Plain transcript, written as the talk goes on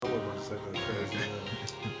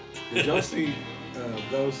Did y'all see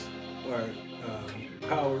Ghost or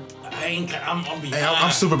Power? I'm behind. Hey,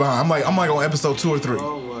 I'm super behind. I'm like on episode 2 or 3.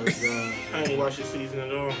 Oh my god! I ain't watched the season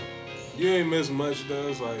at all. You ain't miss much, though.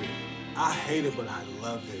 It's like I hate it, but I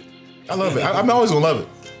love it. I love it. I'm always gonna love it.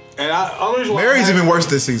 And only reason why Mary's even worse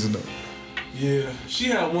this season though. Yeah, she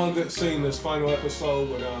had one good scene this final episode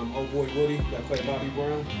with old boy Woody that played Bobby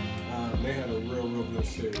Brown. They had a real good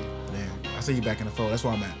scene. Damn, I see you back in the fold. That's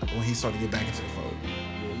where I'm at. When he started to get back into the fold.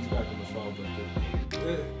 Yeah, he's back in the fold, but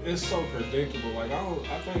it's so predictable. Like I don't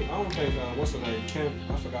think what's her name? Kemp.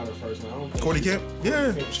 I forgot her first name. I don't think Courtney Kemp?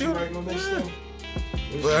 Yeah, she writing on that still.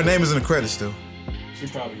 Well, her name is in the credits still. She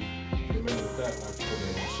probably remembered that like for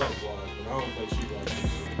the show wise, but I don't think she writes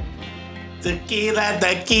this shit. Tequila.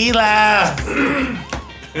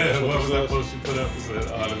 What was that post you put up? It said,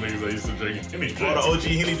 all the niggas that used to drink Henny All the OG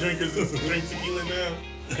Henny drinkers used to drink tequila now.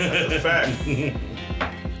 That's a fact. Man,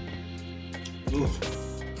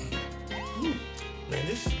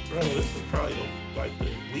 this is probably like the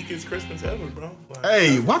weakest Christmas ever, bro. Like,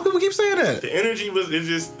 Hey, why people keep saying that? the energy it's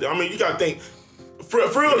just, I mean, you gotta think. For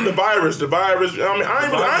real, the virus. I mean,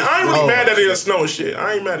 I ain't really mad that it's snow and shit.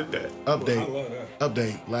 I ain't mad at that. I love that.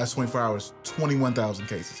 Update. Last 24 hours, 21,000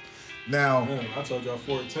 cases. Now, Man, I told y'all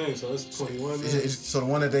 14, so it's 21. so the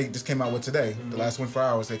one that they just came out with today, the last 24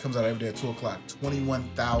 hours, it comes out every day at 2 o'clock.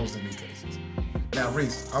 21,000 new cases. Now,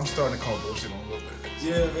 Reese, I'm starting to call bullshit on a little bit.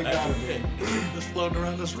 Yeah, it gotta be. Just floating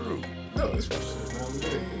around this room. No, it's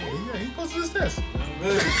yeah, he posted his test.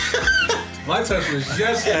 My test was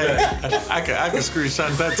yesterday. I can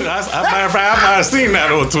screenshot that too. Matter of fact, I might have seen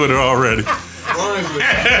that on Twitter already. Mine was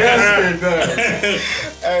yesterday.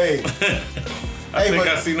 Hey. I think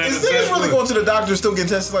I seen that. Is niggas really going to the doctor and still getting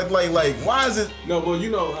tested? Like, why is it? No, well,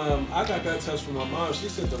 I got that test from my mom. She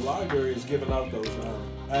said the library is giving out those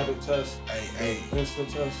Abbott tests, Hey. instant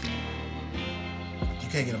tests. You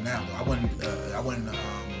can't get them now, though. I went in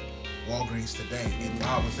Walgreens today, and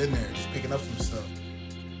while I was in there just picking up some stuff,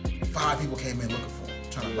 5 people came in looking for them,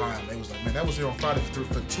 trying to buy them. They was like, man, that was here on Friday for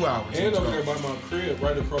 2 hours. And over there by my crib,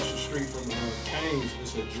 right across the street from Cane's,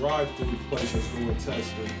 it's a drive-through place that's doing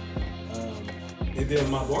testing. And then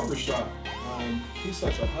my barbershop, he's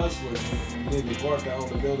such a hustler. Nigga Bart that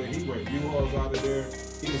owned the building, he ran U-Hauls out of there.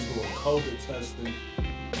 He was doing COVID testing.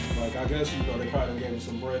 Like, I guess, they probably gave him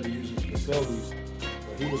some bread to use his facilities.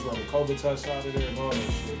 But he was running COVID tests out of there and all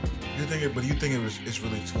that shit. You think it's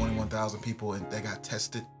really 21,000 people and they got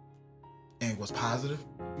tested and was positive?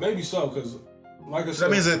 Maybe so, because like I said...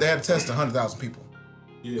 That means that they had to test 100,000 people.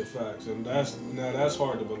 Yeah, facts. And that's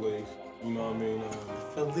hard to believe. You know what I mean?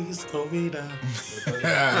 Feliz Covida.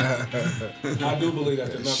 I do believe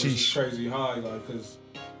that the numbers is crazy high, like, because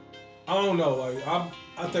I don't know, like, I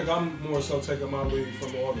think I'm more so taking my lead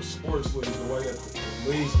from all the sports leagues, the way that the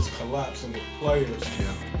leagues is collapsing with players.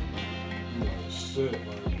 Yeah. Shit,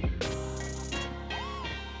 like.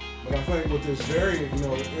 But I think with this variant,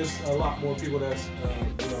 it's a lot more people that's,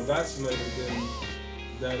 vaccinated than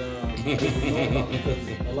that people know about, because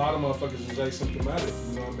a lot of motherfuckers is asymptomatic,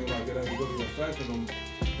 you know what I mean? Like, it ain't really affecting them.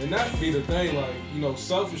 And that be the thing, like,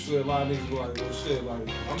 selfishly, a lot of niggas be like, well, shit, like,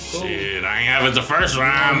 I'm cool. Shit, I ain't have it the first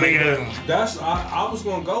round, nigga. I was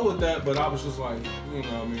gonna go with that, but I was just like, you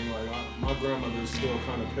know what I mean? Like, my grandmother is still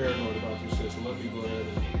kind of paranoid about this shit, so let me go ahead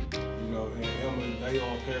and Emma, they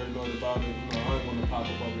all paranoid about it. I ain't want to pop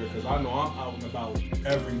up over there because I know I'm out and about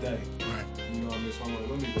every day. Right. You know what I mean? So I'm like,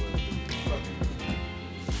 let me go ahead and do this.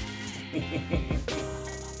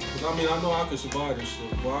 Cause I mean, I know I could survive this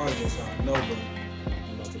shit. Well, I ain't gonna say I know, but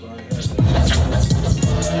cause I ain't had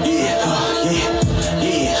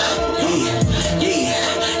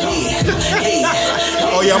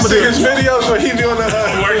Oh yeah, I'm gonna do his videos where he doing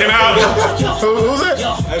that Working out. Who's that?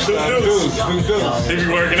 That's dudes. He be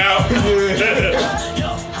working out.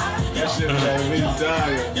 That shit made me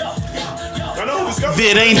die. I know who discovered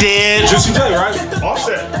Vid ain't dead. Juicy J, right?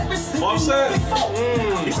 Offset.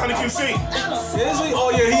 He signed a QC. Is he? Oh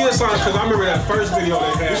yeah, he is signed, because I remember that first video they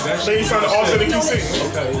had. That Then he signed the Offset and QC.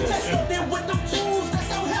 Okay, yeah.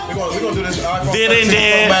 We're gonna do this iPhone Did ain't 13 Pro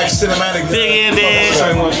dead. Max cinematic. Did ain't dead.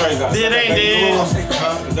 Same one Drake got. Did ain't dead.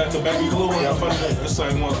 Is that the baby blue one? Yeah, the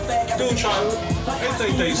same one. Dude, they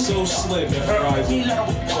think they so slick at Verizon.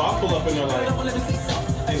 So I pull up in there like,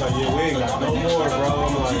 he's like, yeah, we ain't got no more, bro.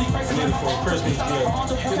 I'm like, I need it for a Christmas gift.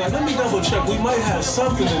 He's like, let me double check. We might have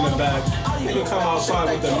something in the back. Nigga come outside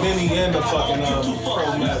with the mini and the fucking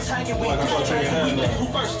Pro Max. Like, I thought you had that. He's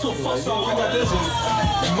like, yeah, we got this.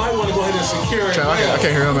 You might want to go ahead and secure it now. I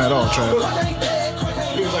can't hear him at all, Trav.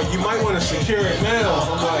 He was like, you might want to secure it now.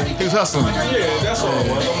 I'm like, He was hustling. yeah, that's all it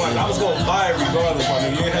was. I'm like, I was going to buy it regardless. I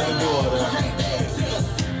mean, you ain't have to do all that.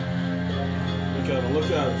 We got Look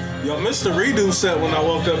out. Yo, Mr. Redo set when I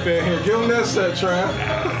walked up in here. Give him that set, Trav.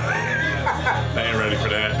 I ain't ready for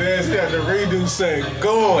that. There's the Redo set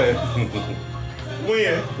going.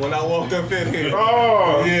 When I walked up in here.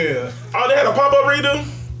 Oh. Yeah. Oh, they had a pop-up redo?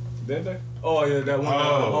 Did they? Oh, yeah, that one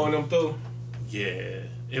on them through. Yeah,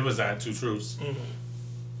 it was at Two Truths.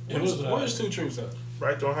 Where's Two Truths at?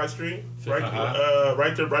 Right there on High Street. Fifth and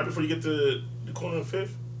Right there, right before you get to the corner of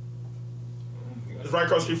 5th. It's right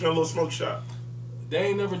across the street from a little smoke shop. They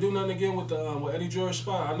ain't never do nothing again with the with Eddie George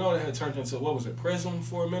spot. I know they had turned into, what was it, Prism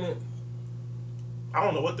for a minute? I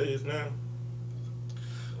don't know what that is now.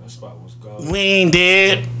 That spot was gone. We ain't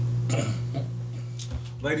dead.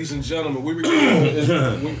 Ladies and gentlemen, we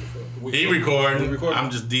recording. He recording. We recording. I'm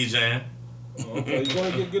just DJing. Okay, you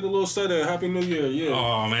want to get a little set in. Happy New Year, yeah.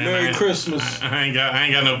 Oh man, Merry Christmas. I ain't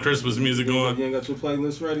got no Christmas music going. You ain't got your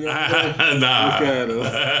playlist ready? Nah. Look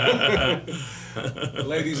at her.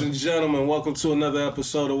 Ladies and gentlemen, welcome to another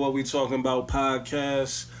episode of What We Talking About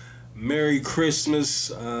podcast. Merry Christmas,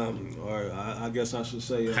 or I guess I should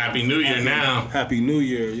say Happy New Year now. Happy New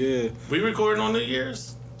Year, yeah. We recording on New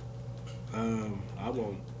Year's? I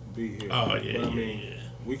won't be here. Oh yeah, but, I yeah, mean, yeah.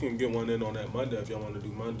 we can get one in on that Monday if y'all want to do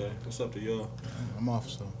Monday. It's up to y'all. I'm off,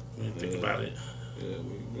 so. Think about it. Yeah,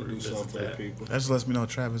 we do Revisit something for the that. people. That just lets me know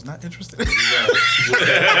Travis not interested. Think about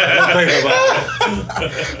it.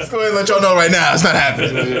 Let's go ahead and let y'all know right now. It's not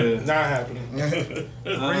happening. Yeah. Not happening.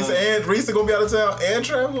 Reese gonna be out of town and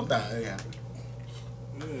travel? Nah, it ain't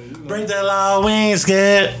happening. Bring that loud wings,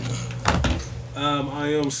 kid. I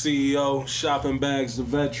am CEO, Shopping Bags, the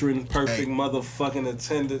veteran, perfect Hey. motherfucking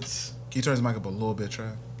attendance. Can you turn his mic up a little bit,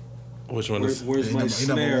 Trav? Which one is? Where's my He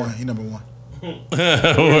number snare? one. He number one.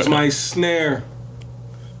 Where's my snare?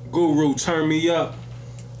 Guru, turn me up.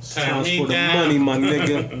 Turn Times me for the down. money, my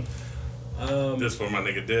nigga. This for my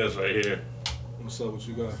nigga Dez right here. What's up? What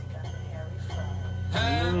you got?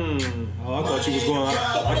 Oh, I thought you was going.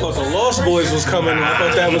 I thought the Lost Boys was coming. I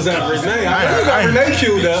thought that was at Renee. I know you got Renee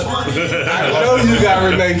queued up. I know you got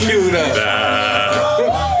Renee queued up.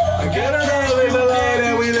 Get her down in the land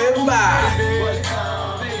that we live by.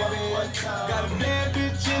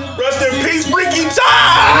 Rest in peace, Freaky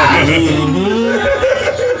Time!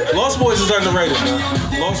 Lost Boys is underrated,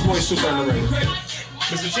 man. Lost Boys super underrated.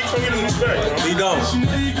 Mr. Cheeks don't get his respect. He don't.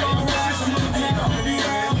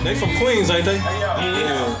 They from Queens, ain't they?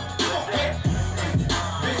 Yeah.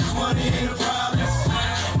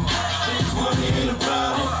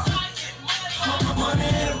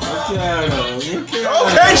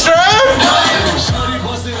 Okay, Trav!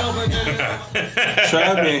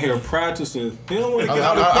 Trav been here practicing. He don't want to get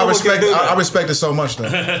out in I public respect and do that. I respect it so much, though.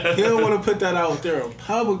 He don't want to put that out there in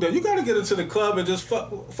public, though. You got to get into the club and just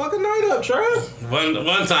fuck a night up, Trav.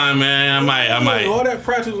 One time, man, I might. All that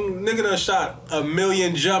practice, nigga done shot 1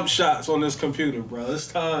 million jump shots on this computer, bro. It's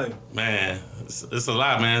time. Man, it's a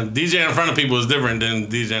lot, man. DJing in front of people is different than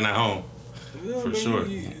DJing at home. You know what For I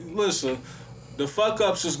mean? sure. Listen, the fuck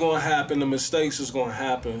ups is gonna happen, the mistakes is gonna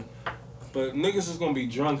happen, but niggas is gonna be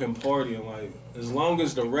drunk and partying. Like, as long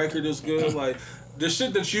as the record is good, like the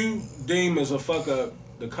shit that you deem as a fuck up,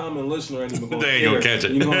 the common listener ain't even gonna They ain't care. gonna catch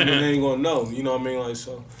it. You know what I mean? They ain't gonna know. You know what I mean? Like,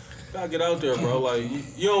 so gotta get out there, bro. Like,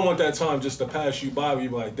 you don't want that time just to pass you by. You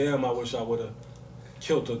be like, damn, I wish I would have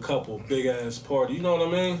killed a couple big ass party. You know what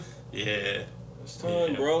I mean? Yeah. It's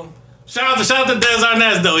time, Yeah. bro. Shout out to Des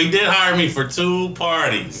Arnaz though. He did hire me for 2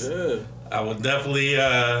 parties. Yeah. I would definitely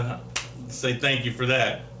say thank you for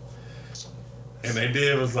that. And they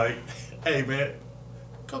did was like, hey man,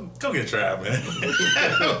 go get Trav, man.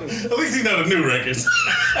 At least he know the new records.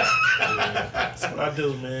 That's what I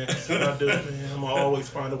do, man. That's what I do, man. I'm gonna always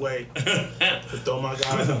find a way to throw my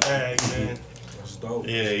guys a bag, man. That's dope.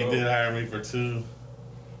 Yeah, That's he dope. did hire me for 2.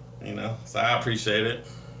 You know, so I appreciate it.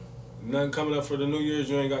 Nothing coming up for the New Year's.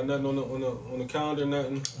 You ain't got nothing on the calendar.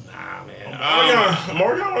 Nothing. Nah, man.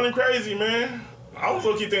 Morgan running crazy, man. I was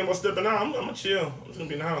low-key thinking about stepping out. I'm gonna chill. I'm just gonna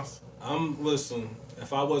be in the house. Listen.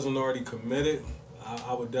 If I wasn't already committed,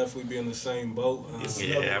 I would definitely be in the same boat.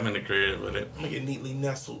 Yeah, I'm in the crib with it. I'm gonna get neatly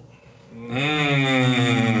nestled.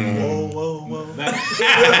 Mm. Whoa.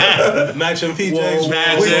 Matching PJs.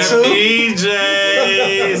 Matching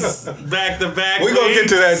PJs. Back to back. We're gonna get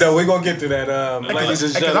to that though. We're gonna get to that, ladies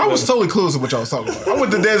and Because gentlemen. I was totally clueless with what y'all was talking about. I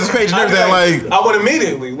went to Dez's page and everything, like, I went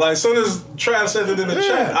immediately. Like, as soon as Trav said it in the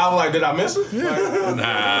chat, I was like, did I miss it? Like,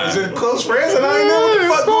 Nah. is it close friends and I ain't know what the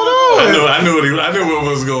fuck going on? I knew what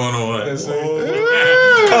was going on. That's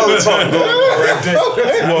it. Color talk going on right there. I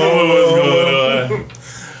knew what was going on.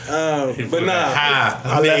 But nah.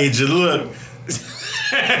 I made you look.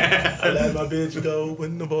 I let my bitch go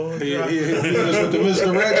when the ball He drop. just with the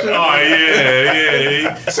misdirection. Oh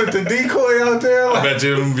yeah. Sent the decoy out there. I Like, bet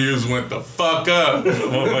you them views went the fuck up.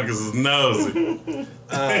 Motherfuckers is nosy.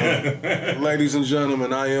 ladies and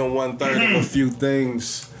gentlemen, I am 1/3 of a few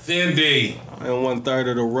things. Fendi. I am 1/3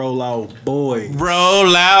 of the rollout boy.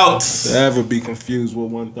 Roll out. Ever be confused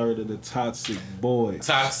with 1/3 of the toxic boys.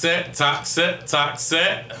 Toxic.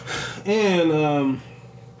 And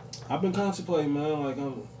I've been contemplating, man. Like,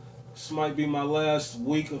 this might be my last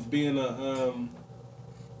week of being a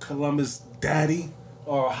Columbus daddy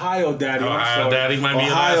or Ohio daddy. I'm Ohio sorry. daddy might be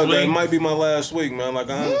your Ohio last daddy week. might be my last week, man. Like,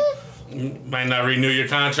 Might not renew your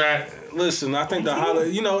contract. listen, I think the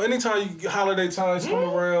holiday, anytime holiday times come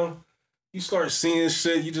around, you start seeing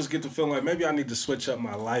shit. You just get to feel like maybe I need to switch up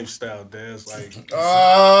my lifestyle, Daz. Like,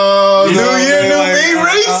 Oh, you know what I New Year, mean? New Like, Me,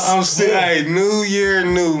 Reese. I'm still, hey, New Year,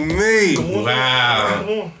 new me.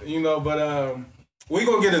 Wow. But we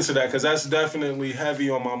gonna get into that because that's definitely heavy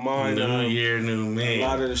on my mind. New year, new A me.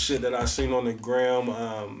 lot of the shit that I seen on the gram.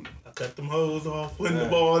 I cut them hoes off when the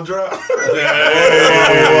ball drop. But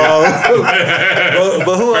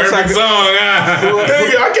who else? Perfect song, huh?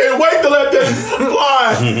 Nigga, I can't wait to let that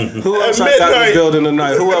fly. Who else At I got in midnight. the building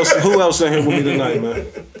tonight? Who else in here with me tonight, man?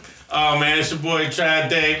 Oh man, it's your boy Trad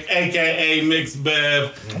Dave, aka Mixed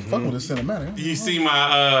Bev. Fuck with the cinematic. You see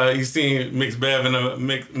my you seen Mixed Bev in the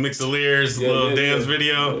Mixaleers little dance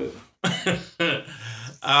video?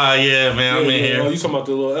 Yeah, man, I'm in Oh, here. you talking about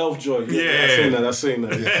the little elf joint? Yeah. I seen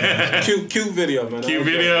that. Yeah. cute video, man. Cute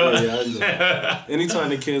video? Yeah. Anytime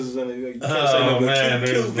the kids is in it, you can't say Oh no, man, but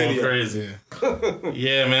they're cute just going video. crazy.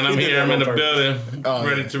 Yeah, man, I'm did here. that I'm in on the purpose. building,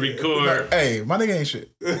 ready to record. Hey, my nigga ain't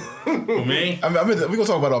shit. For me? I mean, we gonna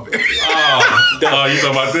talk about off air. Oh, you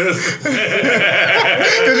talking about this?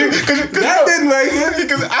 That didn't make it.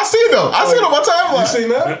 Cause I see it though. I see it on my timeline. You seen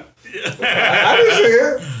that? I didn't see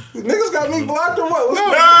it. Niggas got me blocked or what? What's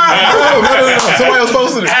No. Somebody else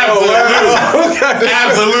posted it. Absolutely.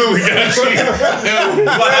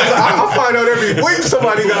 I find out every week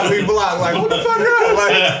somebody got me blocked. Like, what the fuck up?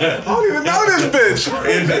 Like, I don't even know this bitch.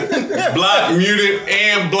 Blocked, muted,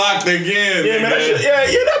 and blocked again. Yeah, man, that nigga. shit, yeah,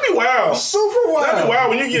 that'd be wild. Super wild. That'd be wild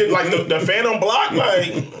when you get like the phantom block.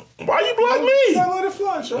 Like, why you block me? I let it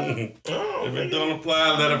fly, Sean. If it don't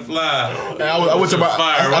fly, let it fly. And I went to my.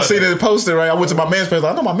 Fire, I seen it posted right. I went to my man's page.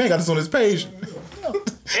 Like, I know my man got this on his page.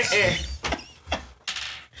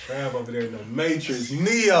 Crab over there in the Matrix.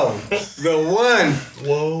 Neo. The one.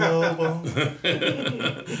 Whoa.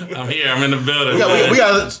 I'm here. I'm in the building. We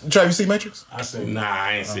got. Trav, you see Matrix? I seen Nah,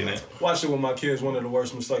 I ain't seen it. Watched it with my kids. One of the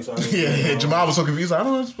worst mistakes I ever Yeah. Jamal was so confused. Like, I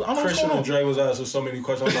don't know what's Christian going and on. Dre was asking so many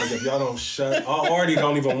questions. I'm like, if y'all don't shut, I already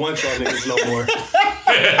don't even want y'all niggas no more.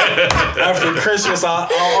 After Christmas, I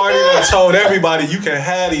already done told everybody you can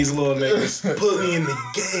have these little niggas. Put me in the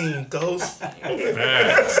game, Ghost.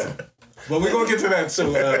 Facts. But we're gonna get to that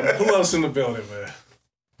too. Who else in the building, man?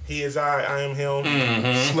 He is I am him.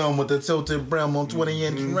 Slum with the tilted brim on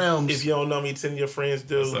 20-inch rims. If you don't know me, 10 of your friends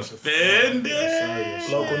do. Offended.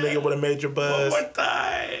 Local nigga with a major One buzz. more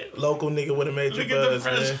time. Local nigga with a major Look at the buzz,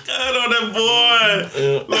 fresh man. cut on that boy.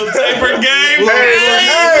 Little taper game.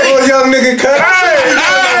 Little young nigga cut.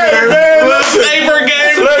 Little taper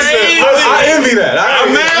game. Crazy. I envy that.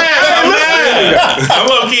 I'm mad. I'm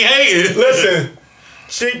low-key hating. Listen,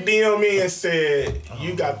 chick DM me and said,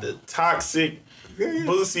 you got the toxic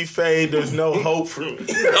Boosie fade, there's no hope for me.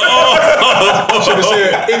 Should have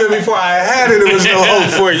said, even before I had it, there was no hope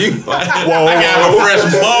for you. I got a fresh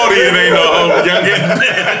body and ain't no hope, youngin.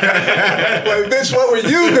 Like, bitch, what were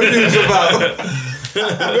you confused about?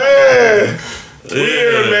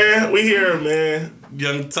 Man, we here, man.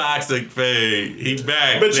 Young toxic fade. He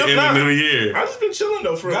back. But The you're end not. of New Year. I just been chilling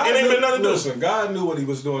though, for real. God It ain't been nothing to do. Listen, God knew what he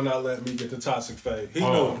was doing, not letting me get the toxic fade. He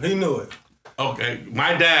knew. He knew it. Okay,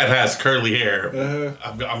 my dad has curly hair.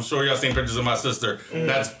 I'm sure y'all seen pictures of my sister.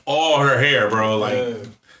 That's all her hair, bro. Like,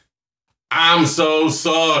 I'm so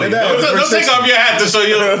sorry. Dad, Don't take off your hat to show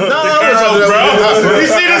you the no, curls, bro. no. You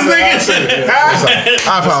see this nigga?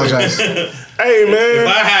 I apologize. Hey, If man.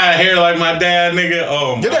 I had hair like my dad, nigga,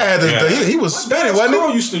 oh my Your dad had God. he was spinning, His wasn't girl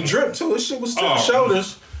he? used to drip too. His shit was still Oh.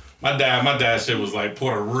 shoulders. My dad shit was like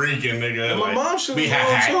Puerto Rican, nigga. my Like, mom shit we was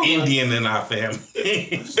had long, too, Indian in our family.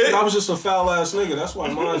 I was just a foul ass nigga. That's why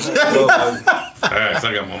mine had to go. Like, Facts,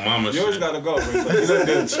 I got my mama yours shit. gotta go. Rick. Like, you done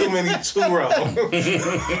did too many 2-row.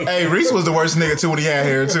 Hey, Reese was the worst nigga too when he had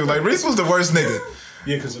hair too. Like Reese was the worst nigga.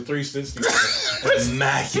 Yeah, because the 360 was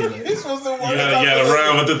immaculate. Reese was the worst. You gotta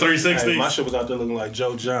run with the 360. Hey, my shit was out there looking like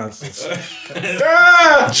Joe Johnson,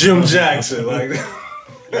 Ah! Jim Jackson. Like,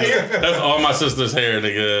 That's all my sister's hair,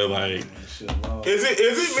 nigga. Like, Is it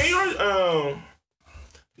me or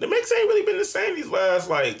the mix ain't really been the same these last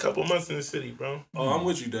like couple months in the city, bro. Oh, I'm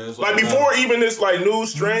with you, Dez. Like before even this like new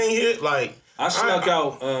strain hit, like I snuck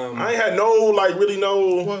out. I ain't had no like really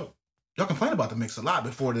no. Well, y'all complain about the mix a lot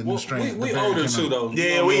before the new strain. We the variant older came too out. though. Yeah,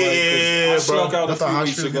 You know what I mean? yeah, I snuck bro. out a I thought few High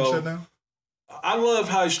weeks Street getting shut ago. down. I love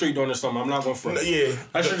High Street during the summer. I'm not gonna front. Yeah,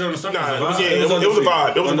 I should do the summer. nah, it was, vibe. it was a vibe. It was a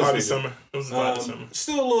vibe Undefeated. this summer. It was a vibe this summer.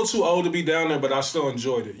 Still a little too old to be down there, but I still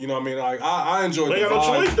enjoyed it. You know what I mean? Like I enjoyed We the ain't got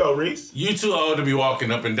no vibe. choice though, Reese. You too old to be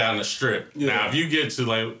walking up and down the strip. Yeah. Now, if you get to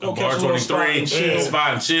like a Go bar catch a little spot 23, and chill.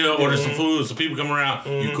 spot and chill, order some food, so people come around,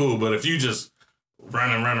 you cool. But if you just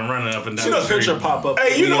running up and down See the the street, picture pop up.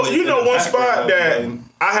 Hey, you know in the one spot background, that like,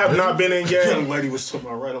 I have not been in young yet. lady was to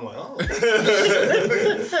my right. I'm like, oh,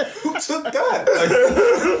 who took that? Like,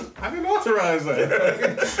 I didn't authorize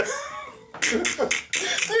that.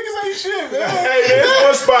 Niggas ain't shit, man. Hey, there's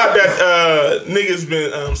one spot that niggas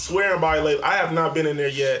been swearing by lately. I have not been in there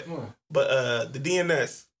yet, but the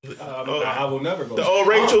DNS. I will never go. The old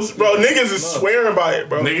Rachel's, bro, niggas is swearing by it,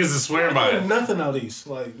 bro. niggas is swearing by it. Nothing out east,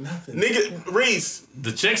 like nothing. Nigga, Reese,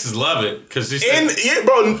 The chicks is love it because she and said, yeah,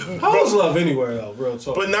 bro, Hoes love anywhere though, real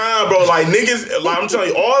talk. but nah, bro, like niggas, like I'm telling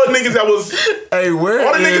you, all the niggas that was, Hey, where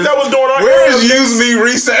all the niggas that was doing our where is Use Me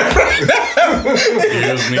reset right now?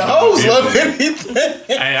 "Excuse me, The hoes people." love anything.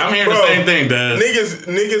 Hey, I'm hearing Bro, the same thing, Does.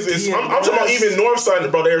 niggas is. I'm talking about even Northside,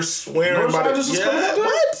 bro. They're swearing by it. Northsiders is coming out there?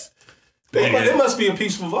 What? There must be a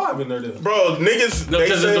peaceful vibe in there then. Bro, niggas. No, they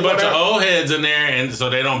because say there's a bunch of whatever. old heads in there, and so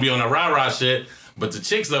they don't be on the rah-rah shit. But the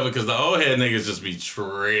chicks love it because the old head niggas just be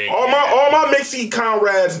tricking. All my mixy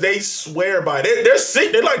comrades, they swear by it. They're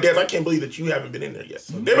sick. They're like, Dad, I can't believe that you haven't been in there yet.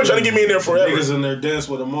 They've been trying to get me in there forever. Niggas in there dance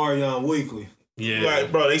with Amarion weekly. Yeah.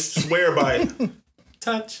 Like, bro, they swear by it.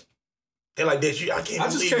 Touch. They're like, Dad, I can't I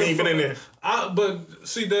just believe you ain't been in there. But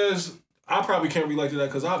see, I probably can't relate to that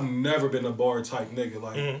because I've never been a bar type nigga.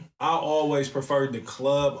 Like I always preferred the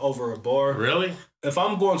club over a bar. Really? If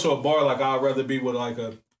I'm going to a bar, like I'd rather be with like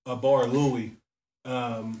a bar Louis,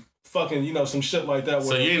 fucking some shit like that.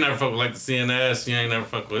 So you ain't never fuck with like the CNS? You ain't never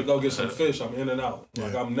fuck with... go get some fish. I'm in and out.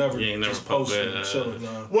 Like I'm never You ain't never just fuck posting with, and chilling.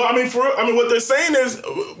 Nah. Well, I mean, what they're saying is,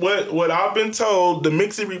 what I've been told, the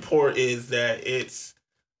Mixie report is that it's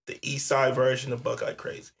the East Side version of Buckeye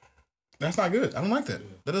Crazy. That's not good. I don't like that.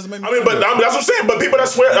 That doesn't make me. I mean, but that's what I'm saying. But people that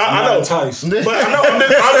swear, I know. Enticed. But I know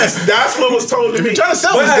that's what was told to me. You're trying to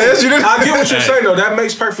sell But this, hey, Dez. You didn't. I get what you're Hey. saying though. That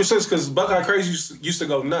makes perfect sense because Buckeye Crazy used to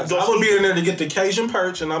go nuts. I would be in there to get the Cajun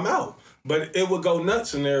perch and I'm out. But it would go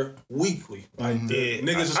nuts in there weekly. Like Yeah,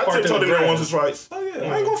 niggas is I parked told in him the that once or grass. twice. Oh yeah,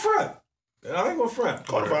 I ain't gonna front. I ain't gonna front.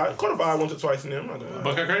 Quarter five once or twice in there. I'm not gonna lie.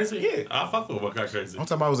 Buckeye Crazy? Yeah. I fuck with Buckeye Crazy. One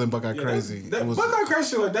time I was in Buckeye Yeah, Crazy. That It was Buckeye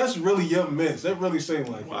Crazy, like that's really your mix. That really seemed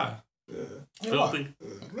like Why? Yeah. Filthy?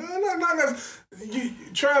 No.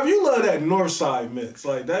 Trav, you love that North Side mix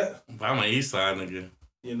like that. I'm an East Side nigga.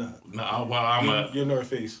 You're not. No, well, You're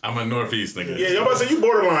Northeast. I'm a Northeast nigga. Yeah, y'all about to say you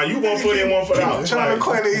borderline. You 1 foot in, 1 foot out. Trying to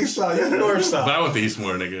claim the East Side. You're North But Side. I went to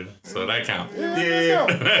Eastmore, nigga. So that count. Yeah,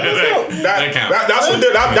 That count.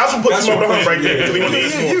 that's what puts him over the hump right there. Because he went to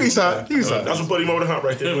Eastmore. you East Side. You East Side. That's what put him over the hump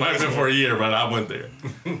right It there. might have been for a year, but I went there.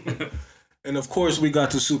 And of course, we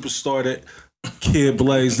got the superstar that Kid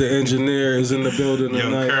Blaze, the engineer, is in the building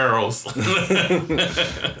Young tonight. Curls.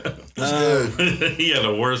 Good. He had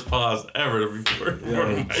the worst pause ever before.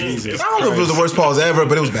 Jesus. I don't know if it was the worst pause ever,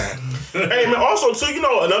 but it was bad. Hey man, also too,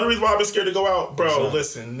 another reason why I've been scared to go out, bro.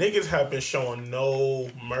 Listen, niggas have been showing no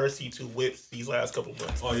mercy to whips these last couple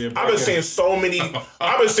months. Oh, yeah, I've been seeing so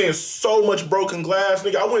much broken glass,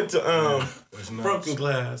 nigga. I went to Broken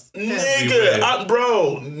glass. nigga,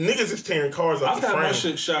 niggas is tearing cars out I've the had my frame.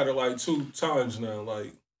 shit shattered like 2 times now.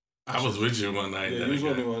 Like, I was with you one night. yeah, that you was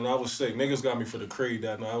night. with me when I was sick. Niggas got me for the Creed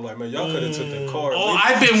that night. I was like, man, y'all could have took the car. Oh,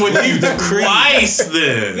 I've been with you twice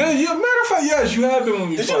then. Yeah, matter of fact, yes, you have been with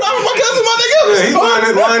me. Did you know my cousin, my nigga? Yeah, he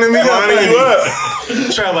lining me up. Lining you up.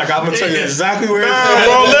 Trav, like, I'm gonna tell you exactly where it's Nah, at.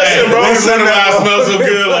 bro, listen, bro. One Listen I now. smell so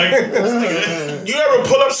good. Like, You ever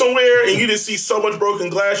pull up somewhere and you just see so much broken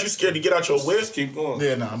glass, you scared to get out your whip? Keep going.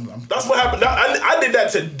 Yeah, no, I'm That's what happened. I did that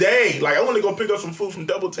today. Like I went to go pick up some food from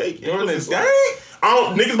Double Take. During this like, day?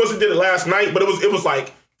 niggas must have did it last night, but it was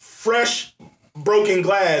like fresh broken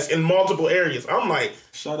glass in multiple areas. I'm like,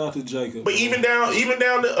 Shout out to Jacob. but even down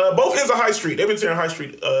to both ends of High Street, they've been tearing High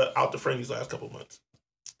Street out the frame these last couple months.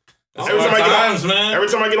 Every time I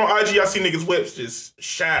get on IG, I see niggas whips just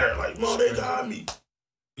shatter. Like, no, they got me.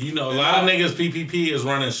 you know, a lot of niggas PPP is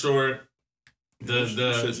running short. Shit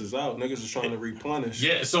is out. Niggas is trying to replenish.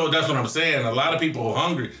 Yeah, so that's what I'm saying. A lot of people are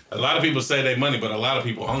hungry. A lot of people say they money, but a lot of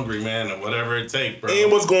people hungry, man, and whatever it takes, bro.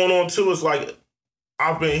 And what's going on too is like,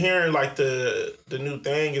 I've been hearing like the new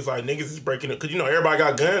thing is like niggas is breaking it because everybody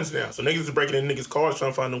got guns now, so niggas is breaking in niggas' cars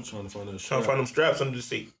trying to find them straps under the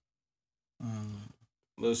seat.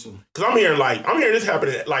 Listen, because I'm hearing this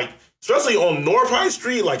happening like especially on North High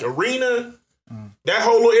Street, like Arena, that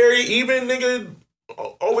whole little area, even nigga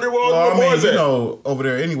over there where all the boys at. Over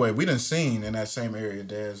there anyway. We done seen in that same area.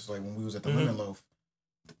 There's like when we was at the Lemon Loaf.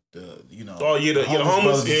 The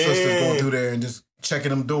homeless brothers and sisters going through there and just checking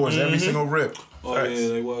them doors every single rip. Oh yeah,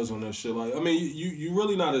 they was on that shit. Like, I mean, you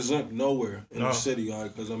really not exempt nowhere in the city,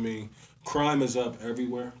 like, because I mean, crime is up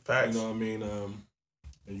everywhere. Facts. You know what I mean? And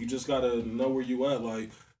you just gotta know where you at.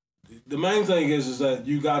 Like, the main thing is that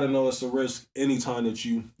you gotta know it's a risk anytime that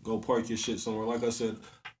you go park your shit somewhere. Like I said,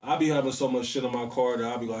 I be having so much shit in my car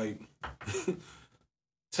that I be like.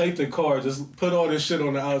 Take the car, just put all this shit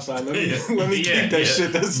on the outside. Let me keep that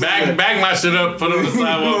shit. That's back my shit up, put it on the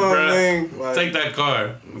sidewalk, bro. I mean? Like, take that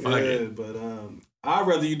car. But I'd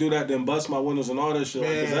rather you do that than bust my windows and all that shit.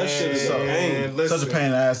 Because that shit is a pain. Such a pain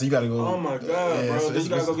in the ass. You gotta go. Oh my god, bro! You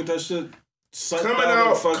gotta go get that shit. Coming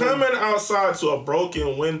outside to a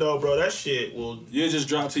broken window, bro. That shit will. You just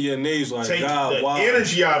drop to your knees like take God. The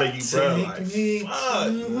energy out of you, bro. Like, fuck. I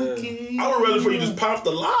would rather for you just pop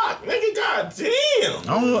the lock, nigga. God damn.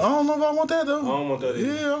 I don't know if I want that though. I don't want that either.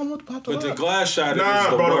 Yeah, I don't want to pop the lock. But the glass shot is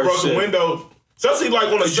the bro, the broken shit. window. Especially like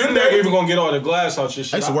on a you're never even gonna get all the glass out your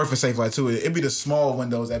shit. I used to work for Safe Light too. It'd be the small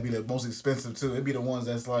windows that be the most expensive too. It'd be the ones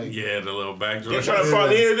that's like the little back door. They're trying to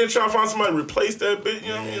find somebody to replace that bitch. You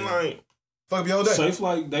know what I mean? Like. Fuck your day. Safe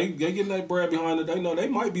like they getting that bread behind it. They know they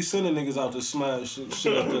might be sending niggas out to smash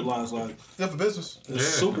shit up their lives. Like good for business. It's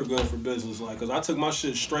super good for business. Like, cause I took my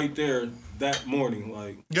shit straight there that morning.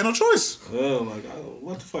 Like, you got no choice. Like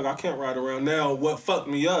what the fuck? I can't ride around now. What fucked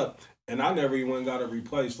me up? And I never even got it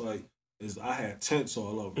replaced. Like, is I had tints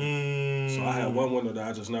all over. So I had one window that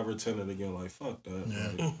I just never tinted again. Like, fuck that.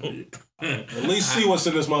 Like, at least see what's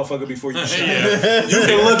in this motherfucker before you shoot. You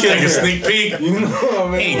can look at a sneak peek. You know what I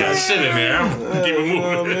mean? He ain't got shit in there. I'm keep it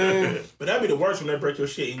moving. But that'd be the worst when they break your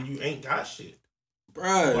shit and you ain't got shit.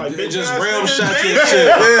 Bruh, like, it just ram shot your shit.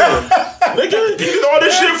 Nigga, you did all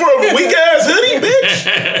this shit for a weak ass hoodie, bitch.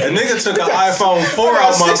 A nigga took an iPhone 4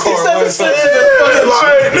 out my car. Like,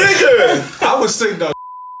 nigga. I was sick though.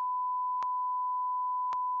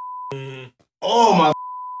 Oh my.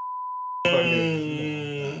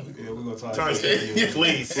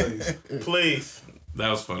 Please.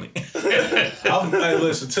 That was funny. Hey,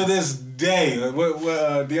 listen, to this day,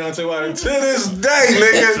 Deontay Wilder, to this day,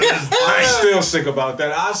 nigga, I'm still sick about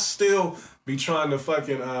that. I still be trying to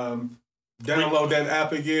fucking download that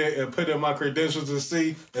app again and put in my credentials to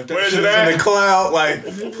see if that shit is in the cloud. Like,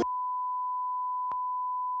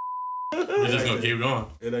 we're just gonna keep going.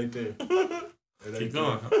 It ain't there. Keep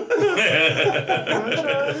going.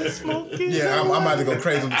 Yeah, I'm about to go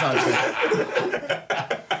crazy on the time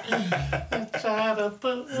that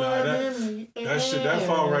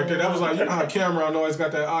phone right there, that was like, you know how Cameron always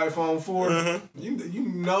got that iPhone 4? Mm-hmm. You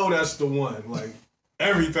know that's the one. Like,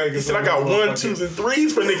 everything is. He said, I got 1, 2s, and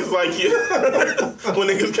 3s for niggas like you. When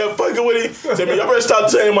niggas kept fucking with it, said, man, y'all better stop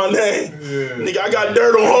saying my name. Yeah. Nigga, I got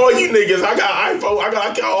dirt on all you niggas. I got iPhone. I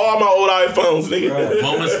got all my old iPhones, nigga. Right.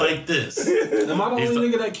 Moments like this. Am I the only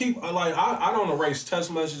nigga that keep like I don't erase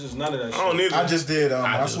text messages, none of that shit. I don't either. I just did.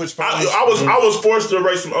 I switched phones. I was forced to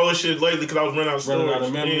erase some old shit lately because I was running out of storage. Running out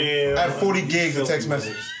of memory. Yeah. I had 40 gigs of text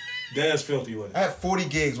messages. Dad's filthy with it. I had 40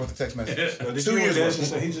 gigs worth of text messages. 2 years ago.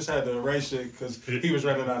 He just had to erase it because he was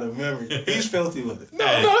running out of memory. He's filthy with it. No,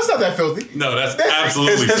 that's not that filthy. No, that's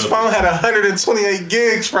absolutely his phone had 128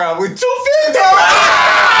 gigs probably. 250!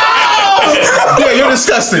 Yeah, you're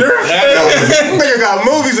disgusting. Nigga got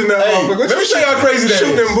movies in that motherfucker. Let me show you how crazy that is.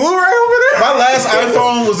 Shooting in Blu-ray over there? My last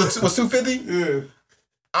iPhone was 250? Yeah.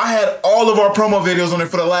 I had all of our promo videos on there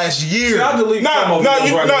for the last year. See, I delete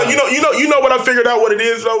you know what I figured out what it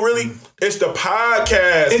is though, really? It's the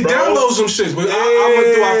podcast, and bro. download some shit. But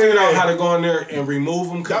I figured out how to go in there and remove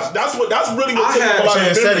them. That's really what I had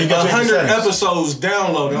 100 episodes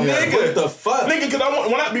downloaded. I'm like, what the fuck? Nigga,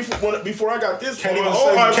 because before I got this, can't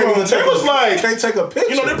take a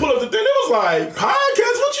picture. You know, they pull up the thing. It was like,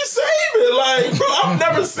 podcast, what you saving? Like, bro, I've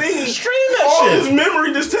never seen stream that all shit. His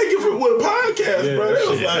memory just taken with a podcast, bro. It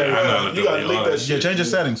was like, you gotta delete that shit. Yeah, change your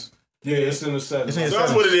settings. Yeah, it's in the settings. So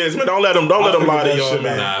that's what it is, man. Don't let them lie to y'all,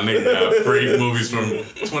 man. Nah, nigga got freak movies from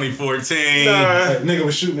 2014. That nigga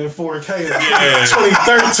was shooting in 4K in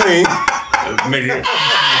 2013. Nigga.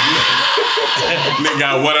 Nigga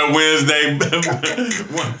got What Up Wednesday,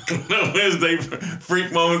 What Up Wednesday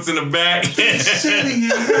freak moments in the back.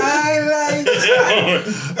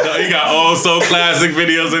 No, he got all so classic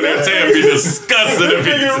videos in there. It'd be disgusting if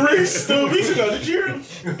Nigga Rick stupid. He said, "Did you hear him?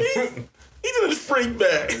 He's in his freak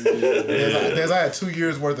bag." I had 2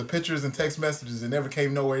 years worth of pictures and text messages and never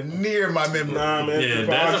came nowhere near my memory. Nah, man. Yeah,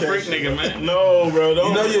 that's a freak nigga, man. No, bro. Don't,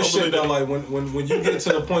 You know your don't shit believe though, that. like when you get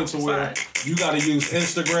to the point to where you gotta use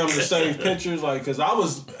Instagram to save pictures, like, cause I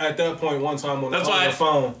was at that point one time on That's the why-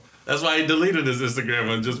 phone. That's why he deleted his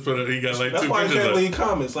Instagram and just put it. He got like That's 2 why I pictures can't up. leave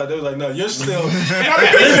comments. Like they was like, no, you're still.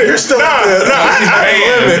 You're still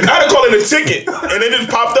I had to call in a ticket, and it just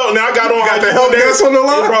popped up. Now I got on. Got the help desk on the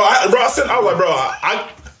line? bro. I was like, bro,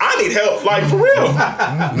 I need help, like for real.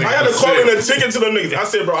 I had to call in a ticket to them niggas. I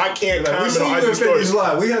said, bro, I can't comment on IG stories.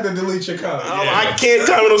 Live. We had to delete your comment. I can't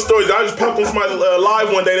comment on stories. I just popped on somebody's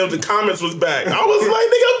live one day, and the comments was back. I was like,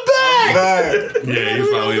 nigga, back. Yeah, he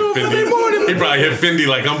probably hit Fendi. He probably hit Fendi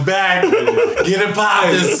like, I'm back. Get it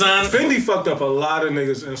poppin', son. Fendi fucked up a lot of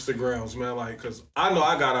niggas' Instagrams, man. Like, cause I know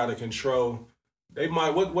I got out of control. They might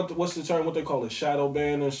what's the term? What they call it? Shadow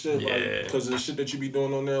ban and shit. Yeah. Like, cause of the shit that you be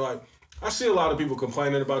doing on there. Like, I see a lot of people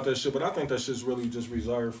complaining about that shit, but I think that shit's really just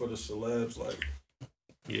reserved for the celebs. Like,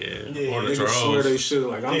 Yeah, or the niggas swear trolls. they shit.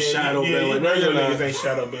 Like, I'm shadow ban. Like, no, you're not. ain't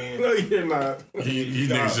shadow banned. No, you're not. You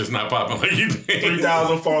niggas just not popping like you think.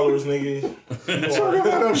 3,000 followers, nigga.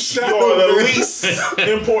 I'm shadow You're the ban. least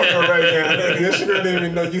important right now, nigga. Instagram didn't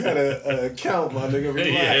even know you had an account, my nigga.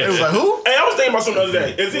 Relax. Yeah. It was like, who? Hey, I was thinking about something the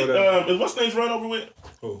other day. Is it Whatever. is what's name's run over with?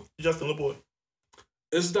 Who? Justin LeBoy.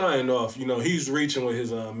 It's dying off. You know, he's reaching with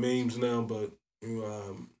his memes now, but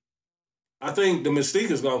I think the mystique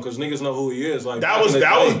is gone because niggas know who he is. Like That back was in the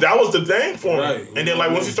day, that was the thing for him. Right. And then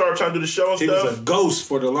like once he started trying to do the show and he stuff, was a ghost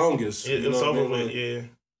for the longest. it's you know over what I mean? with. Yeah,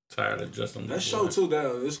 Tired of Justin. That show too.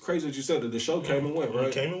 That it's crazy that you said that the show came and went. he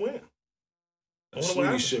Right. came and went. I That wonder what Sweetie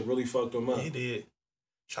happened. shit really fucked him up. He did.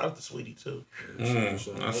 Shout out to Sweetie too. I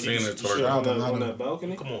seen it Shit toward on that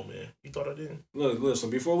balcony. Come on, man. You thought I didn't? Look, listen.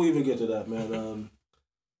 Before we even get to that, man.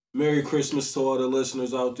 Merry Christmas to all the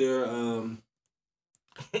listeners out there.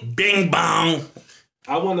 Bing bong.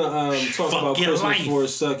 I want to talk about Fucking Christmas life. for a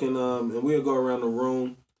second, and we'll go around the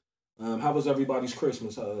room. How was everybody's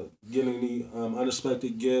Christmas? Getting any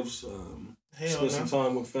unexpected gifts? Spend some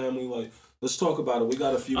time with family. Like, let's talk about it. We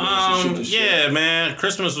got a few minutes to shoot this shit. Yeah, man.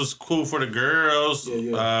 Christmas was cool for the girls.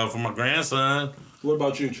 Yeah. For my grandson. What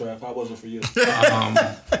about you, Trav? How was it for you?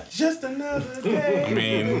 Just another day. I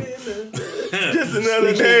mean, Just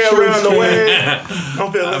another day around the way.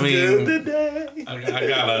 I'm feeling I mean, good today. I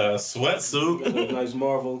got a sweatsuit. Nice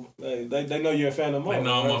Marvel. Hey, they know you're a fan of Marvel. I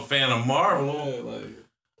know I'm a right? fan of Marvel. Yeah, like,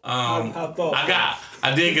 how thoughtful.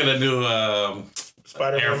 I did get a new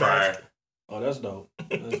Spider-Man air fryer. Oh, that's dope.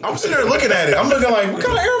 I'm sitting there looking at it. I'm looking like, what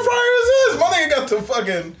kind of air fryer is this? My nigga got the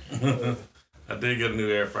fucking. I did get a new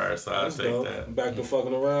air fryer, so I'll That's take dope. that. Back to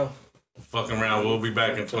fucking around. Fucking around, we'll be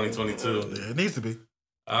back in 2022. Yeah, it needs to be.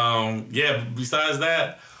 Yeah, besides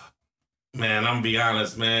that, man, I'm gonna be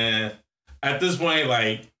honest, man. At this point,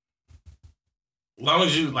 like, long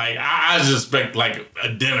as you, like, I just expect, like, a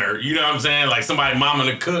dinner. You know what I'm saying? Like, somebody mama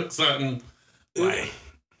to cook something. Like,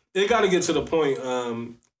 It got to get to the point,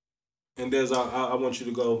 and there's I want you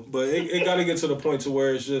to go, but it got to get to the point to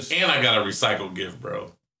where it's just. and I got a recycle gift,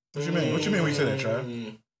 bro. What you mean? What you mean when you say that,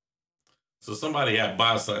 Trav? So somebody had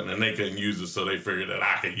bought something and they couldn't use it, so they figured that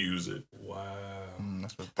I could use it. Wow.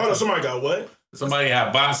 That's what. Hold on, somebody got what? Somebody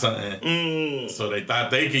had bought something, so they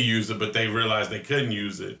thought they could use it, but they realized they couldn't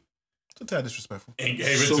use it It's a tad disrespectful. and gave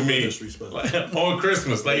it Super to me disrespectful. like, on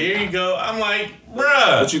Christmas. Like, here you go. I'm like,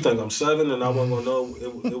 bruh. What you think? I'm 7 and I wasn't gonna know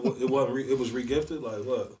it wasn't it was regifted. Like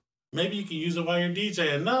what? Maybe you can use it while you're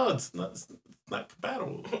DJing. No, it's not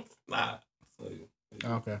compatible. It's not. Like,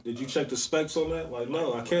 Okay. did you check the specs on that? Like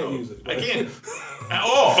no, I can't use it. I can't at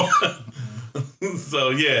all.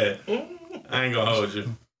 So yeah, I ain't gonna hold you.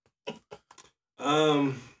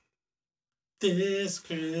 This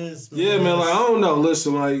Christmas. Yeah, man. Like I don't know.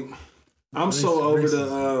 Listen, like I'm so over Reese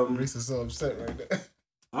the Reese is so upset right now.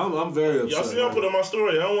 I'm very upset. Y'all see, I like, put in my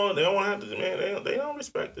story. They don't want to have to, man. They don't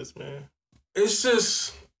respect this, man. It's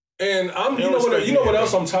just, and I'm They you know don't what respect you know you, what man.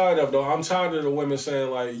 else I'm tired of though. I'm tired of the women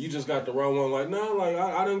saying like you just got the wrong one. Like no, like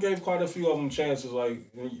I done gave quite a few of them chances. Like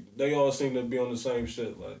they all seem to be on the same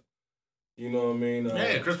shit. Like you know what I mean?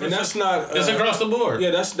 Yeah, Christmas. and that's not It's across the board.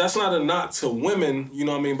 yeah, that's not a knock to women. You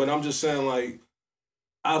know what I mean? But I'm just saying like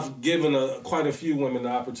I've given quite a few women the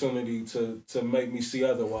opportunity to make me see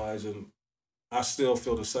otherwise, and I still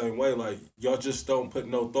feel the same way. Like y'all just don't put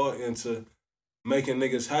no thought into making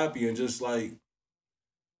niggas happy and just like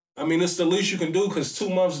I mean, it's the least you can do because 2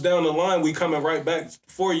 months down the line, we coming right back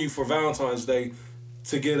for you for Valentine's Day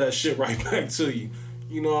to get that shit right back to you.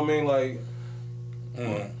 You know what I mean? Like,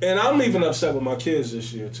 and I'm even upset with my kids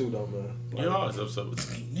this year too, though, man. Like, You're always upset with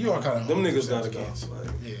me. You are kind of them niggas gotta go. Like,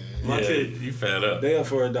 Yeah. my kid, You fed up. they up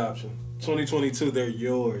for adoption. 2022, they're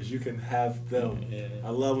yours. You can have them. Yeah. I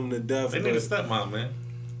love them to death. They need a stepmom, man.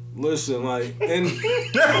 Listen, like, and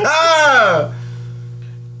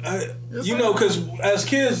you know, because as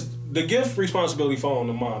kids, the gift responsibility fall on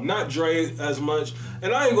the mom, not Dre as much.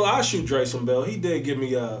 And I shoot Dre some bell. He did give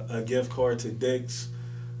me a gift card to Dick's,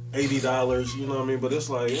 $80. You know what I mean? But it's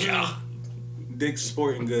like Dick's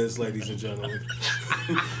Sporting Goods, ladies and gentlemen.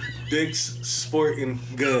 Dick's Sporting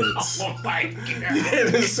Goods. Oh my God.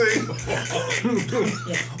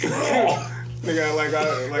 Nigga, like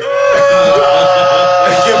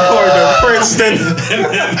gift card to Princeton.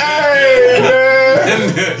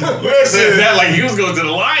 Listen, that like you was going to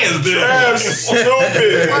the Lions, dude. That's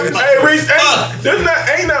stupid. Hey, Reese,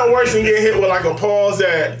 ain't that worse than getting hit with like a pause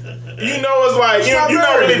that you know it's like you're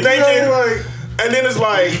not really thinking. And then it's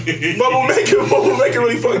like, but what make it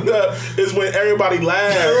really fucked up is when everybody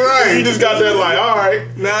laughs. Right. You just got that like, all right,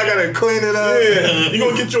 now I gotta clean it up. Yeah, you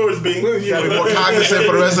gonna get yours, B. You gotta be more cognizant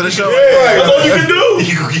for the rest of the show. Yeah, that's all you can do.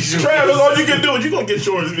 Trav, that's all you can do. You gonna get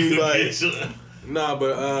yours, B. Like, nah,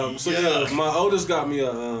 but so yeah, my oldest got me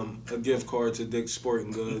a gift card to Dick's Sporting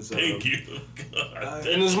Goods. Thank you. God.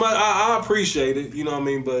 And as much I appreciate it, you know what I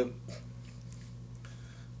mean, but.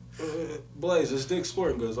 Blaze, it's Dick's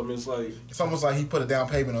Sporting Goods. I mean, it's like It's almost like he put a down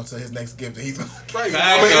payment onto his next gift that he's right. Fact,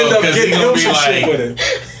 I'm gonna end though, up 'cause getting he gonna him be some shit like- with it.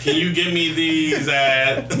 Can you give me these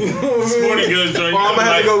at Sporting Goods joint? Or I'm gonna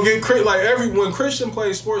have Like, to go get when Christian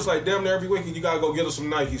plays sports, like damn near every weekend, you gotta go get us some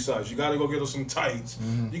Nike size. You gotta go get us some tights.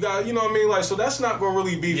 You got, you know what I mean? Like, so that's not gonna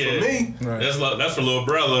really be for me. Right. That's for little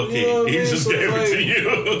bro, low key. You know what I He mean? just So, gave like- it to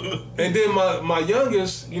you. And then my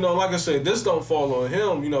youngest, you know, like I said, this don't fall on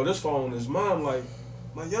him. You know, this fall on his mom. Like,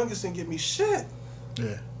 my youngest didn't get me shit.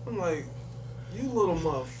 Yeah. I'm like, you little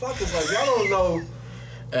motherfuckers, like y'all don't know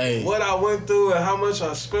Hey. what I went through and how much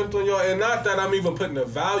I spent on y'all. And not that I'm even putting a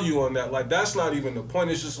value on that. Like, that's not even the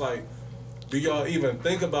point. It's just like, do y'all even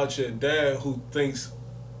think about your dad who thinks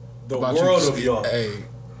the About world you. of y'all? Hey.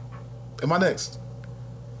 Am I next?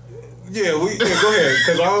 Yeah, go ahead,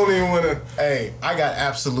 because I don't even want to. Hey, I got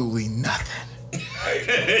absolutely nothing.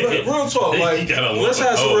 Real talk, like, You gotta let's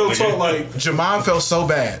have some look real up, talk. nigga. Like, Jamon felt so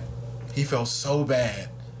bad. He felt so bad.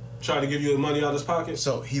 trying to give you the money out of his pocket.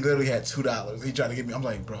 So he literally had $2. He tried to give me. I'm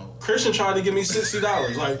like, bro. Christian tried to give me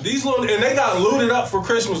 $60. Like, these little, and they got looted up for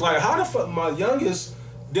Christmas. Like, how the fuck my youngest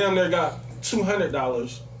damn near got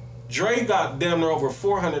 $200. Dre got damn near over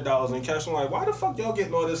 $400 in cash. I'm like, why the fuck y'all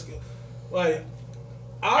getting all this? Like,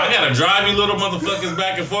 I gotta drive you little motherfuckers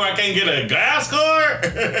back and forth. I can't get a gas card.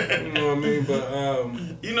 you know what I mean?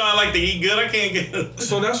 But You know I like to eat good. I can't get.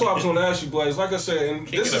 so that's what I was gonna ask you, Blaze. Like I said, and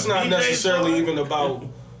Can't this get is a not BJ necessarily card? even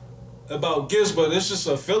about gifts, but it's just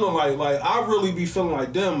a feeling like I really be feeling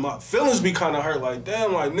like damn, my feelings be kind of hurt. Like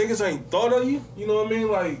damn, like niggas ain't thought of you. You know what I mean?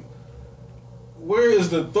 Like, where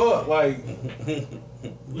is the thought? Like,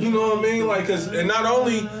 you know what I mean? Like, cause and not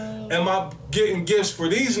only am I getting gifts for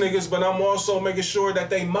these niggas, but I'm also making sure that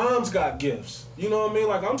they moms got gifts. You know what I mean?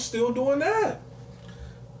 Like, I'm still doing that.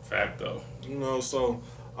 Fact though. You know, so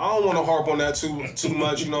I don't want to harp on that too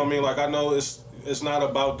much. You know what I mean? Like, I know it's not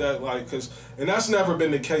about that. Like, and that's never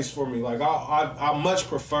been the case for me. Like, I much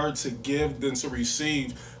prefer to give than to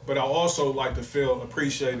receive, but I also like to feel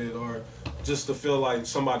appreciated or just to feel like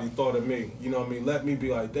somebody thought of me. You know what I mean? Let me be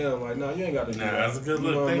like, damn, like, nah, you ain't got to do Nah, that. that's a good You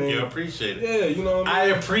know look. what I Thank mean? you. I appreciate it. Yeah, you know what I I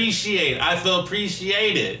mean? appreciate. I feel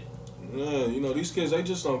appreciated. Yeah, you know, these kids, they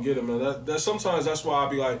just don't get it, man. That sometimes that's why I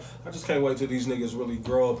be like, I just can't wait till these niggas really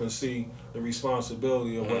grow up and see the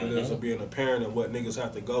responsibility of what it is of being a parent and what niggas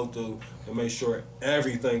have to go through and make sure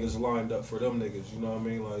everything is lined up for them niggas, you know what I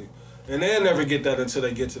mean? Like, and they'll never get that until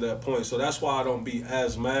they get to that point. So that's why I don't be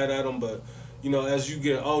as mad at them. But, you know, as you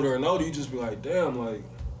get older and older, you just be like, damn, like,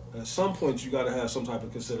 at some point you got to have some type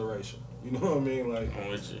of consideration. You know what I mean? Like, I'm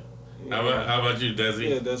with you. you How know, about you, Desi?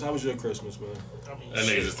 yeah, that's how was your Christmas, man? That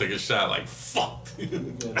nigga just took a shot like fuck. I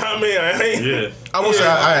mean, I ain't. Yeah. I will say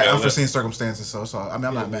I had Yeah, unforeseen circumstances, so I mean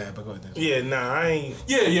I'm not mad, but go ahead. Yeah, nah, I ain't.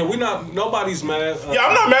 Yeah, we not, nobody's mad. Yeah,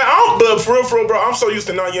 I'm not mad. But for real, bro, I'm so used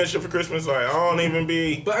to not getting shit for Christmas. Like, I don't even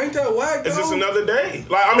be. But ain't that whack, It's just though? another day.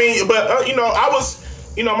 Like, I mean, but you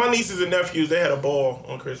know, my nieces and nephews, they had a ball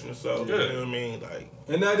on Christmas, so you know what I mean. Like,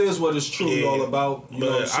 And that is what it's truly Yeah. all about. You but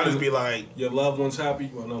know what I'm I saying? just be like, Your loved ones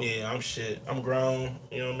happy. Well, no. yeah, I'm shit. I'm grown.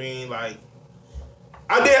 You know what I mean? Like,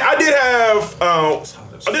 I did have a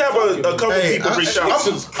couple people reach out.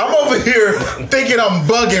 I'm over here thinking I'm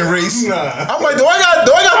bugging Reese. I'm like, do I got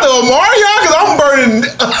the Omarion? Because I'm burning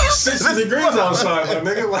 60 degrees outside,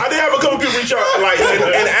 my nigga. I did have a couple people reach out like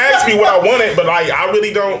and ask me what I wanted, but like I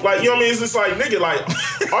really don't like. You know what I mean? It's just like nigga, like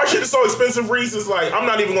our shit is so expensive. Reese is like I'm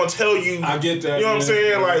not even gonna tell you. I get that. You know what I'm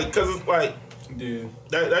saying? Like because it's like. Yeah.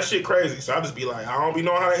 That shit crazy. So I just be like, I don't be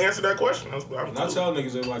knowing how to answer that question. I tell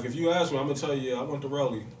niggas that like if you ask me, I'm gonna tell you, I want the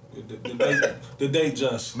Rollie. The day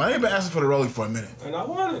just. Man, I ain't been asking for the Rollie for a minute. And I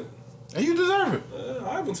want it. And you deserve it.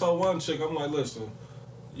 I even told one chick, I'm like, listen,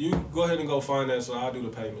 you go ahead and go finance and I'll do the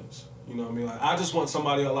payments. You know what I mean? Like I just want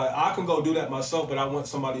somebody like I can go do that myself, but I want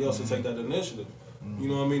somebody else to take that initiative. You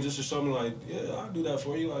know what I mean? Just to show me like, yeah, I'll do that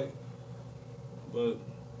for you. Like, but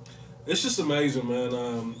it's just amazing,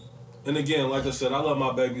 man. And again, like I said, I love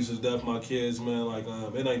my babies to death, my kids, man. Like,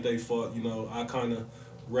 it ain't their fault, you know. I kind of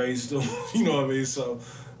raised them, you know what I mean? So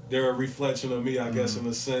they're a reflection of me, I guess, in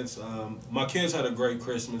a sense. My kids had a great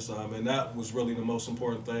Christmas, and that was really the most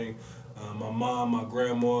important thing. My mom, my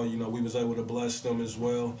grandma, you know, we was able to bless them as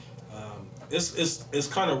well. It's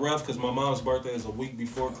kind of rough because my mom's birthday is a week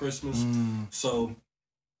before Christmas. So,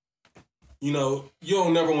 you know, you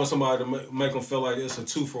don't never want somebody to make them feel like it's a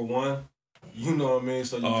 2-for-1. You know what I mean?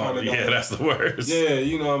 So you kind of that's the worst. Yeah,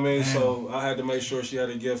 you know what I mean? Damn. So I had to make sure she had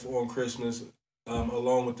a gift on Christmas,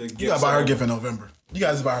 along with the gift. You gotta buy her a gift in November. You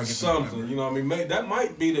guys buy her a gift something, in November. You know what I mean? That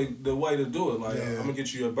might be the way to do it. Like, I'm gonna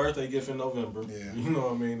get you a birthday gift in November. Yeah. You know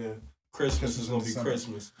what I mean? And Christmas is gonna be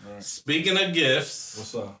Christmas. Right. Speaking of gifts,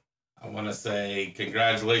 what's up? I want to say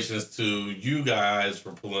congratulations to you guys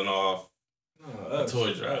for pulling off a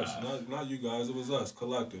toy drive. Not you guys, it was us,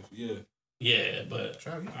 collective. Yeah. Yeah, but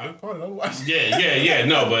otherwise. Yeah.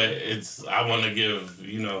 No, but I want to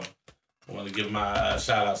give my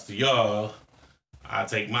shout outs to y'all. I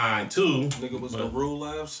take mine too. Nigga was a Rule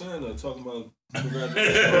Live Santa talking about.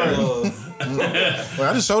 Well,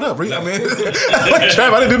 I just showed up. I mean, I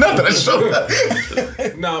didn't do nothing. I just showed up.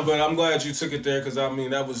 No, but I'm glad you took it there because I mean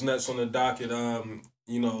that was next on the docket.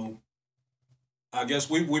 You know, I guess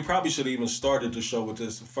we probably should have even started the show with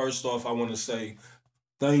this. First off, I want to say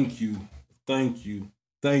thank you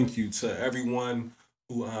to everyone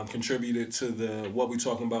who contributed to the What We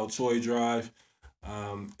Talking About toy drive.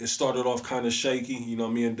 It started off kind of shaky. You know,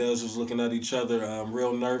 me and Dez was looking at each other,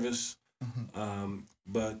 real nervous.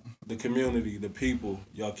 But the community, the people,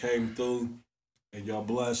 y'all came through and y'all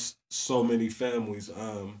blessed so many families.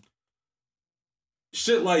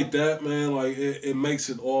 Shit like that, man, like it makes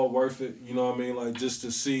it all worth it. You know what I mean? Like just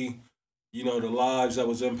to see, you know, the lives that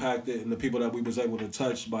was impacted and the people that we was able to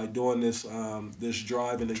touch by doing this this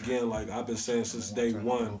drive. And again, like I've been saying since day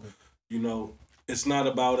one, you know, it's not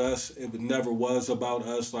about us. It never was about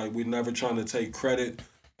us. Like we're never trying to take credit.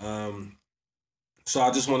 So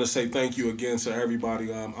I just want to say thank you again to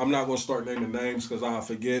everybody. I'm not going to start naming names because I'll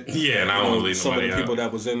forget. Yeah, and I don't want to leave some of the people out.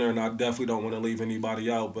 that was in there, and I definitely don't want to leave anybody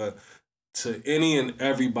out. But to any and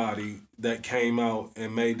everybody that came out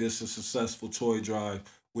and made this a successful toy drive,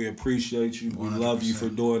 we appreciate you. We 100%. Love you for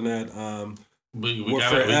doing that. We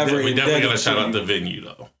definitely got to shout out the venue,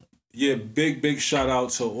 though. Yeah, big shout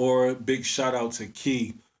out to Aura. Big shout out to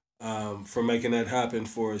Key for making that happen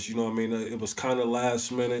for us. You know what I mean? It was kind of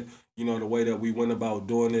last minute, you know, the way that we went about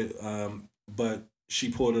doing it. But she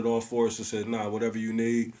pulled it off for us and said, nah, whatever you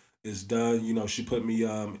need is done. You know, she put me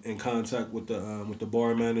in contact with the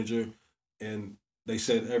bar manager, and they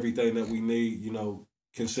said everything that we need, you know,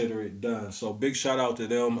 consider it done. So big shout out to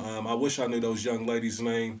them. I wish I knew those young ladies'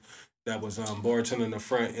 name that was bartending in the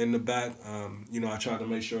front and the back. You know, I tried to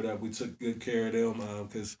make sure that we took good care of them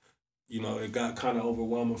because, you know, it got kind of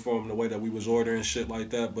overwhelming for them the way that we was ordering shit like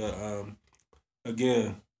that. But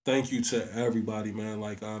again, thank you to everybody, man.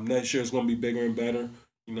 Like next year it's gonna be bigger and better.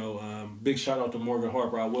 You know, big shout out to Morgan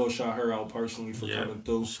Harper. I will shout her out personally for coming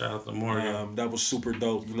through. Shout out to Morgan. That was super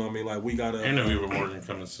dope. You know what I mean? Like we got a interview with Morgan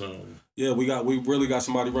coming soon. Yeah, we really got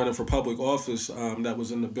somebody running for public office that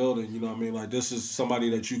was in the building. You know what I mean? Like this is somebody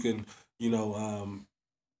that you can, you know,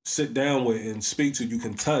 sit down with and speak to. You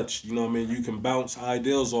can touch. You know what I mean? You can bounce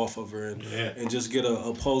ideals off of her and just get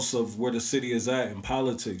a pulse of where the city is at in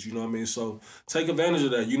politics. You know what I mean? So take advantage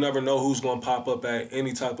of that. You never know who's gonna pop up at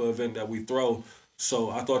any type of event that we throw.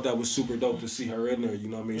 So I thought that was super dope to see her in there. You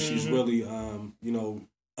know what I mean? Mm-hmm. She's really, you know,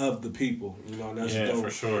 of the people. You know, that's dope.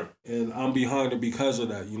 For sure. And I'm behind her because of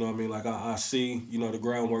that. You know what I mean? Like I see, you know, the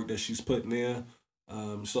groundwork that she's putting in.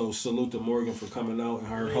 So salute to Morgan for coming out and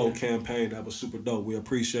her whole campaign. That was super dope. We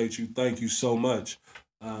appreciate you. Thank you so much.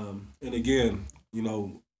 And again, you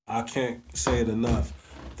know, I can't say it enough.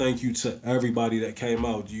 thank you to everybody that came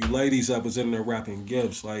out. You ladies that was in there rapping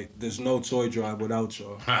gifts. Like, there's no toy drive without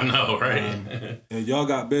y'all. I know, right? And y'all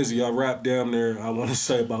got busy. Y'all rapped damn near, I want to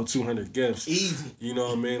say, about 200 gifts. Easy. You know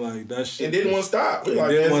what I mean? Like, that shit. It didn't want to stop. We It like,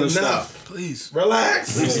 didn't it's wanna enough. stop. Please.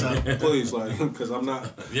 Relax. Please, like, because I'm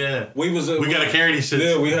not. Yeah. We gotta carry these shits.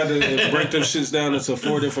 Yeah, we had to break them shits down into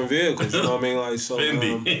 4 different vehicles. You know what I mean? Like, so.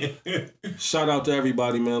 Fendi. Shout out to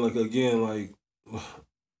everybody, man. Like, again, like,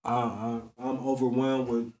 I'm overwhelmed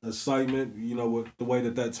with excitement. You know, with the way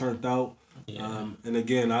that turned out. Yeah. And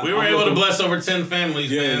again, we were able to bless over 10 families,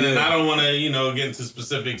 man. Yeah. And I don't want to, get into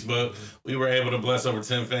specifics, but we were able to bless over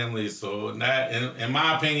 10 families. So that, in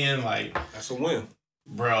my opinion, like, that's a win.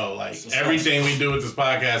 Bro, like, everything we do with this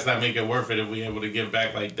podcast, that make it worth it if we able to give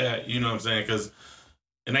back like that. You know what I'm saying? Because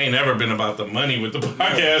it ain't never been about the money with the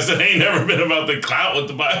podcast. It ain't never been about the clout with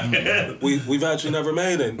the podcast. We've actually never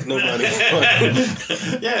made it. No money.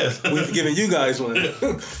 Yes. We've given you guys one.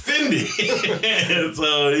 Fendi.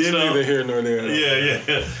 So, Neither here nor there.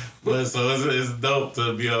 Yeah. But so it's dope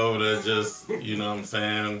to be able to just, you know what I'm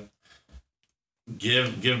saying,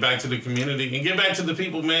 give back to the community and give back to the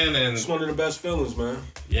people, man. And it's one of the best feelings, man.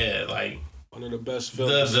 Yeah, like one of the best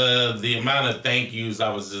feelings. The amount of thank yous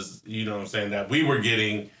I was just, you know what I'm saying, that we were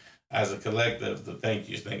getting as a collective, the thank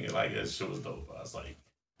yous, thinking like this shit was dope. I was like,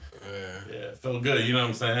 yeah, it felt good. You know what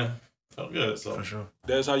I'm saying? Felt good. So For sure.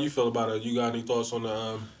 That's how you feel about it. You got any thoughts on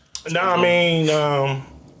the? I mean,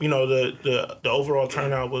 the overall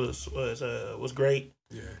turnout was great.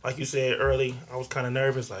 Yeah. Like you said early, I was kind of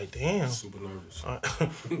nervous. Like, damn, super nervous.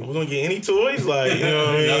 We're gonna get any toys, like, you know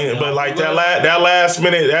what I mean? But like that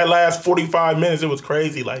last 45 minutes, it was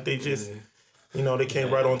crazy. Like they just, they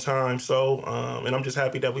came right on time. So, and I'm just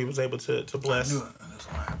happy that we was able to bless.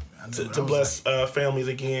 To bless families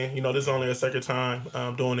again. This is only a second time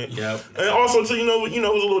doing it. Yep. And also, it was a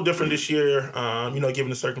little different this year, given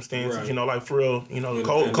the circumstances. Right. Like for real,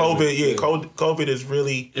 COVID, COVID is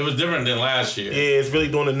really... It was different than last year. Yeah, it's really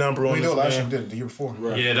doing a number on this, last year did it, the year before.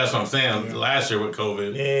 Right. Yeah, that's what I'm saying. Yeah. Last year with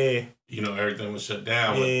COVID, everything was shut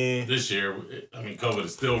down. Yeah. But this year, COVID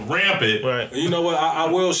is still rampant. Right. And you know what? I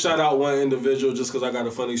will shout out one individual just because I got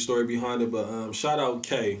a funny story behind it, but shout out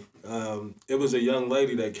Kay. It was a young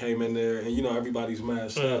lady that came in there, and everybody's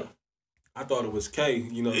masked up. I thought it was Kay,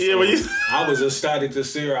 I was ecstatic to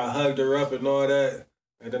see her. I hugged her up and all that,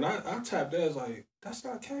 and then I tapped her. I was like, "That's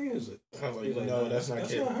not Kay, is it?" I was like, "No, that's not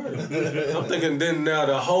Kay." Not her. I'm thinking. Then now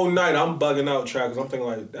the whole night I'm bugging out, track, 'cause I'm thinking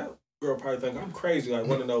like that girl probably think I'm crazy. Like,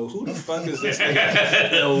 want to know who the fuck is this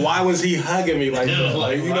nigga? And why was he hugging me like that?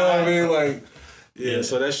 Like, you know what I mean? Like. Yeah,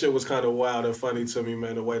 so that shit was kind of wild and funny to me,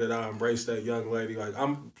 man, the way that I embraced that young lady. Like,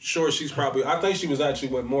 I'm sure I think she was actually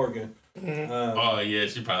with Morgan. Mm-hmm.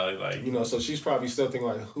 She probably like... so she's probably still thinking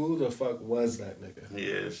like, who the fuck was that nigga?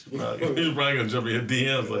 Yeah, she's probably going to jump in your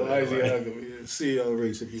DMs like why is he hugging me? CEO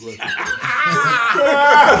Reese, if you look.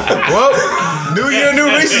 Well, New Year, New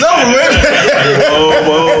Reese is over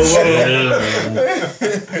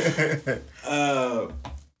with.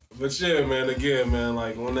 But yeah, man, again, man,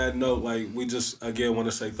 like on that note, like we just, again, want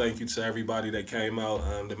to say thank you to everybody that came out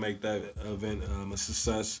to make that event a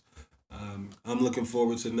success. I'm looking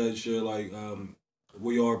forward to next year. Like,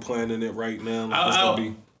 we are planning it right now.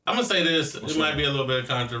 I'm going to say this. It might be a little bit of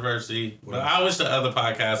controversy, but I wish the other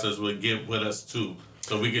podcasters would get with us too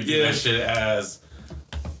so we could do that shit as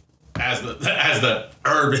the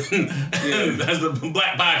urban, as the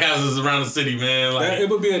black podcasters around the city, man. Like, it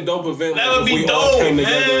would be a dope event. That would be we dope, all came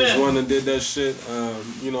together man. as one and did that shit.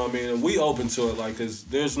 You know what I mean? And we open to it, like, cause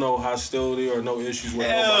there's no hostility or no issues with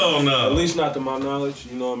Hell no. At least not to my knowledge.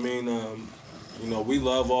 You know what I mean? We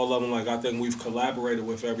love all of them. Like, I think we've collaborated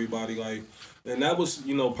with everybody. Like, and that was,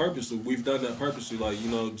 purposely. We've done that purposely. Like,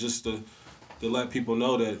 just to let people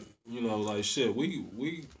know that, like, shit, we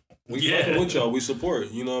fucking with y'all. We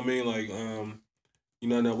support. You know what I mean? Like,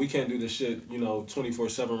 now we can't do this shit,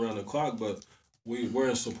 24/7 around the clock, but we're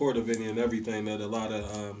in support of any and everything that a lot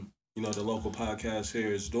of the local podcast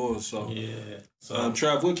here is doing. So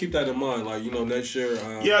Trav, we'll keep that in mind. Like, next year.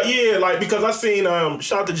 Like, because I seen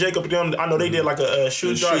shout out to Jacob and them. I know they did like a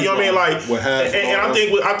shoe drive. You know what I mean? Like, and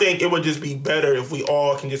I think it would just be better if we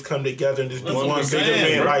all can just come together and just do one big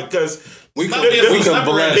event. Like, because we can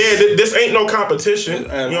bless. This ain't no competition. You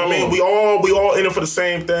know what I mean? We all in it for the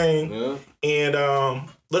same thing. Yeah. And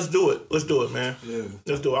let's do it. Let's do it, man. Yeah.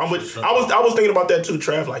 Let's do it. I was thinking about that too,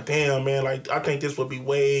 Trav. Like, damn, man. Like, I think this would be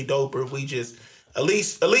way doper if we just at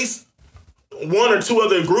least one or two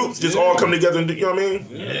other groups just all come together and do, you know what I mean?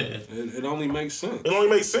 Yeah. It only makes sense. It only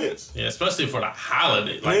makes sense. Yeah, especially for the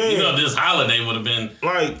holiday. Like, this holiday would have been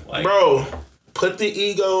like, bro, put the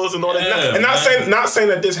egos and all that. And not saying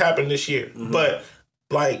that this happened this year, but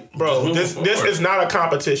Like, bro, Just moving this forward. is not a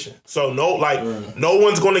competition. So no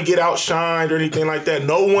one's gonna get outshined or anything like that.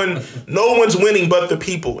 No one's winning but the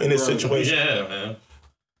people in this situation. Yeah, man.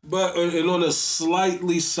 But and on a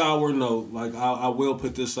slightly sour note, like I will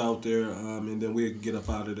put this out there, and then we'll get up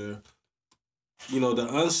out of there. You know, the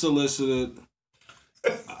unsolicited.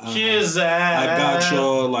 Kizak. I got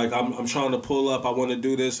y'all. Like I'm trying to pull up. I want to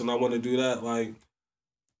do this and I want to do that. Like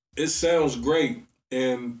it sounds great,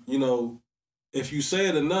 and you know, if you say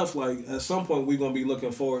it enough, like at some point we're gonna be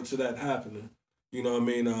looking forward to that happening. You know what I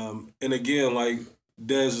mean? And again, like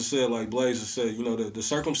Dez has said, like Blaze has said, you know, the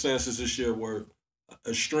circumstances this year were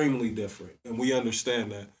extremely different, and we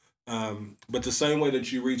understand that. But the same way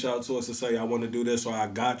that you reach out to us to say, I want to do this, or I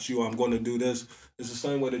got you, I'm going to do this, it's the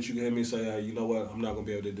same way that you can hear me say, hey, you know what, I'm not going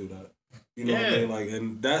to be able to do that. You know what I mean? Like,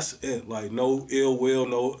 and that's it. Like, no ill will,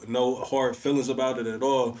 no hard feelings about it at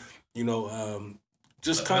all. You know,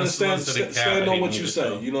 just kind of stand on what you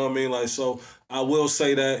say. You know what I mean? Like, so I will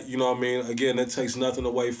say that, you know what I mean? Again, it takes nothing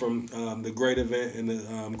away from the great event and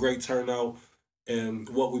the great turnout and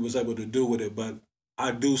what we was able to do with it. But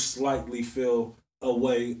I do slightly feel a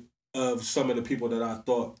way of some of the people that I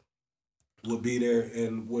thought would be there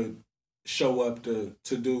and would show up to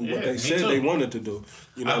do what they said they wanted to do.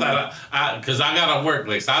 You know, because I got a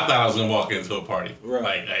workplace. I thought I was gonna walk into a party, right?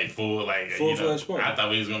 Like, hey, full-fledged party. I thought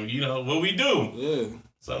we was gonna, what we do. Yeah.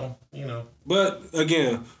 So, But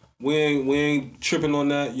again, we ain't tripping on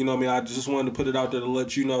that. You know what I mean? I just wanted to put it out there to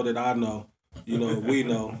let you know that I know. You know, we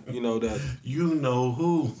know. You know that. You know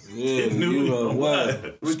who? Yeah, you know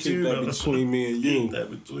what? Just keep that between me and you. Keep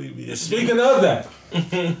that between me and Speaking of that,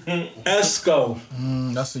 Esco.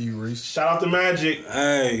 That's a you, Reese. Shout out to Magic.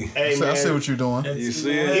 Hey, man. I see what you're doing. You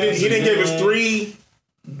see it? He didn't give us 3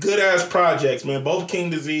 good ass projects, man. Both King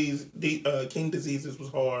Diseases was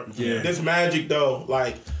hard. Yeah. This Magic though,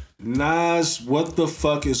 like. Nas, what the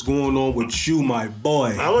fuck is going on with you, my boy?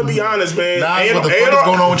 I'm gonna be honest, man. Nas, what the fuck is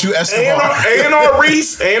going on with you, Esteban?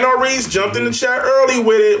 A&R Reese jumped in the chat early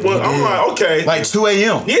with it. Well, I'm like, okay. Like 2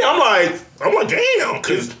 a.m. Yeah, I'm like, damn,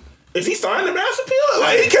 because is he signed the Master Appeal?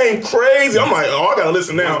 Like, he came crazy. I'm like, oh, I gotta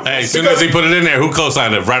listen now. Hey, as soon as he put it in there, who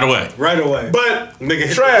co-signed it right away? Right away. But, Nigga,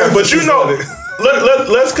 Trav, but you know,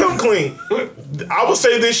 let's come clean. I would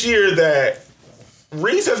say this year that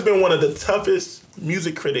Reese has been one of the toughest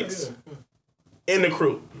music critics in the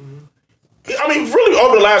crew. I mean, really,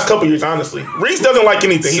 over the last couple years, honestly. Reese doesn't like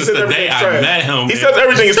anything. Since he says the everything day is I trash. met him, He says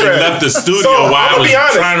everything is he trash. left the studio so, while I was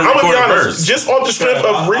trying to record a verse. Just off the strength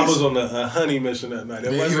of I Reese. was on a honey mission that night.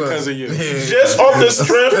 It wasn't because of you. Just off the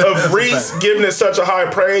strength of Reese giving it such a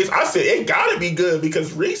high praise, I said it gotta be good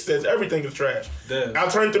because Reese says everything is trash. Yeah. I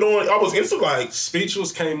turned it on. I was instantly like,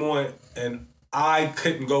 Speechless came on and I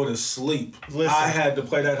couldn't go to sleep. Listen. I had to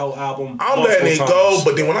play that whole album. I'm letting it go.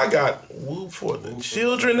 But then when I got Woo for the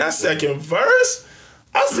Children, that second verse,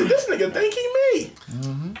 I said, this nigga think he me.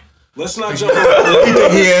 Let's not jump on. He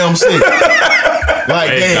think he MC.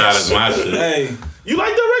 Like, Hey, God, damn. is my shit. Hey, You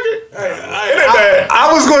like that record? hey, It ain't bad.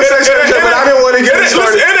 I was going to say something, but I didn't want to get it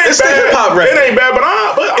started. Listen, it ain't It's the bad. hip-hop record. It ain't bad,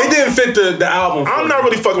 but It didn't fit the album. I'm not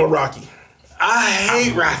really fucking with Rocky. I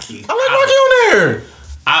hate Rocky. I like Rocky on there.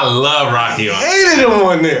 I love Rocky on it. Hated him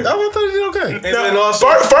on there. I thought he did okay. And then also,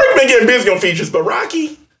 Ferg been getting busy on features, but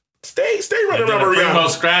Rocky, stay running around with Primo Rihanna.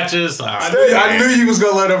 scratches. I knew you was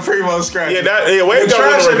gonna let him Primo scratch. Yeah, way When to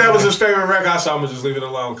Trash said go. that was his favorite record, I said I'm gonna just leave it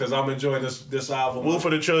alone because I'm enjoying this album. Woo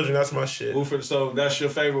for the Children, that's my shit. So that's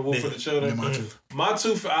your favorite Woo for the Children. My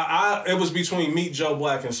two, it was between Meet Joe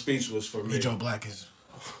Black and Speechless for me. Joe Black is.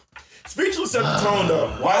 Speechless set the tone though.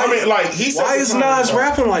 Why? I mean, like he said. Why is Nas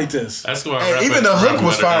rapping like this? That's why. Hey, even the hook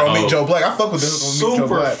was fire on Meet Joe Black. I fuck with the hook on Meet Joe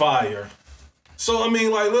Super Black. fire. So I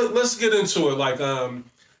mean, like, let's get into it. Like, and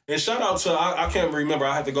shout out to I can't remember.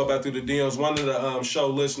 I had to go back through the DMs. One of the show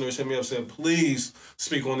listeners hit me up and said, please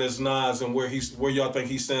speak on this Nas and where y'all think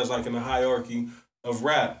he stands like in the hierarchy of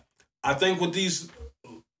rap. I think with these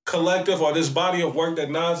collective or this body of work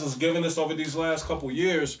that Nas has given us over these last couple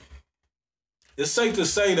years, it's safe to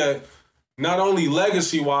say that not only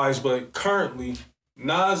legacy-wise, but currently,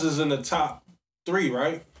 Nas is in the top 3,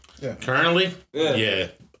 right? Currently? Yeah.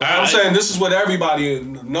 I'm saying this is what everybody,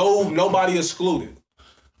 nobody excluded.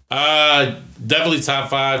 Definitely top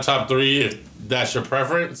 5, top 3, if that's your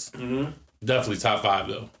preference. Mm-hmm. Definitely top 5,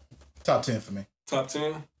 though. Top 10 for me. Top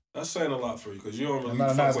 10? That's saying a lot for you because you don't really I'm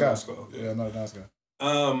not a fuck nice with guy. Esco. Yeah, I'm not a nice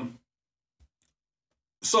guy.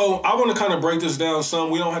 So I want to kind of break this down some.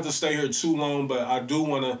 We don't have to stay here too long, but I do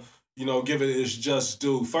want to, give it its just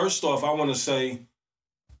due. First off, I want to say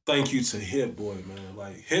thank you to Hit Boy, man.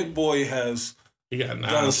 Like, Hit Boy has He got Nas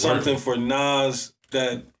done something working. for Nas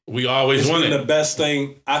that We always has been wanted. the best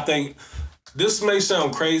thing. I think This may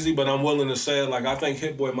sound crazy, but I'm willing to say it. Like, I think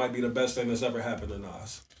Hit Boy might be the best thing that's ever happened to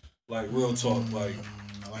Nas. Like, real talk. Like,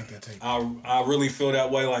 I like that take. I really feel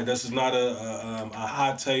that way. Like, this is not a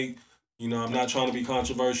hot take. You know, I'm not trying to be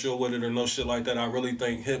controversial with it or no shit like that. I really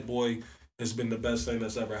think Hit Boy has been the best thing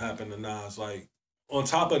that's ever happened to Nas. Like, on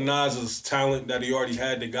top of Nas's talent that he already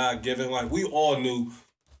had, the God given, like, we all knew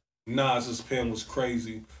Nas's pen was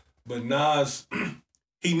crazy. But Nas,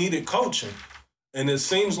 he needed coaching. And it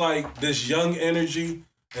seems like this young energy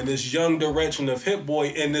and this young direction of Hit Boy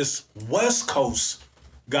and this West Coast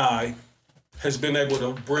guy has been able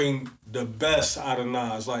to bring the best out of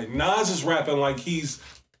Nas. Like, Nas is rapping like he's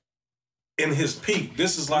in his peak.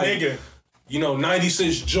 This is like, Nigga. you know,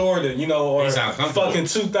 96 Jordan, you know, or He sound comfortable. fucking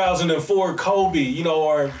 2004 Kobe, you know,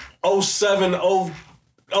 or 07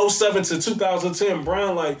 to 2010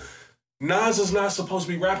 Brown. Like, Nas is not supposed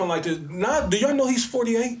to be rapping like this. Do y'all know he's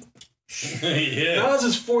 48? Yeah. Nas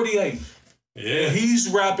is 48. Yeah. And he's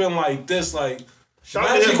rapping like this. Like, Shout out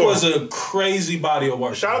to Magic Hit Boy. was a crazy body of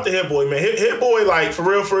work. Shout out to Hit Boy, man. Hit Boy, like for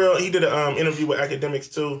real, he did an interview with Academics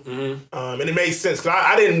too, and it made sense because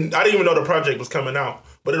I didn't even know the project was coming out,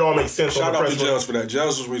 but it all makes sense. Shout on the out press to release. Jels for that. Jels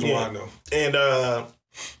is the reason why I know. And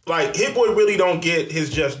like Hit Boy really don't get his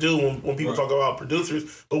just due when people talk about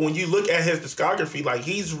producers, but when you look at his discography, like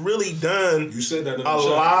he's really done You said that in a the chat.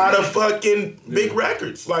 lot of fucking big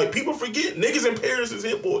records. Like people forget niggas in Paris is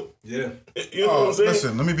Hit Boy. Yeah. You know what I'm saying?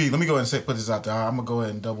 Listen, let me go ahead and put this out there. I'm gonna go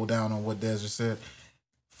ahead and double down on what Des just said.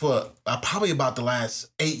 For probably about the last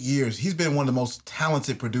 8 years, he's been one of the most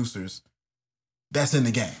talented producers that's in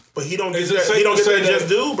the game. But he don't get Is it that, safe he don't to get say that that- just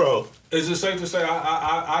due, bro. Is it safe to say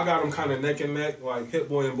I got them kind of neck and neck, like Hit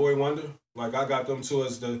Boy and Boy Wonder? Like, I got them two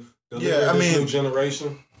as the leader of this new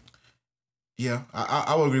generation. Yeah,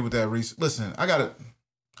 I would agree with that, Reese. Listen, I had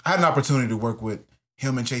an opportunity to work with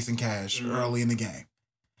him and Chasing Cash early in the game.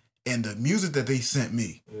 And the music that they sent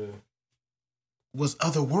me was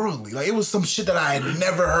otherworldly. Like, it was some shit that I had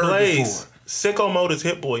never heard Blaze, before. Sicko Mode is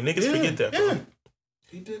Hit Boy. Niggas forget that, bro. Yeah.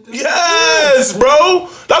 He did that? Yes, bro.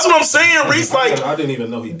 That's what I'm saying, Reese. Like, I didn't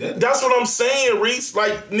even know he did it. that's what I'm saying, Reese.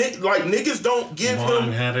 Like niggas don't give One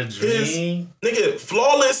him had a his dream. nigga.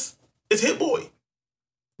 Flawless is Hit Boy.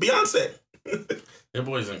 Beyonce. That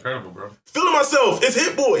boy's incredible, bro. Feeling Myself is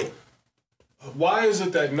Hit Boy. Why is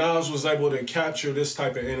it that Nas was able to capture this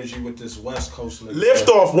type of energy with this West Coast nigga? Lift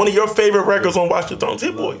Off, one of your favorite records on Watch the Thrones.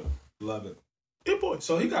 Hit Boy. Love it. Hit Boy.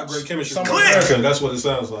 So he got great chemistry. Somewhere with in America. America. That's what it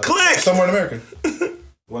sounds like. Click. Somewhere in America.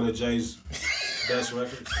 One of Jay's best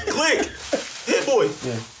records. Click. Hit Boy.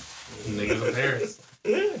 Niggas in Paris.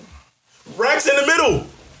 Racks in the middle.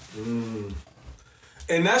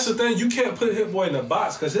 And that's the thing, you can't put Hit Boy in the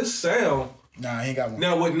box because his sound. Nah, he ain't got one.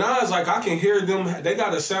 Now with Nas, like I can hear them. They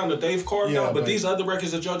got a sound that they've carved Yeah, out, but but- these other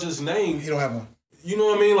records that y'all just named, He don't have one. you know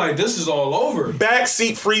what I mean? Like this is all over.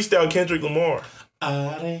 Backseat Freestyle Kendrick Lamar.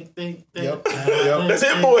 I didn't think that. Yep. That's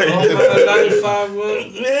Hit Boy. 95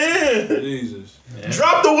 one. Yeah. Jesus.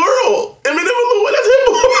 Drop the World. Eminem Lil Wayne. That's Hit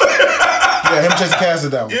Boy. Yeah, him Chasing Cash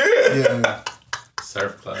did that one. Yeah. Yeah.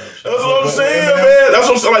 Surf Club. That's what I'm saying, Eminem? man. That's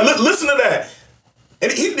what I'm saying. Like, listen to that.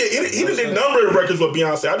 And he did a number of records with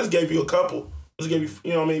Beyonce. I just gave you a couple. Just gave you,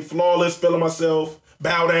 you know what I mean? Flawless, Feeling Myself,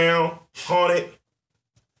 Bow Down, Haunted.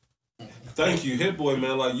 Thank you, Hit Boy,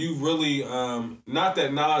 man. Like you really, not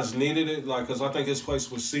that Nas needed it, like because I think his place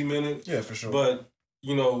was cemented. Yeah, for sure. But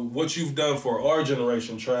you know what you've done for our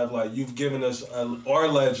generation, Trav. Like you've given us our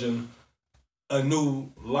legend a new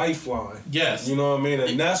lifeline. Yes. You know what I mean,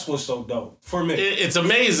 and that's what's so dope for me. It's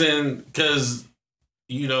amazing because,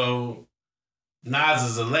 you know, Nas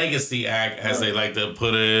is a legacy act, as they like to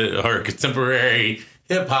put it, or contemporary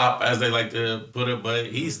hip hop, as they like to put it, but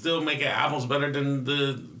he's still making albums better than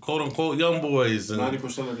the quote unquote young boys. And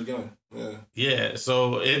 90% of the game. Yeah. yeah,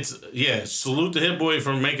 so salute to Hit Boy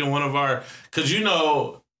for making one of our, because you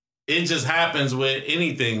know, it just happens with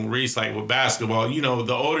anything, Reese, like with basketball. You know,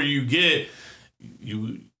 the older you get,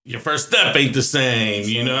 your first step ain't the same.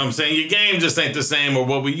 You know what I'm saying? Your game just ain't the same or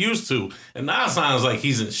what we used to. And now it sounds like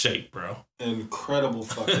he's in shape, bro. Incredible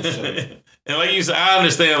fucking shit. And like you said, I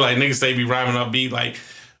understand, like, niggas say be rhyming up beat. Like,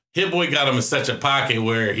 Hit Boy got him in such a pocket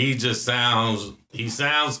where he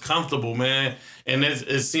sounds comfortable, man. And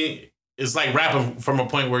it's like rapping from a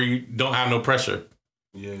point where you don't have no pressure.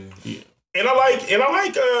 Yeah. And I like the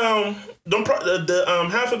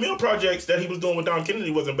 $500,000 projects that he was doing with Dom Kennedy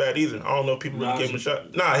wasn't bad either. I don't know if people really gave him a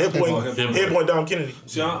shot. Nah, Hit Boy and Dom Kennedy.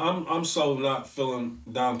 See, I'm so not feeling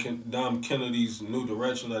Dom Kennedy's new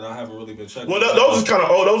direction that I haven't really been checking. Well, those is kind of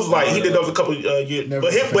old. Those was like he did those a couple years.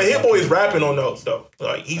 But Hit Boy is rapping on those though.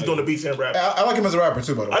 Like he's doing the beats and rap. I like him as a rapper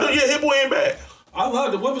too, by the way. Hit Boy ain't bad. I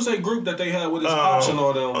love it. What was that group that they had with his pops and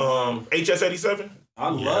all them? HS87. I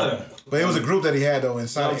love that. But it was a group that he had though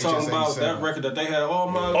inside. I'm talking about that record that they had. All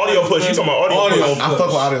my Audio Push. You talking about Audio Push? I fuck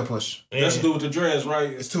with Audio Push. That's to do with the dreads, right?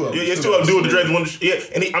 It's two of them. Yeah, it's two of them. Do with the dreads. Yeah,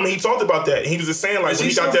 and he talked about that. He was just saying like Is when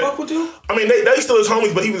he he got still that. fuck with you? I mean, they still his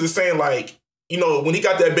homies, but he was just saying like, you know, when he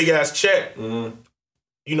got that big ass check,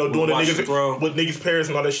 you know, doing the niggas with niggas' parents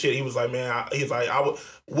and all that shit, he was like, man,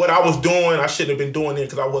 what I was doing, I shouldn't have been doing it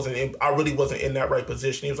because I really wasn't in that right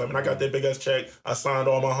position. He was like, man, I got that big ass check, I signed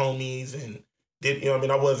all my homies and did, you know what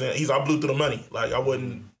I mean? I blew through the money. Like I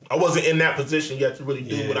wasn't in that position yet to really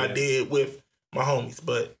do what I did with my homies,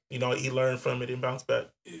 but you know, he learned from it and bounced back.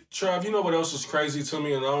 Trav, you know what else is crazy to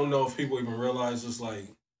me, and I don't know if people even realize this, like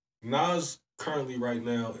Nas currently right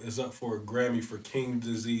now is up for a Grammy for King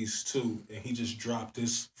Disease 2, and he just dropped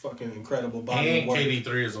this fucking incredible body And of work.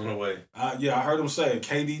 KD3 is on the way. Yeah, I heard him say it.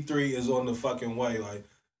 KD3 is on the fucking way. Like,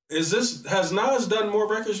 has Nas done more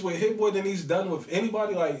records with Hit Boy than he's done with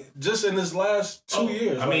anybody? Like, just in his last 2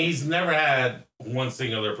 years. I mean, he's never had one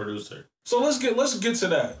singular producer. So let's get to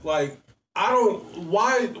that. Like,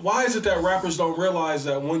 why is it that rappers don't realize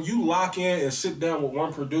that when you lock in and sit down with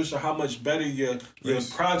one producer, how much better your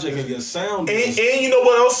project and your sound is? And you know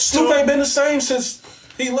what else? Snoop ain't been the same since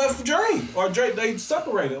he left Dre. Or Dre, they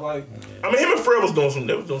separated. Like, I mean, him and Fred was doing some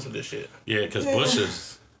good shit. Yeah, because Bush is.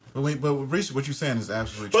 But Reese, what you saying is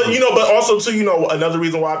absolutely But true. you know, but also too, you know, another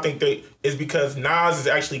reason why I think they is because Nas is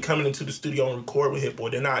actually coming into the studio and record with Hit Boy.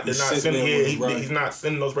 They're not sending he's not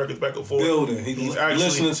sending those records back and forth. Building. He's actually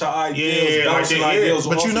listening to ideas, bouncing ideas.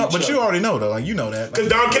 But you already know though, like you know that. Because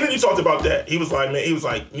Don Kennedy talked about that. He was like,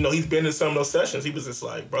 you know, he's been in some of those sessions. He was just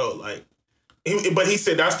like, bro, like, but he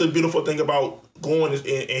said that's the beautiful thing about going in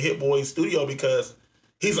Hit Boy's studio because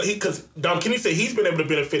because Don Kennedy said he's been able to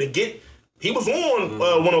benefit and get. He was on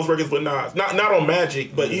one of those records with Nas, not on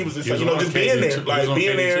Magic, but he was just like, you know, just being there, like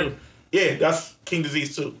being there. Too. Yeah, that's King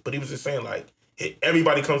Disease too. But he was just saying like,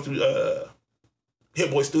 everybody comes through Hit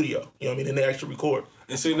Boy studio. You know what I mean? And they actually record.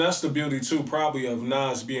 And see, that's the beauty too, probably of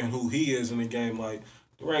Nas being who he is in the game. Like,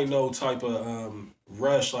 there ain't no type of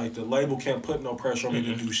rush. Like, the label can't put no pressure on me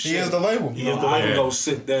to do shit. He is the label. You know, I can go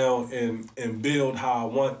sit down and build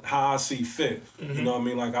how I see fit. You know what I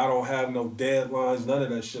mean? Like, I don't have no deadlines, none of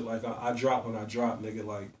that shit. Like, I drop when I drop, nigga.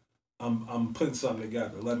 Like, I'm putting something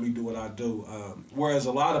together. Let me do what I do. Whereas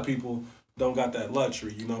a lot of people don't got that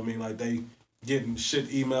luxury. You know what I mean? Like, they getting shit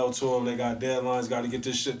emailed to them. They got deadlines. Got to get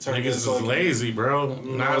this shit turned. Niggas is lazy, bro.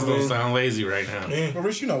 Nas don't sound lazy right now. But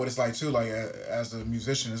Rich, you know what it's like too. Like as a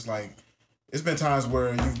musician, it's like it's been times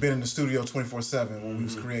where you've been in the studio 24/7 when we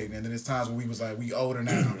was creating, and then there's times when we was like, we older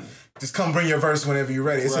now. Just come bring your verse whenever you're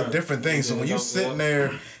ready. It's a different thing. So when you sitting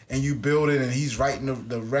there and you build it, and he's writing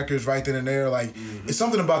the records right then and there, like it's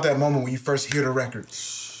something about that moment when you first hear the record.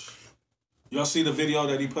 Y'all see the video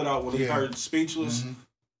that he put out when he heard Speechless?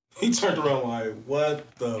 He turned around like,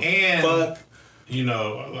 what the fuck? You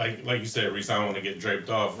know, like you said, Reese, I don't want to get draped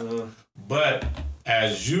off. But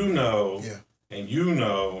as you know, and you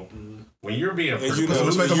know, when you're being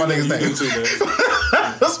respect on my nigga's name.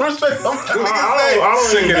 That's respect on my nigga's name. I don't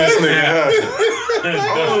sick of this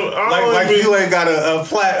nigga. Like you ain't got a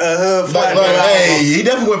platinum. Hey, he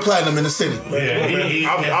definitely went platinum in the city.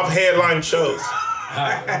 Yeah, I've headlined shows. You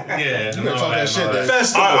better talk that shit, man.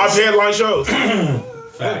 I've headlined shows.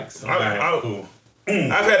 Facts. Cool.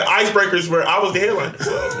 I've had icebreakers where I was the headliner.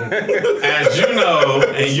 So. As you know,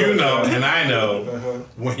 and you know, and I know,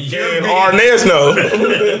 when you're Arnez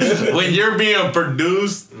know, when you're being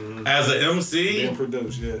produced as an MC,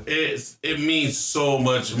 it means so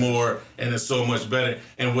much more and it's so much better.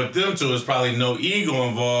 And with them two, it's probably no ego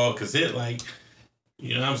involved because it like,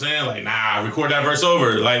 you know what I'm saying? Like, nah, record that verse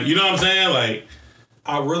over. Like, you know what I'm saying? Like.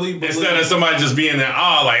 I really believe, instead of somebody just being there,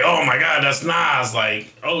 like, oh my God, that's Nas,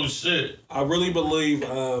 like, oh shit. I really believe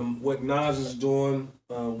what Nas is doing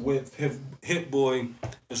with Hit Boy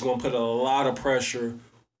is gonna put a lot of pressure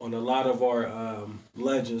on a lot of our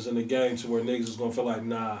legends in the game to where niggas is gonna feel like,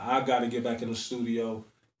 nah, I gotta get back in the studio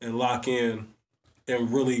and lock in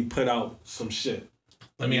and really put out some shit.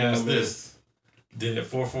 Let me ask this: did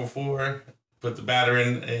 444 put the batter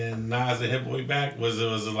in Nas and Hit Boy back? Was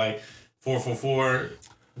it like 444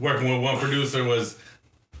 working with one producer was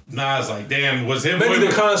Nas like, damn, was Hit Boy? Maybe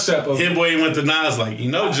the concept of Hit Boy went to Nas like,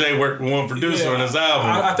 you know, Jay worked with one producer on his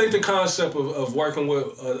album. I think the concept of working with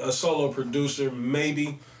a solo producer,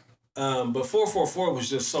 maybe. But 444 was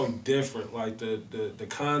just so different. Like the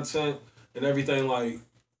content and everything. Like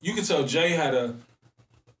you could tell Jay had a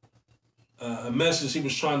message he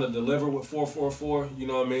was trying to deliver with 444. You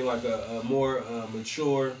know what I mean? Like a more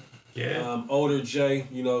mature. Yeah. Older Jay,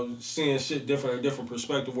 you know, seeing shit different, a different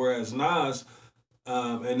perspective. Whereas Nas,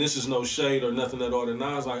 and this is no shade or nothing at all to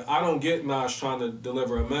Nas. Like, I don't get Nas trying to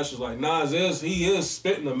deliver a message. Like, he is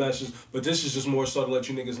spitting a message, but this is just more so to let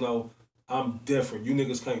you niggas know I'm different. You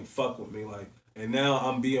niggas can't fuck with me. Like, and now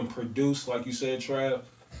I'm being produced, like you said, Trav.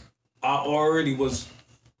 I already was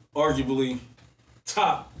arguably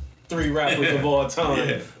top 3 rappers of all time.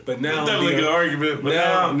 Yeah. But now definitely a good argument. But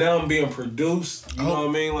now I'm being produced. You know what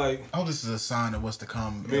I mean? Like, I hope this is a sign of what's to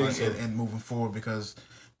come Me too. and moving forward, because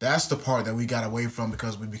that's the part that we got away from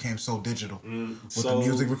because we became so digital with the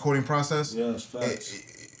music recording process. Yes, facts.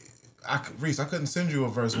 Reese, I couldn't send you a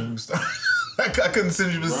verse when we started. I couldn't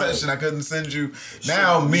send you the session. I couldn't send you.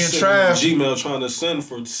 Now me and Trav Gmail trying to send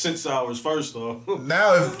for 6 hours first though.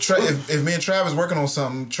 Now if me and Trav is working on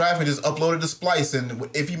something, Trav can just upload it to Splice, and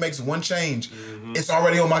if he makes one change, it's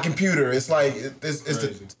already on my computer. It's like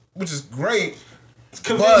which is great. It's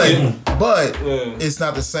convenient. But it's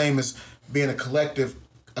not the same as being a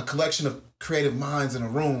collection of creative minds in a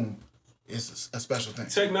room. It's a special thing.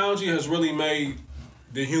 Technology has really made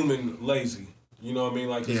the human lazy. You know what I mean?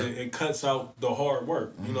 Like, it cuts out the hard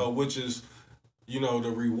work, you know, which is, you know, the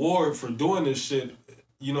reward for doing this shit.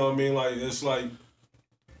 You know what I mean? Like, it's like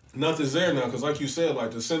nothing's there now. Because like you said, like,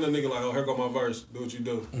 to send a nigga like, oh, here go my verse. Do what you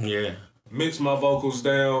do. Yeah. Mix my vocals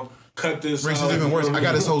down. Cut this Reese, out. it's even worse. I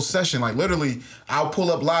got this whole session. Like, literally, I'll pull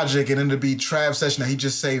up Logic and it'll be Trav's session that he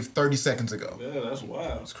just saved 30 seconds ago. Yeah, that's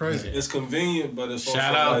wild. It's crazy. It's convenient, but it's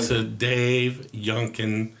Shout also out like, to Dave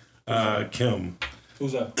Youngkin Kim.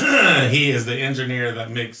 Who's that? He is the engineer that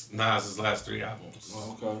mixed Nas's last 3 albums.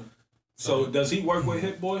 Oh, okay. So does he work with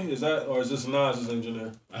Hit Boy? Is this Nas's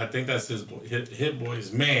engineer? I think that's his boy. Hit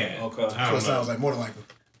Boy's man. Okay. I So don't it sounds like more than likely.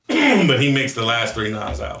 but he mixed the last 3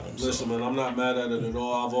 Nas albums. Listen, man, I'm not mad at it at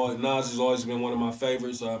all. Nas has always been one of my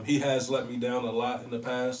favorites. He has let me down a lot in the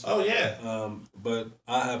past. Oh yeah. But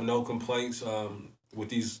I have no complaints with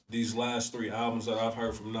these last 3 albums that I've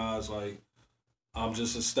heard from Nas. Like, I'm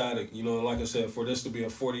just ecstatic, you know. And like I said, for this to be a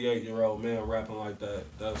 48-year-old man rapping like that,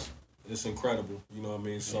 it's incredible. You know what I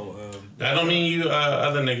mean? So that don't mean you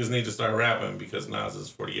other niggas need to start rapping because Nas is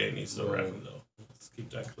 48 and he's still rapping though. Let's keep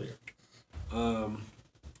that clear.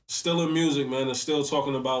 Still in music, man, and still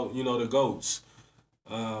talking about, you know, the GOATs.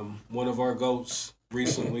 One of our GOATs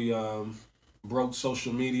recently broke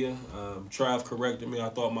social media. Trav corrected me. I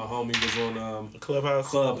thought my homie was on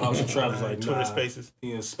Clubhouse, and Trav was like, nah, Twitter Spaces.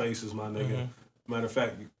 he in Spaces, my nigga. Matter of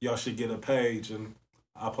fact, y'all should get a page, and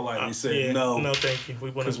I politely said no. No, thank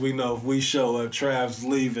you. Because we know if we show up, Trav's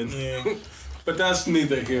leaving. Yeah. But that's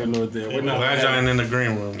neither here nor there. We're not Glad y'all ain't in the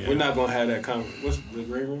green room yet. We're not gonna have that conversation. What's the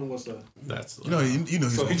green room? What's that? That's You know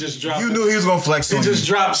So he just dropped. You knew he was gonna flex He on just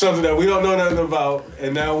you. dropped something that we don't know nothing about,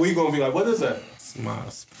 and now we gonna be like, "What is that?" It's my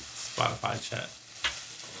Spotify chat.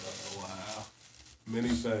 Wow, many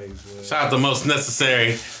things. Man. Shout out to Most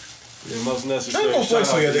Necessary. Yeah, most necessary. They're gonna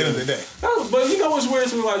flex on you at the end of the day. day. But you know what's weird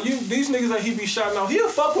to me? Like these niggas that he be shouting out, he'll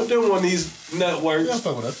fuck with them on these networks. He don't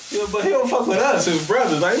fuck with us. Yeah, but he don't fuck with us, his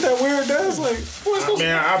brothers. Like, ain't that weird? That's like,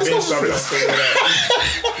 Man, I've been starting to figure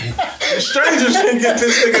that. the strangers can get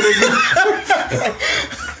this nigga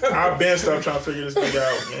to I've been starting trying to figure this thing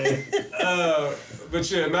out, man. But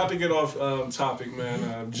yeah, not to get off topic,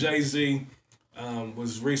 man. Jay-Z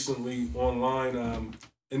was recently online,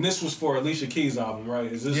 and this was for Alicia Keys' album, right?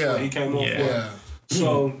 Is this what he came on for? Yeah.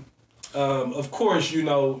 So, of course, you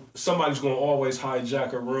know, somebody's going to always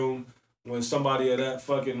hijack a room when somebody of that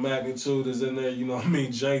fucking magnitude is in there. You know what I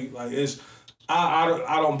mean? Jay, like, it's...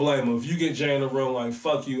 I don't blame him. If you get Jay in the room, like,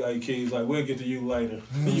 fuck you, A Keys. Like, we'll get to you later.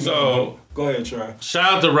 So, go ahead, try.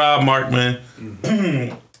 shout out to Rob Markman.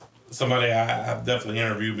 Somebody I've definitely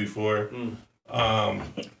interviewed before.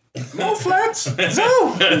 No flex.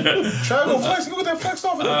 No. Try to go flex. Go get that flexed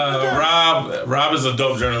off of there. Rob is a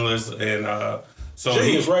dope journalist, and so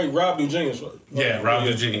Genius, right? Rob do Genius. Right? Yeah, Rob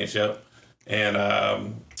the Genius, yep. And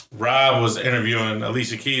Rob was interviewing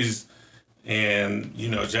Alicia Keys, and, you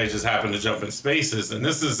know, Jay just happened to jump in Spaces. And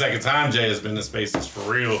this is the second time Jay has been in Spaces for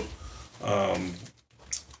real.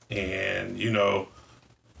 And, you know,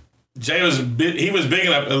 Jay was bigging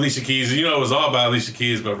up Alicia Keys. You know, it was all about Alicia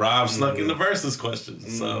Keys, but Rob snuck in the versus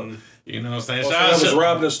questions. So, you know what I'm saying? That was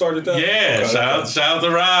Rob that started that? Yeah, Okay, shout out to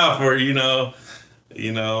Rob for, you know,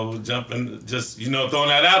 jumping, just, you know, throwing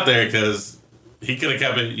that out there, because he could have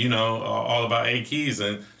kept it, you know, all about A Keys,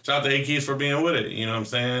 and shout out to A Keys for being with it, you know what I'm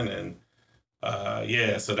saying? And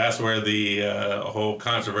yeah, so that's where the whole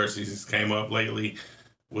controversies came up lately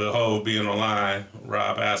with Hov being online,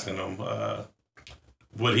 Rob asking him,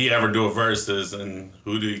 would he ever do a versus, and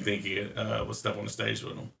who do you think he would step on the stage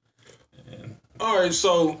with him? And, all right,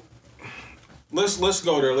 so let's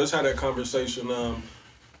go there. Let's have that conversation.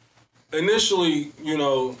 Initially, you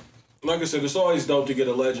know, like I said, it's always dope to get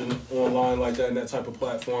a legend online like that in that type of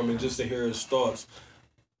platform and just to hear his thoughts.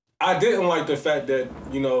 I didn't like the fact that,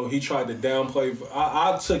 you know, he tried to downplay.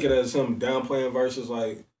 I took it as him downplaying verses,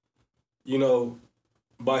 like, you know,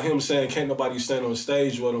 by him saying can't nobody stand on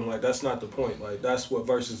stage with him. Like, that's not the point. Like, that's what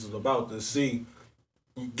verses is about, to see.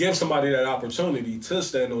 Give somebody that opportunity to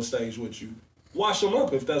stand on stage with you. Wash them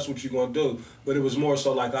up if that's what you're going to do. But it was more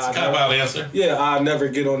so like, Cop-out answer. Yeah, I'll never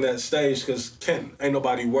get on that stage because ain't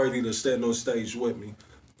nobody worthy to stand on stage with me.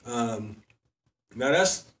 Now,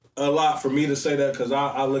 that's a lot for me to say that because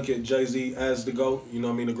I look at Jay-Z as the GOAT, you know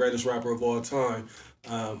what I mean, the greatest rapper of all time.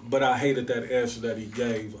 But I hated that answer that he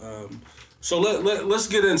gave. So let's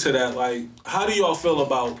get into that. Like, how do y'all feel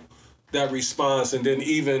about that response, and then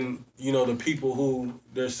even, you know, the people who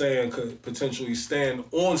they're saying could potentially stand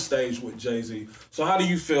on stage with Jay-Z? So how do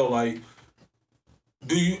you feel? Like,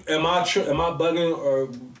 am I bugging, or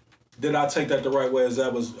did I take that the right way? As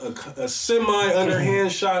that was a semi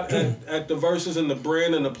underhand shot at the verses and the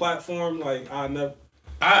brand and the platform? Like, how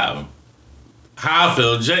I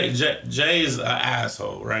feel, Jay's an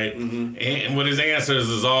asshole, right? Mm-hmm. And with his answers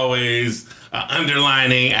is always an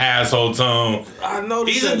underlining asshole tone. I know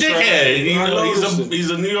he's a dickhead. He's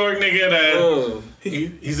a New York nigga that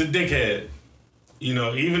he's a dickhead. You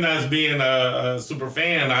know, even as being a super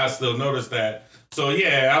fan, I still noticed that. So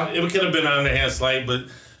yeah, it could have been an underhand slight, but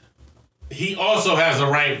he also has a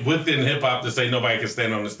right within hip hop to say nobody can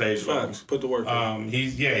stand on the stage. Facts. Put the work in.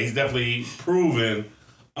 He's definitely proven.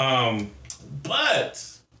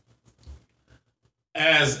 But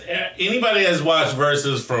as anybody has watched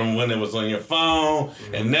verses from when it was on your phone,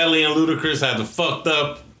 and Nelly and Ludacris had the fucked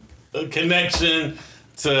up connection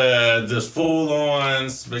to this full on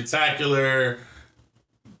spectacular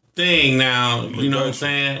thing now, you know what I'm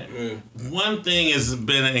saying? Yeah. One thing has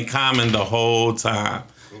been in common the whole time.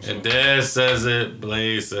 And Dez says it,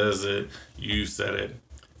 Blaze says it, you said it.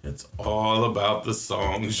 It's all about the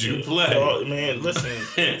songs you play. Oh, man, listen.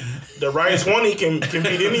 The right 20 can beat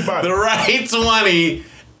anybody. The right 20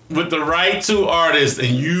 with the right two artists, and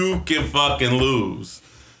you can fucking lose.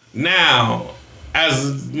 Now,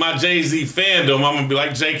 as my Jay-Z fandom, I'm going to be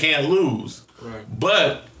like, Jay can't lose. Right.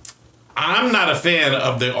 But I'm not a fan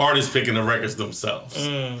of the artists picking the records themselves.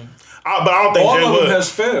 But I don't think all Jay of would. them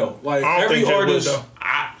has failed. Like, I don't every think Jay artist. Would,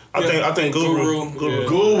 I think Guru.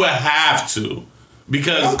 Guru would have to.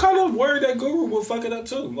 Because I'm kind of worried that Guru will fuck it up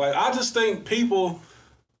too. Like, I just think people.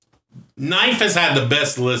 Knife has had the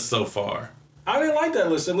best list so far. I didn't like that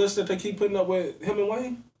list. The list that they keep putting up with him and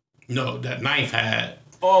Wayne. No, that Knife had.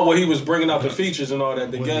 Oh, well, he was bringing out the features and all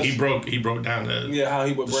that. He broke down the how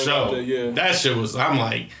he would bring show. out That shit was. I'm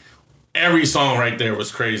like, every song right there was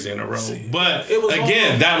crazy in a row. But it was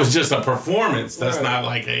again, that was just a performance. That's not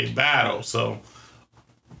like a battle. So.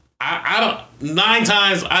 I don't. 9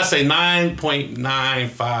 times, I say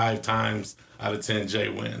 9.95 times out of 10, Jay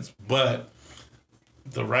wins. But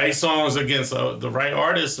the right songs against the right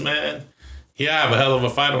artists, man, he have a hell of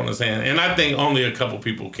a fight on his hand. And I think only a couple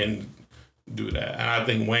people can do that. And I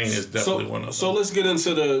think Wayne is definitely one of them. So let's get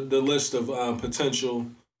into the list of potential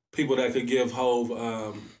people that could give Hov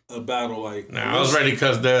a battle. Like, now, I was ready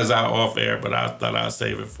because Dez out off air, but I thought I'd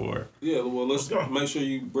save it for. Yeah, well, let's make sure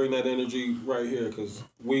you bring that energy right here because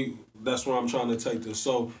that's where I'm trying to take this.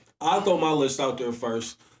 So I'll throw my list out there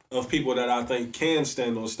first of people that I think can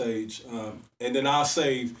stand on stage, and then I'll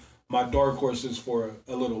save my dark horses for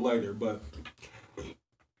a little later. But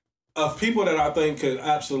of people that I think could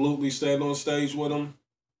absolutely stand on stage with him,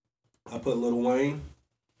 I put Lil Wayne,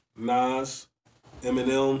 Nas,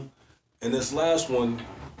 Eminem, and this last one,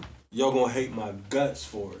 y'all gonna hate my guts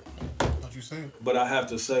for it. Don't you say it? But I have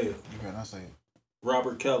to say it. You better not say it.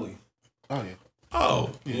 Robert Kelly. Oh, yeah.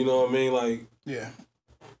 Oh. You know what I mean? Like, yeah.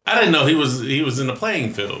 I didn't know he was in the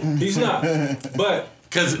playing field. He's not. But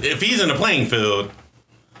because if he's in the playing field,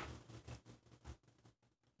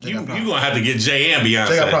 you gonna have to get Jay and Beyonce.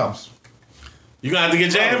 They got problems. You gonna have to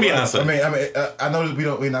get Jay and Beyonce. I know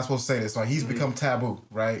that we're not supposed to say this. Like, he's become taboo,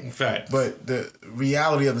 right? In fact. But the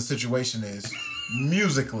reality of the situation is,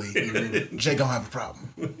 musically, Jay gonna have a problem.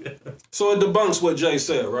 So it debunks what Jay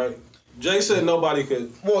said, right? Jay said nobody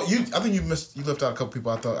could. Well, I think you left out a couple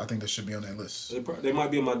people. I think that should be on that list. They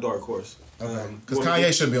might be in my dark horse. Okay. Because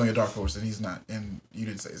Kanye shouldn't be on your dark horse, and he's not. And you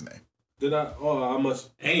didn't say his name. Did I? Oh, I must.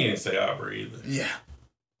 And you didn't say Aubrey either. Yeah.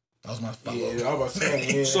 That was my follow-up. Yeah, I was about to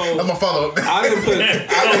say. Yeah. So that's my follow-up. I didn't put.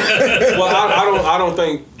 I don't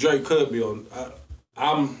think Drake could be on.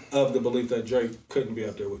 I'm of the belief that Drake couldn't be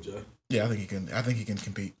up there with Jay. Yeah, I think he can. I think he can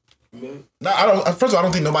compete. Man. No, I don't. First of all, I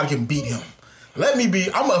don't think nobody can beat him.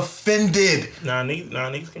 I'm offended. Nah,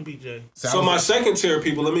 niggas can beat Jay. So my second tier,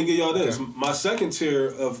 people, let me give y'all this. My second tier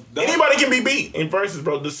of Anybody can be beat in verses,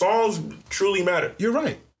 bro. The songs truly matter. You're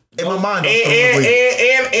right. In my mind,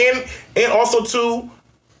 and also too,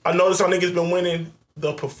 I notice how niggas been winning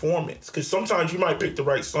the performance. Cause sometimes you might pick the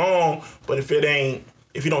right song, but if you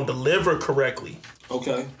don't deliver correctly.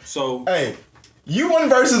 Okay, so hey, you won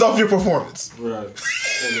verses off your performance. Right.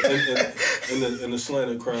 In the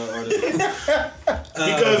slanted crowd.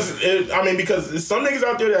 Because there's some niggas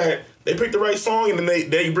out there that they pick the right song and then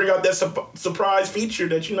they bring out that surprise feature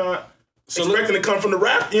that you're not expecting to come from the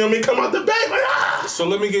rap. You know what I mean? Come out the back like ah. So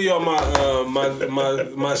let me give y'all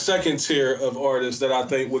my second tier of artists that I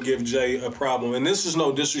think would give Jay a problem. And this is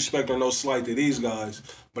no disrespect or no slight to these guys,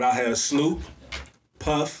 but I have Snoop,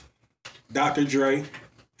 Puff, Dr. Dre,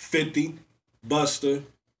 50, Busta,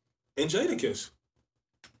 and Jadakiss.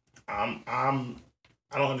 I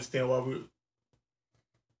don't understand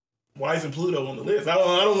why isn't Pluto on the list? I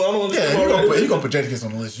don't understand. Yeah, you gonna put Jadakiss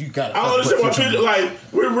on the list? You got it. I don't understand why Future. Like,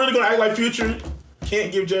 we're really gonna act like Future can't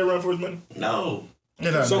give Jay a run for his money? No.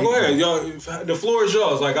 So go ahead, y'all. The floor is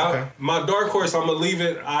yours. Like my dark horse, I'm gonna leave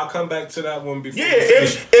it. I'll come back to that one before. Yeah,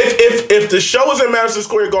 if the show is in Madison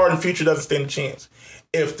Square Garden, Future doesn't stand a chance.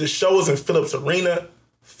 If the show is in Phillips Arena,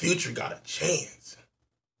 Future got a chance.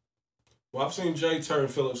 Well, I've seen Jay turn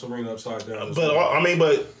Phillips Arena upside down.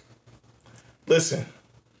 But listen.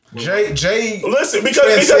 Jay listen,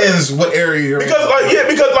 transcends what area you're in.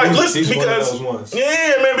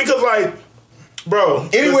 Bro,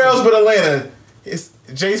 anywhere else but Atlanta,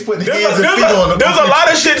 Jay's putting hands and feet on them. There's a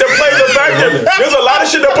lot of shit that plays a factor. That's why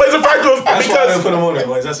I didn't put him on there.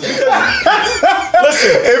 Like, listen,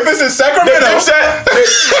 if it's in Sacramento,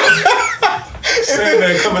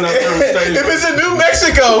 if it's in New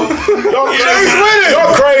Mexico, Jay's winning.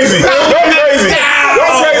 You're crazy.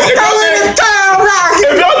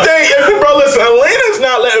 If y'all think, bro, listen, Atlanta's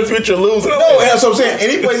not letting Future lose. No, that's what I'm saying.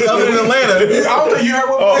 Any place other than Atlanta, I don't think you heard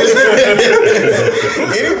what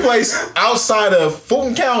any place outside of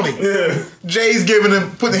Fulton County, Jay's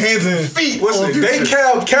putting hands in his feet. What's it?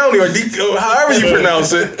 DeKalb County or however you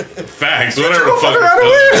pronounce it. Facts, whatever the fuck.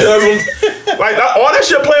 Like all that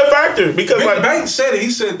shit play a factor because like Banks said it. He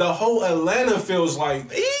said the whole Atlanta feels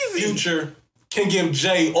like Future can give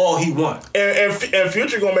Jay all he wants, and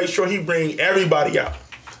Future gonna make sure he bring everybody out.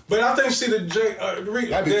 But I think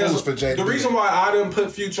the reason why I didn't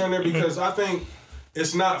put Future in there because I think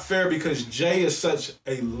it's not fair because Jay is such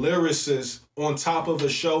a lyricist on top of a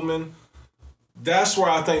showman. That's where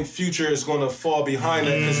I think Future is going to fall behind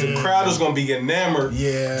it because the crowd is going to be enamored.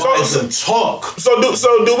 Yeah. by the talk. So do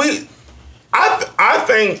we? I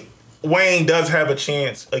think Wayne does have a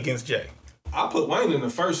chance against Jay. I put Wayne in the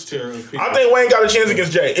first tier of people. I think Wayne got a chance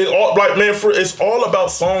against Jay. It's all like it's all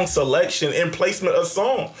about song selection and placement of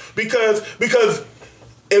song. Because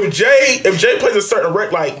if Jay plays a certain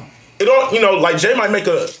record, like it don't like Jay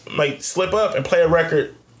might slip up and play a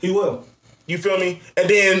record. He will. You feel me? And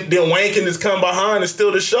then Wayne can just come behind and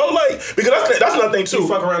steal the show, like because that's another thing too. You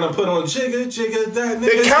fuck around and put on jigga that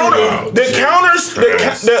nigga.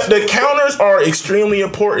 The counters are extremely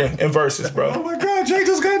important in verses, bro. Oh my God, Jay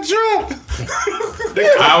just got dropped.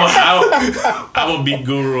 I would beat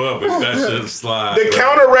Guru up if that shit slide. The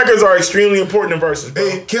counter records are extremely important in verses, bro.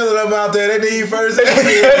 They killing them out there. They need first.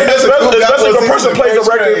 Especially if a person plays a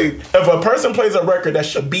record. If a person plays a record that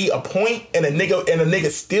should be a point and a nigga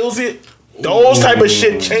steals it. Those type of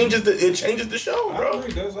shit changes the show, bro. I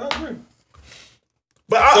agree.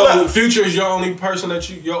 But Future is your only person that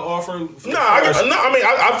you're offering.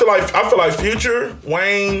 I feel like Future,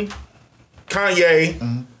 Wayne,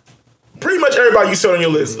 Kanye, pretty much everybody you said on your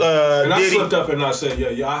list. And I slipped up and I said,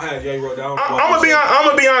 I had Ye wrote down. I'm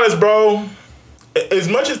gonna be honest, bro. As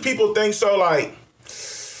much as people think so, like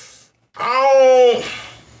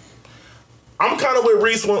I'm kind of with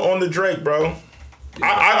Reese on the Drake, bro.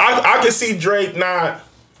 I can see Drake not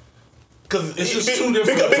because it's just too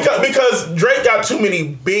different because Drake got too many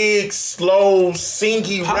big, slow,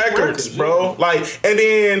 singy records, bro. Yeah. Like, and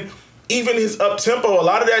then even his up tempo, a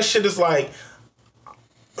lot of that shit is like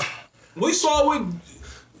we saw with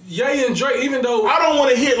Ye and Drake. Even though I don't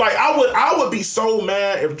want to hear like I would be so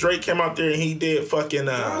mad if Drake came out there and he did fucking.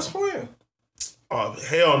 That's playing. Oh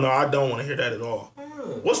hell no, I don't want to hear that at all.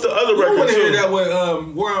 What's the other record? I want to too? hear that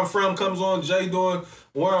when Where I'm From comes on. Jay doing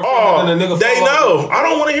Where I'm From, and the nigga. They know. I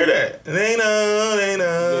don't want to hear that. They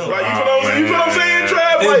know. Like you feel what I'm saying,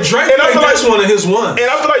 Trav? Like Drake, and I feel like one of his ones. And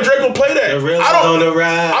I feel like Drake will play that. I don't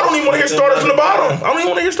even want to hear Started from the Bottom. I don't even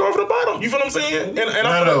want to hear Started from the Bottom. You feel what I'm saying?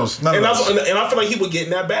 And I feel like he would get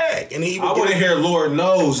in that bag. And I want to hear Lord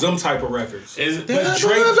Knows them type of records. But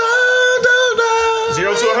Drake.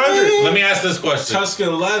 0 to 100. Let me ask this question.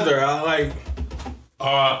 Tuscan leather. I like.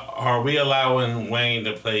 Are we allowing Wayne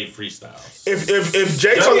to play freestyles? If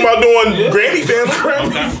Jay talking about doing Granny Family,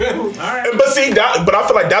 Okay. All right. but see, but I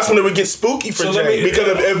feel like that's when it would get spooky for So let Jay me- because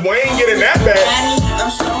if Wayne getting that bad,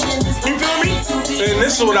 you feel me? And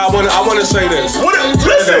this is what I want to say this. What if,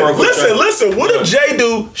 listen. What if Jay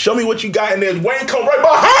do show me what you got, and then Wayne come right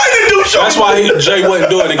behind and do show That's me? why Jay wouldn't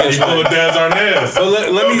do it He against pulled me. Daz Arnaz.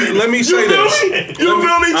 But let me say You feel this. me? You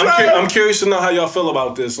feel me, Trey? I'm curious to know how y'all feel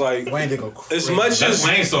about this. Like, Wayne did go crazy. That's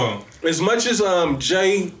Wayne's song. as much as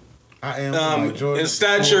Jay I am like Jordan. in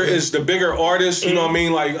stature is the bigger artist, you know what I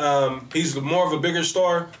mean? Like he's more of a bigger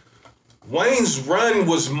star. Wayne's run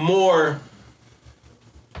was more.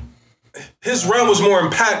 His run was more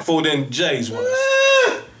impactful than Jay's was.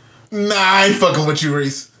 Nah, I ain't fucking with you,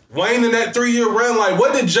 Reese. Wayne in that 3-year run, like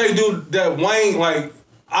what did Jay do that Wayne like?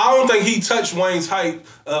 I don't think he touched Wayne's height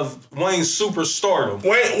of Wayne's superstardom.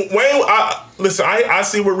 Wayne, I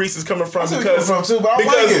see where Reese is coming from see where because you're coming from too, but I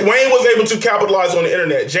because like it. Wayne was able to capitalize on the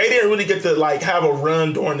internet. Jay didn't really get to like have a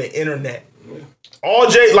run during the internet. All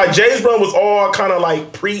Jay's run was all kind of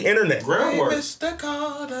like pre-internet. Groundwork. Mr.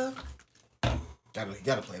 Carter.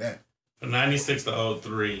 Gotta play that. From 96 to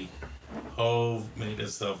 03, Hove made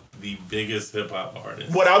himself the biggest hip hop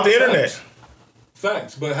artist. Without the internet.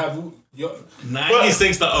 Facts, but have you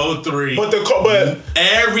 96 to 03. But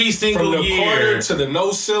Every single from the year. Carter to the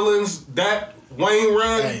no ceilings, that Wayne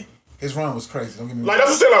run. Hey, his run was crazy. Don't get me like wrong.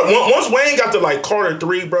 that's what I'm saying. Like once Wayne got to like Carter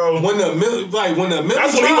 3, bro, When the Millie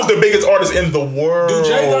that's when he was the biggest artist in the world. Do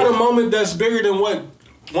Jay got a moment that's bigger than what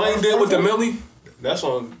Wayne did with the Millie? That's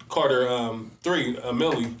on Carter 3, a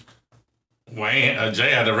Millie. Wayne,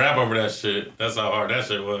 Jay had to rap over that shit. That's how hard that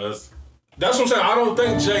shit was. That's what I'm saying. I don't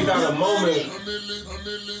think Jay got a moment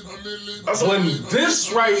when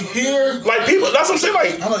this right here. Like people, that's what I'm saying.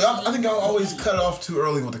 Like I don't know, I think y'all always cut it off too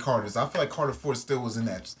early with the Carters. I feel like Carter 4 still was in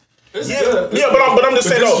that. It's yeah, good. but I'm just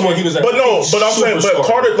saying this is though. when he was at But no, peak but I'm saying, but superstar.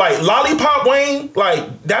 Carter, like Lollipop Wayne,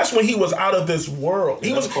 like that's when he was out of this world.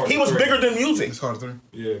 He that's was Carter he was 3. bigger than music. It's Carter 3.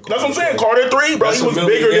 Yeah, That's what I'm saying. Carter 3, bro. That's He was a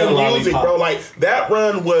Millie bigger than and music, Lollipop. bro. Like that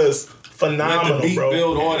run was Let phenomenal, the beat bro.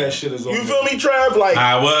 build, all that shit is on. You feel me, Trav? Like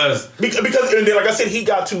I was. because and then like I said, he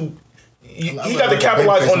got to. He I got to like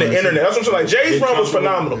capitalize Babyface on the on that internet. That's what I'm saying. Like Jay's Big run was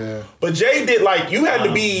compliment. phenomenal, Yeah. but Jay did like you had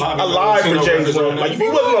to be Bobby alive for Valentino Jay's records run. on Like that. if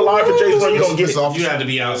you wasn't alive for Jay's run, you don't get It's it. off- You had to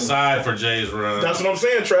be outside for Jay's run. That's what I'm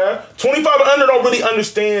saying, Trav. 25 and under don't really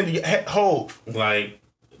understand Hove. Like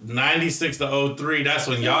 96 to 03, that's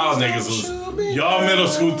when y'all niggas was y'all middle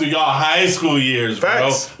school through y'all high school years, bro.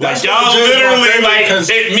 Facts. Like That's y'all what Jay's my literally favorite like because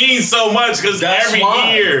it means so much because That's every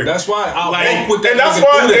why. year. That's why I Like, walk with that. and that's nigga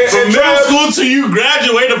why- through this. from and middle Trav- school to you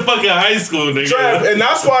graduate to fucking high school, nigga. Trav, and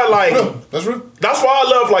that's why like That's real. that's why I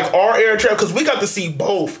love like our era Trav, because we got to see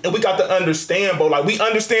both and we got to understand both. Like we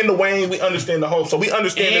understand the Wayne, we understand the Hove, so we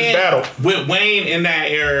understand this battle. With Wayne in that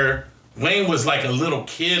era, Wayne was like a little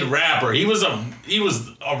kid rapper. He was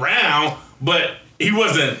around, but he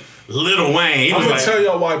wasn't Little Wayne. He I'm was gonna like, tell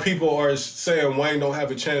y'all why people are saying Wayne don't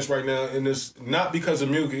have a chance right now, and it's not because of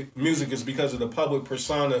music. It's because of the public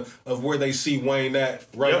persona of where they see Wayne at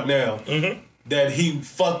right Yep. now. Mm-hmm. That he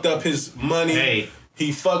fucked up his money. Hey.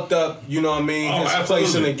 He fucked up, you know what I mean, Oh, his place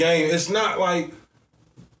in absolutely. the game. It's not like.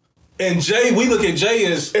 And Jay, we look at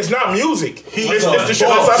Jay as It's not music. It's Oh, the shit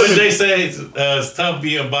oh, outside so of the Jay says it's tough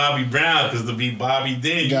being Bobby Brown because to be Bobby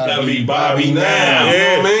then, you Gotta gotta be be Bobby now. now. You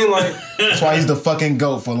know what I mean? Like, That's why he's the fucking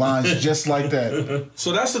GOAT for lines just like that.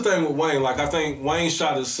 so that's the thing with Wayne. Like, I think Wayne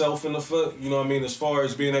shot himself in the foot. You know what I mean? As far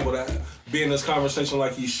as being able to be in this conversation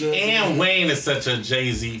like he should. And Wayne is such a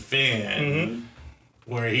Jay-Z fan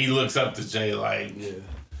where he looks up to Jay like,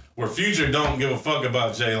 where Future don't give a fuck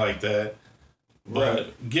about Jay like that. But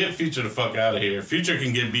Right. get Future the fuck out of here. Future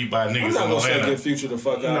can get beat by I'm niggas not in gonna say Atlanta. get Future the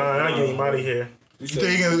fuck out. Nah, I get him out of here. You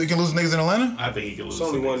think he can lose niggas in Atlanta? I think he can lose. There's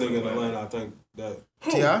only some one niggas nigga in Atlanta. I think that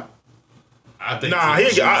T.I.? I think Nah,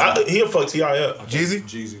 he'll fuck T.I. up. Jeezy?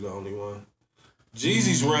 Jeezy the only one.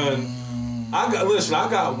 Jeezy's run. I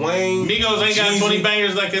got Wayne. Migos ain't got Jeezy. 20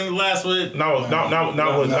 bangers like in the last with Not not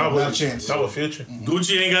a with chance. Not with Future.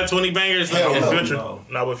 Gucci ain't got 20 bangers. Hell Like, no. Future.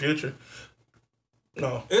 Not with Future.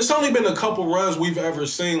 No. It's only been a couple runs we've ever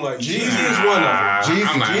seen. Like Jeezy is one of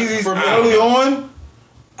them. Jeezy For me. early on,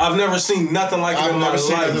 I've never seen nothing like it I've in my never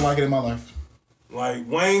seen life. anything like it in my life. Like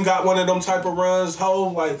Wayne got one of them type of runs.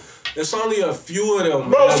 Hov, like it's only a few of them.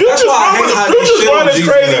 Bro, man. Future's That's why I hate how they Future's shit on run is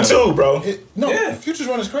Jeezy crazy now. too, bro. Yeah. Future's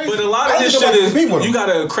run is crazy. But a lot I of don't this think shit nobody can compete with is him. you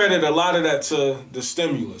gotta credit a lot of that to the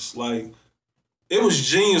stimulus. Like it was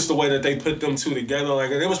genius the way that they put them two together.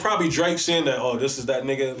 Like it was probably Drake saying that, oh, this is that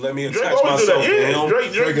nigga. Let me attach always do myself that. to Yeah, him.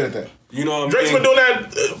 Drake Very good at that. You know what I'm Drake's saying? been doing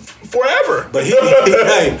that forever. But he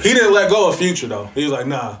didn't let go of Future though. He was like,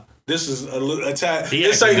 nah, this is a attack. He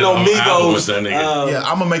This actually ain't no did an album with Migos. that nigga. Yeah,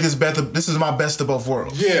 I'm gonna make this bet. This is my best of both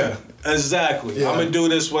worlds. Yeah, exactly. Yeah. I'm gonna do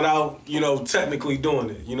this without, technically doing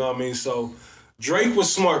it. You know what I mean? So Drake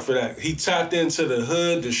was smart for that. He tapped into the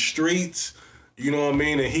hood, the streets. You know what I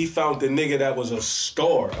mean? And he found the nigga that was a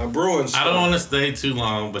star, a brewing star. I don't want to stay too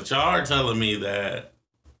long, but y'all are telling me that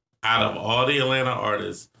out of all the Atlanta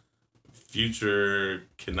artists, Future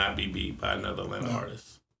cannot be beat by another Atlanta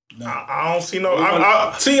artist. I don't see no.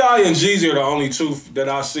 T.I. and Jeezy are the only two that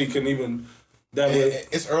I see can even.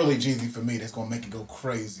 It's early Jeezy for me. That's gonna make it go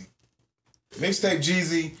crazy. Mixtape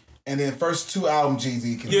Jeezy, and then first 2 album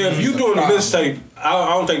Jeezy. Yeah, if you doing a mixtape, I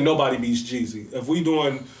don't think nobody beats Jeezy. If we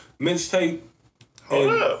doing mixtape,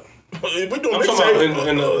 Hold up. If we doing I'm talking about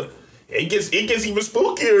mixtape, it gets even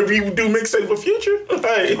spookier if you do mixtape with Future.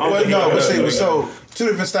 Hey. Well, no, but see, so 2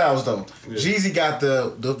 different styles though. Yeah. Jeezy got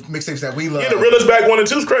the mixtapes that we love. Yeah, the realest back 1 and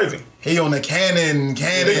 2 is crazy. He on the Cannon.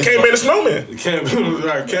 Can't Ban the Snowman. Can't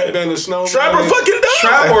Ban the Snowman. Trapper fucking die.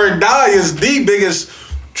 Trap or Die is the biggest.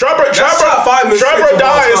 Trapper top 5 mixtapes Trapper of Die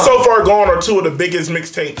all is time. so far gone are 2 of the biggest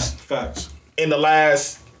mixtapes Facts. in the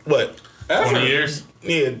last, what? 20 years?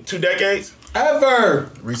 Yeah, 2 decades.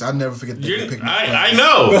 Ever. Reese, I'll never forget the pick me. I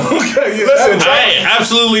know. Listen, I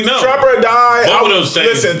absolutely know. Trapper Die. Both of those things.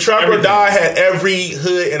 Listen, Trapper Everything. Die had every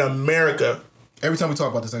hood in America Every time we talk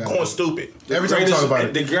about this, I got going stupid. Every time we talk about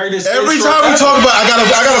it. The greatest. Every intro time we ever. talk about, I gotta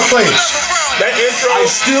play it. That intro. I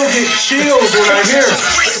still get chills when I hear it.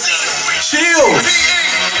 Chills.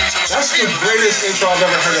 That's the greatest intro I've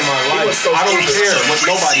ever heard in my It was life. so I don't stupid. care what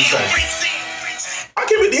nobody says. I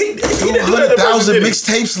can't be. He didn't do that in the verses, 200,000 did he?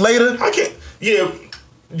 mixtapes later. I can't. Yeah,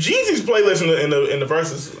 Jeezy's playlist in the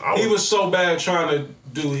verses. He was so bad trying to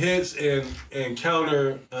do hits and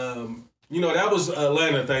counter. That was an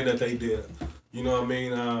Atlanta thing that they did. You know what I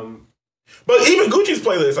mean? But even Gucci's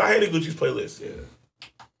playlist, I hated Gucci's playlist. Yeah.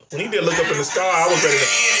 When he did Look Up in the Sky, I was ready to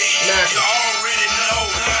smash it.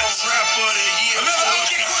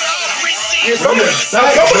 Yeah,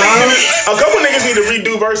 a couple niggas need to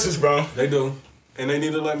redo verses, bro. They do. And they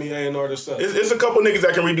need to let me A&R this stuff. It's a couple niggas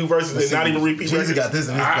that can redo verses and not even repeat Jeezy records. got this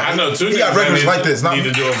in his I know 2 He got niggas that records like this. Not need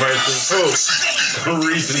to do a verse.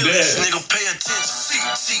 Reese and Dead.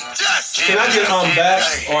 Can I get back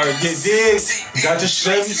or get dig? Got the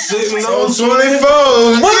Chevy sitting on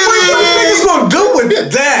 24. What niggas gonna do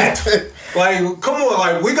with that? Like, come on,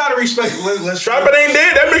 like we gotta respect. Let's Trap It Ain't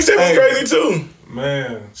Dead, that mixtape was Hey. crazy too.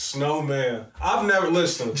 Man, Snowman. I've never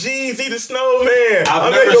listened. Jeezy the Snowman. I've I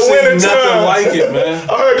never make a seen winter nothing time. like it, man.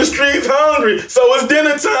 I heard the streets hungry, so it's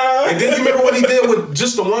dinner time. And then you remember what he did with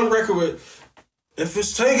just the one record with. If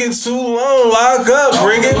it's taking too long, lock up,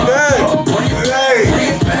 bring it back. Hey,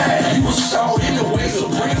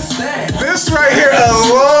 this right here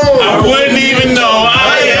alone. I wouldn't even know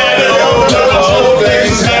I had it.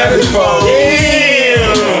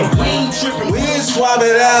 We'll swap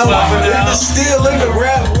it out. If it's still in the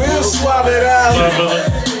rap, we'll swap it out.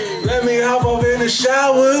 Let me hop up in the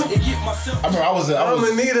shower. I remember I was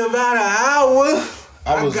I'ma need about an hour.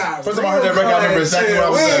 first time I heard that record, I remember exactly what I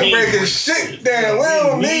was We saying. ain't breaking shit down. We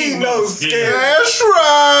don't need no scare. That's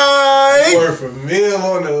right. Word for meal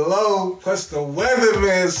on the low. Plus the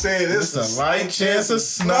weatherman said It's it's a light chance of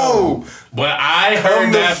snow. But I heard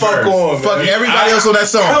Come the that fuck verse. on, Fuck man. everybody else on that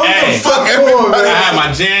song. Hey. Fuck I everybody. had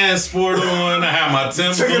my Jan Sport on. I had my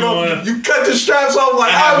Timber Take it on. off. You cut the straps off like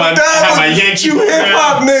I had I'm my done with Yankee you boot hip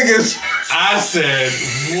hop niggas. I said,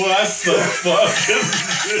 what the fuck is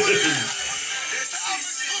this?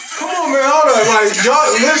 Come on, man, hold on. Like, y'all,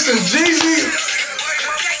 listen, Jeezy.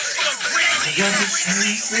 Got the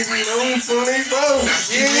sitting on 24.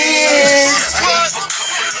 Yeah.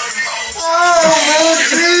 Oh, man,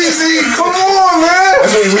 Jeezy. Come on, man.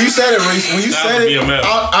 That's when you said it, Reese. When you That said would it, be a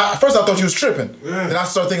mess. first I thought you was tripping. Then I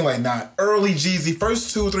started thinking like, nah, early Jeezy,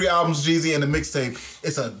 first 2 or 3 albums Jeezy and the mixtape,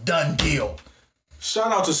 it's a done deal.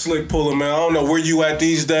 Shout out to Slick Puller, man. I don't know where you at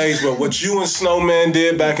these days, but what you and Snowman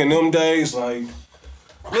did back in them days, like,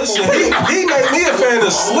 listen, he made me a fan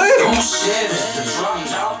of Slick.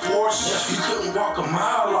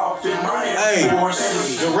 Hey,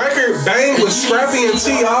 the record Bang with Scrappy and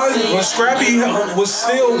T.I. when Scrappy was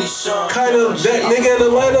still kind of that nigga in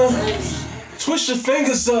Atlanta. Twist your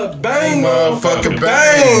fingers up, bang, Motherfucker,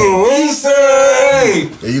 bang. Wednesday.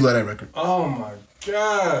 Yeah, you love that record. Oh my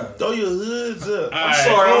God. Throw your hoods up.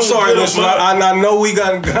 I'm sorry, listen. I know we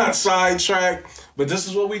got sidetracked, But this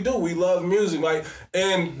is what we do. We love music, like,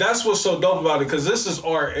 and that's what's so dope about it, because this is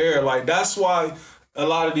our air. Like, that's why a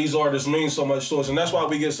lot of these artists mean so much to us, and that's why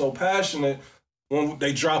we get so passionate when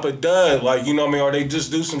they drop a dud, like, you know what I mean, or they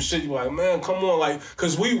just do some shit. You like, man, come on, like,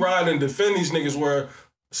 because we ride and defend these niggas where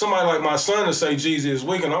somebody like my son to say Jeezy is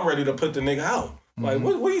weak, and I'm ready to put the nigga out. Like,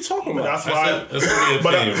 what are you talking about? That's why. That's gonna be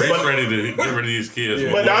a thing. Rick's ready to get rid of these kids.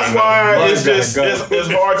 But that's why it's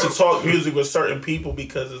hard to talk music with certain people,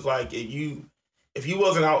 because it's like if you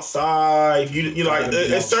wasn't outside, if you like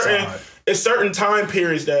it's certain time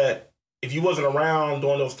periods that if you wasn't around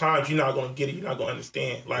during those times, you're not gonna get it. You're not gonna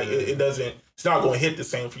understand. Like it's not gonna hit the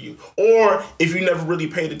same for you. Or if you never really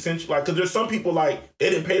paid attention, like, because there's some people like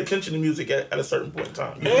they didn't pay attention to music at a certain point in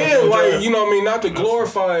time. And like, you know what I mean, not to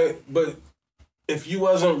glorify it, but if you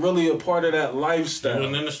wasn't really a part of that lifestyle, You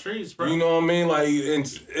wasn't in the streets, bro. you know what I mean? Like,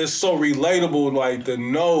 it's so relatable, like, to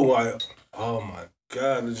know, like, oh my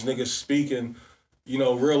God, this nigga speaking, you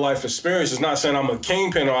know, real life experience. It's not saying I'm a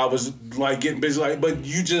kingpin or I was, like, getting busy, like, but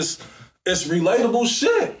you just, it's relatable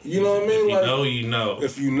shit. You know what I mean? If you like, know, you know.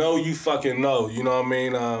 If you know, you fucking know. You know what I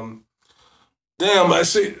mean? Damn, I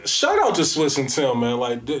see. Shout out to Swiss and Tim, man.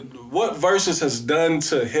 Like, what Versus has done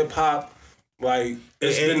to hip hop, like,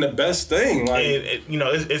 it's been the best thing. Like,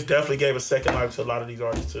 it's definitely gave a second life to a lot of these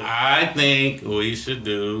artists too. I think we should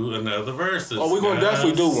do another Versus. oh, we're gonna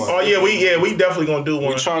definitely do one. Oh yeah, we definitely gonna do one.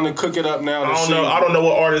 We're trying to cook it up now. I don't know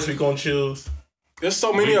what artists we gonna choose. There's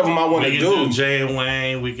so many of them I want to We do. could do Jay and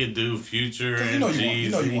Wayne. We could do Future You and know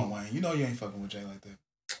Jeezy. you want Wayne. You know you ain't fucking with Jay like that.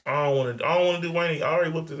 I don't want to do Wayne. I already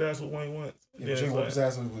whooped his ass with Wayne once. Yeah, Jay whooped his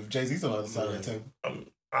ass with Jay-Z's on the other side of that table.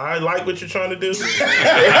 I like what you're trying to do.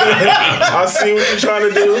 I see what you're trying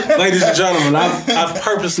to do. Ladies and gentlemen, I've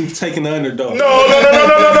purposely taken the underdog. No.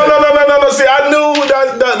 See, I knew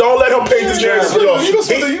that. Don't let him paint this narrative.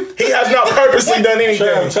 He has not purposely done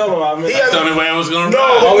anything. Tell him I mean. That's the only way I was going to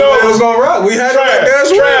It was gonna rock. We had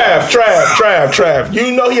Trav.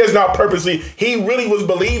 You know he has not purposely. He really was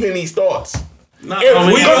believing these thoughts. I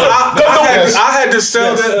had to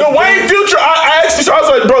sell the Wayne Future. I asked you, so I was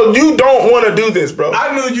like, bro, you don't want to do this, bro.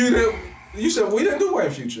 I knew you didn't. You said we didn't do Wayne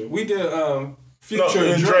Future. We did Future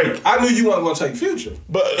and Drake. I knew you weren't gonna take Future.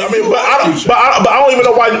 But I don't even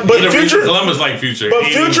know why. But Future, Columbus like Future. But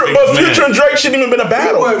Future and Drake shouldn't even been a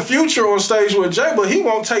battle. He went Future on stage with Jay, but he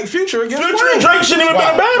won't take Future against Future Wayne. and Drake shouldn't even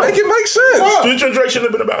been a battle. Make it make sense. Wow. Future and Drake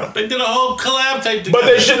shouldn't have been a battle. They did a whole collab tape together. But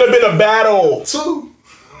they shouldn't have been a battle. Two.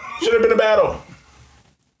 Should have been a battle.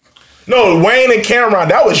 No, Wayne and Cameron,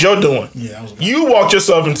 that was your doing. Yeah, that was you walked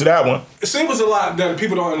yourself into that one. It was a lot that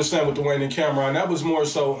people don't understand with the Wayne and Cameron. That was more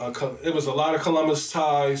so, it was a lot of Columbus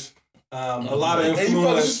ties, a lot of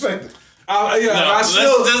influence.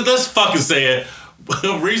 Let's fucking say it.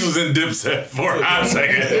 Reese was in Dipset for a hot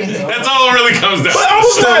second. That's all it really comes down to. But I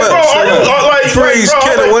was Freeze,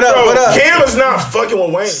 kid, what up? Cam is not fucking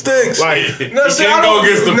with Wayne. Sticks. Like, he can't go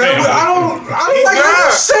against the family. I don't like how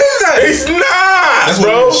you say that. He's not,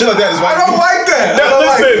 bro. Shit like that is why. I don't like that.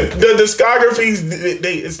 Listen, the discographies,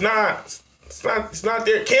 it's not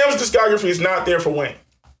there. Cam's discography is not there for Wayne.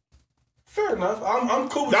 Fair enough. I'm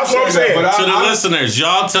cool with That's what I'm saying. To the listeners,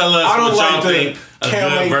 y'all tell us what y'all think a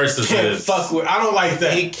good versus is. I don't like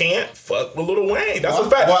that. He can't fuck with Lil Wayne. That's a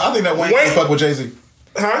fact. Well, I think that Wayne can't fuck with Jay-Z.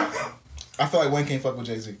 Huh? I feel like Wayne can't fuck with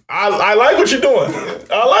Jay-Z. I like what you're doing.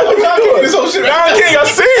 I like what you're doing. This whole shit. Nah, King, I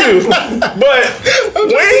see you. But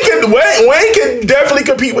Wayne can definitely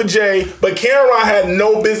compete with Jay, but Cameron had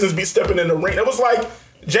no business be stepping in the ring. It was like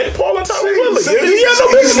Jay Paul and Tommy Willis. He had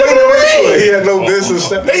no business stepping in the ring. He had no business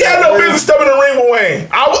stepping. They had no business stepping in the ring with Wayne.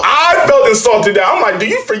 I felt insulted. That I'm like, do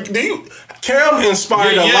you? Cam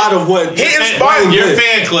inspired a lot of what he inspired. Your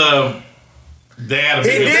fan club. They had a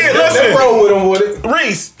He big did. Listen, roll with him with it.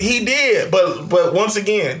 Reese, he did. But once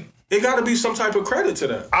again, it got to be some type of credit to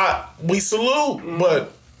that. We salute,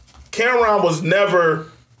 but Cameron was never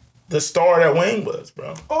the star that Wayne was,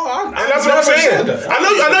 bro. Oh, and that's what I'm saying.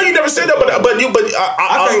 I know you never said that, but I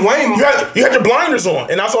think Wayne. You had your blinders on,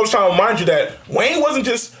 and that's what I was trying to remind you that Wayne wasn't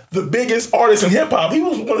just the biggest artist in hip hop. He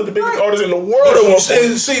was one of the biggest artists in the world.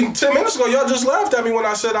 And see, 10 minutes ago, y'all just laughed at me when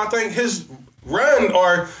I said I think his run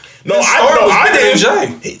or I didn't.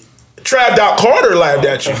 Jay. Trav Doc Carter laughed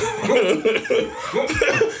at you.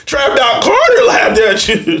 Trav Doc Carter laughed at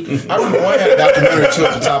you. I remember Wayne had a documentary too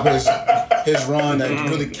at the top of his run that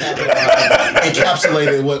really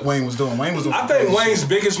encapsulated what Wayne was doing. I think Wayne's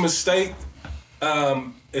biggest mistake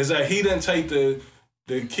is that he didn't take the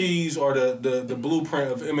keys or the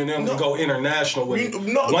blueprint of Eminem to go international with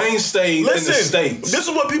it. Wayne stayed in the States. This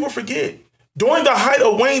is what people forget. During the height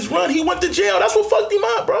of Wayne's run, he went to jail. That's what fucked him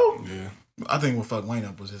up, bro. Yeah. I think what fucked Wayne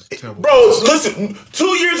up was his terrible. Bro, listen, 2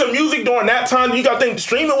 years of music during that time, you got to think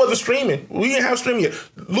streaming wasn't streaming. We didn't have streaming yet.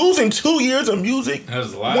 Losing 2 years of music That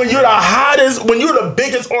was a lot. when you're the hottest, when you're the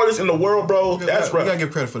biggest artist in the world, bro, that's You rough. gotta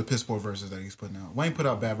give credit for the piss poor verses that he's putting out. Wayne put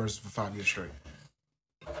out bad verses for 5 years straight.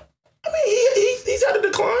 I mean, he's had a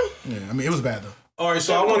decline. Yeah, I mean, it was bad though. All right,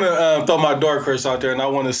 so I want to throw my dark horse out there, and I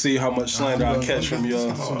want to see how much slander I catch from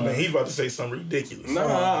y'all. Oh, man, he's about to say something ridiculous.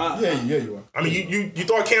 Nah, Yeah, you are. I mean, you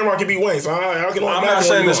thought Cameron could beat Wayne, so how can I'm not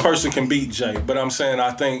saying this person can beat Jay, but I'm saying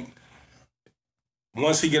I think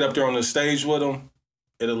once he get up there on the stage with him,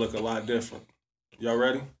 it'll look a lot different. Y'all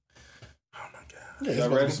ready? Yeah, Y'all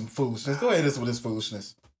it's ready? some foolishness. Go ahead, this with this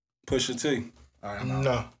foolishness. Pusha T. All right, I'm out.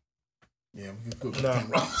 No, Yeah, we good with No.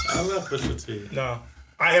 Cameron. I love Pusha T. no.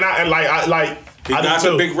 I like. He I got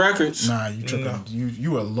do the too. big records. Nah, you tripping.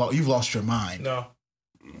 No. You've lost your mind. No,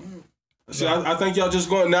 See, I think y'all just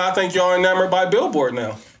going now. I think y'all enamored by Billboard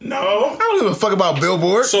now. no. I don't give a fuck about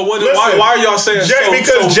Billboard. So what? Listen, why are y'all saying? Jay,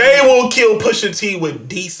 because Jay will kill Pusha T with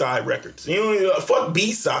D-side records. You know, fuck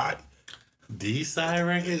B-side. D-side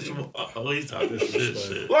records? Oh, he's talking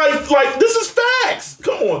shit. Like this is facts.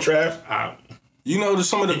 Come on, Trav. You know,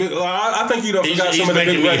 some of the big. I think you done He's forgot some of the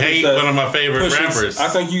making big me records. hate that one of my favorite Pusha- rappers. I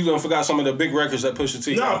think you done forgot some of the big records that Pusha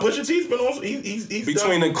T. Nah, got. Pusha T's been on. He's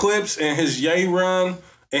Between done. the clips and his Ye run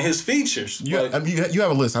and his features. You, Like, I mean, you have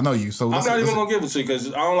a list. I know you. So I'm not even gonna give it to you because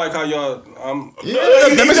I don't like how y'all. Yeah,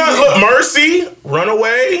 He's done, look, Mercy,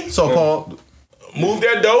 Runaway, so-called. Move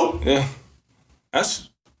That Dope. Yeah, that's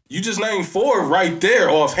you just named 4 right there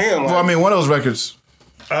offhand. Like, Well, I mean, one of those records.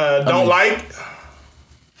 Don't Like.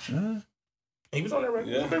 He was on that record.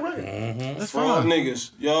 Yeah. Big record. That's for y'all fine.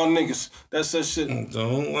 niggas, that's that shit.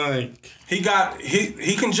 Don't like. He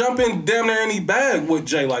can jump in damn near any bag with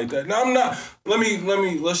Jay like that. Now I'm not.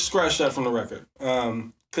 Let's scratch that from the record.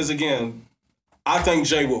 Because again, I think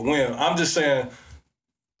Jay would win. I'm just saying,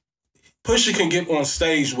 Pusha can get on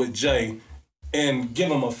stage with Jay and give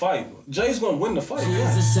him a fight. Jay's gonna win the fight. Yeah.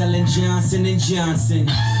 Selling Johnson and Johnson.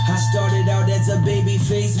 I started out as a baby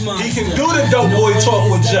face monster. He can do the dope boy talk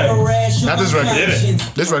with Jay. Not this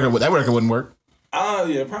record. This record, that record wouldn't work.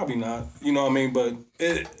 Yeah, probably not. You know what I mean? But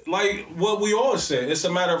like what we all said, it's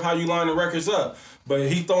a matter of how you line the records up. But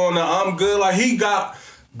he throwing the I'm good. Like he got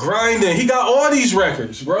grinding. He got all these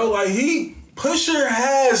records, bro. Like Pusha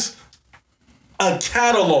has a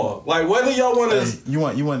catalog. Like whether y'all want to,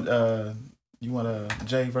 You want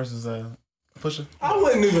Jay versus Pusha? I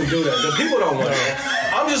wouldn't even do that. The people don't want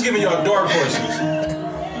that. I'm just giving y'all dark horses.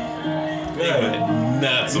 Yeah.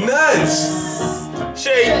 Nuts. Nuts.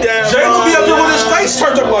 Shake down. Jay will be up there with his face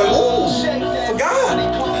turned up like, ooh, forgot.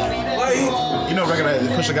 Like, You know, record that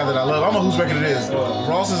Pusha got that I love. I don't know whose record it is.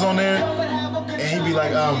 Ross is on there, and he be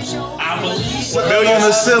like, I believe. millions on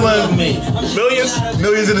the ceiling,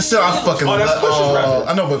 Millions. in the ceiling. I fucking Oh, that's Pusha's record.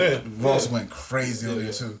 I know, but Yeah. Ross went crazy on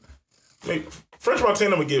there too. Hey, French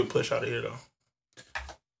Montana would give a push out of here though.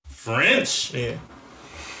 French. Yeah.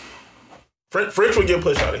 French would get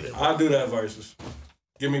push out of here. I'll do that versus.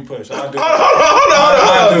 Give me Push. I'll do Hold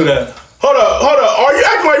that. on. I'll do that. Hold up. Are you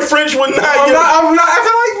acting like French would not I'm get not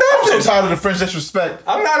acting like I'm nothing. so tired of the French disrespect.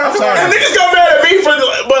 I'm not I'm acting sorry. And like niggas got mad at me for,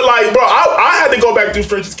 but like, bro, I had to go back through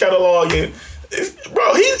French's catalog and,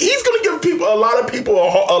 bro, he's gonna give a lot of people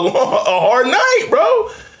a hard night, bro.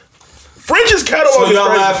 French's catalog So is y'all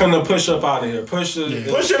crazy. laughing to Push up out of here. Push the.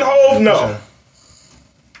 Push and Hove, no.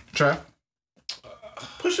 Trap.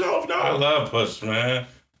 Push and Hove, I no. love Push, man.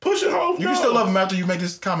 Push and Hove, You no. can still love him after you make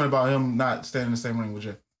this comment about him not staying in the same ring with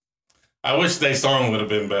Jay. I wish their song would have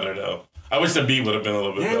been better though. I wish the beat would have been a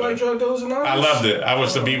little bit You ain't better. like drug dealers and all I loved it. I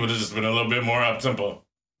wish the beat would have just been a little bit more up tempo.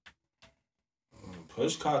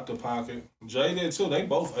 Push caught the pocket. Jay did too. They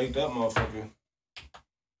both ate that motherfucker.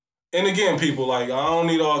 And again, people, like, I don't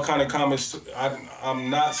need all kind of comments. I'm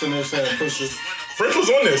not sitting there saying Push it. French was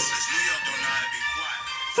on this.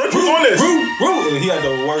 French was on this. And he had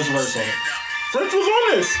the worst verse on it. French was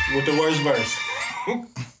on this. With the worst verse.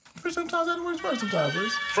 Sometimes I had the worst verse. Sometimes,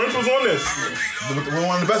 Bruce. French was on this.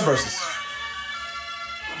 One of the best verses.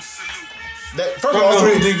 That, first of From all, the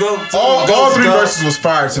Rudy Go. all three verses was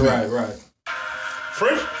fire to me. Right.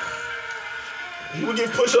 French. He would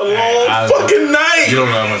give Push a long fucking night. You don't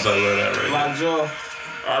know how much I love that record. Lockjaw.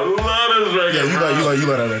 I love this record. Yeah, you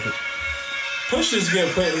love that record. Push should get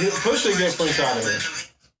French out of here.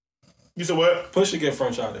 You said what? Push should get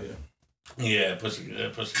French out of here. Yeah, Push it. He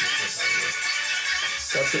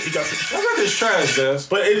got some. That record's trash, Des.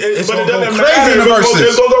 But it gonna doesn't go matter. crazy in the verses.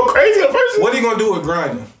 It's gonna go crazy in the verses. What are you gonna do with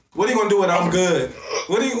grinding? What are you gonna do with I'm good?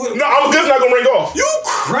 What are you? No, I'm just not gonna ring off. You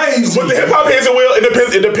crazy. But the hip hop heads will. It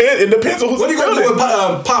depends. It depends on who's What are in you the gonna do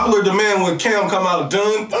building. with popular demand when Cam come out?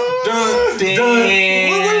 Done.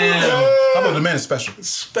 How about the man is special?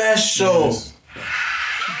 Special. Yes.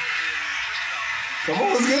 Come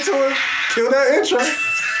on, let's get to it. Kill that intro.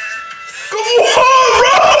 Come on,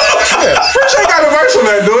 bro. Fresh ain't got a verse on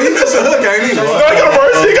that, dude. He just a hook, ain't he? No, he got a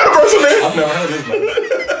verse. He got a verse on there. I've never heard this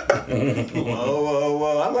verse.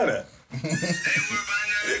 Whoa, I love that.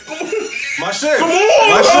 My shit. Come on,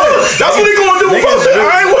 My bro. shit. That's what he gonna do. I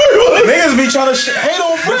ain't worried. Niggas be trying to hate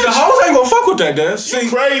on But Fresh. the hoes ain't gonna fuck with that, Des. See,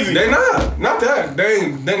 crazy. They not that.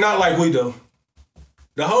 They not like we do.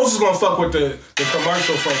 The hoes is gonna fuck with the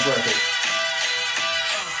commercial French record.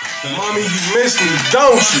 Mommy, you miss me,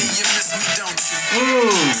 don't you?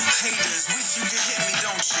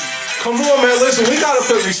 Come on, man. Listen, we gotta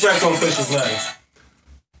put respect on Fisher's name.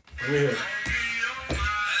 Let me hear it.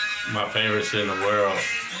 My favorite shit in the world.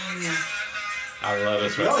 I love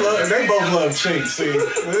this record. They both love cheeks. See, I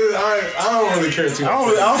don't really care too much.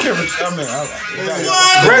 I don't care for. I mean,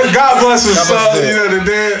 God bless his God bless soul. his You know the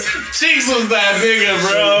dead. Cheeks was that nigga,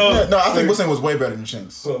 bro. no, I think What's Name was way better than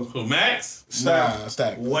Shanks. Who, Max? Nah,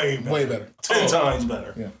 Stack. Way better. Way better. 10 times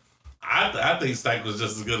better. Yeah. I think Stack was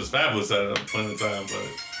just as good as Fabulous at a point in time, but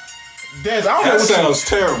Des, I don't know That what sounds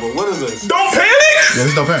terrible. What is this? Don't panic. Yeah,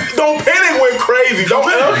 this don't panic. Don't panic went crazy. Don't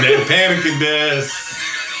panic. that panicking does.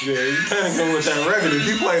 Yeah, you panicking with that record. If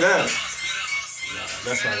you play that,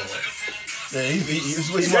 that's not gonna work. Yeah, it's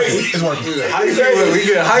working. It's working. Hypey with it. We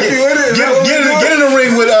get hypey with it. Get in the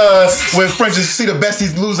ring with French and see the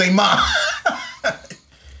besties lose their mind.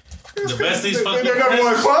 The besties fucking Their number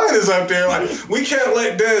one client is up there. Like, we can't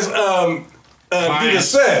let Des do the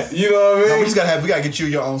set. You know what I mean? We gotta get you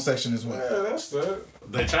your own section as well. Yeah, that's it.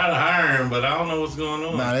 They try to hire him, but I don't know what's going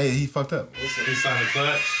on. Nah, he fucked up. He signed a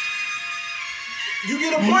clutch. You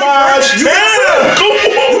get a point. Montana. You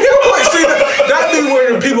get a point. See, that be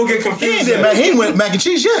where people get He confused. he ain't went mac and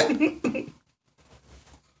cheese yet.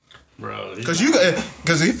 Bro. Because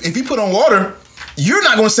if you put on water, you're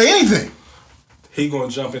not gonna say anything. He gonna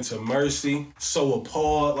jump into Mercy, so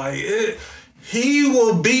appalled. Like it, he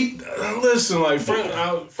will beat. Listen, like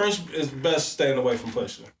French is best staying away from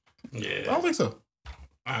Pusha. I Yeah, don't think so.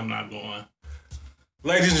 I'm not going.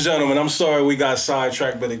 Ladies and gentlemen, I'm sorry we got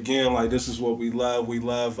sidetracked, but again, like this is what we love. We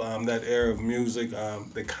love that era of music,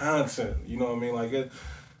 the content. You know what I mean? Like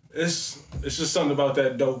it's just something about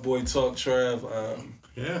that dope boy talk, Trav.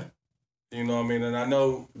 Yeah. You know what I mean? And I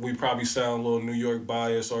know we probably sound a little New York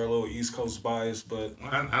bias or a little East Coast bias, but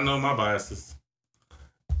I know my biases.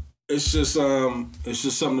 it's just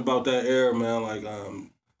something about that era, man. Like No,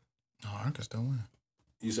 I can still win.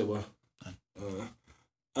 you said what?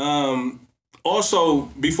 Also,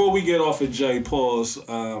 before we get off of Jay, pause.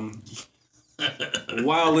 While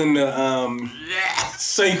in the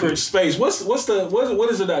sacred space, what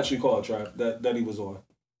is it actually called, Trav? That he was on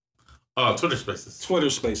Oh, Twitter Spaces. Twitter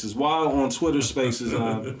Spaces. While on Twitter Spaces,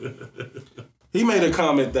 he made a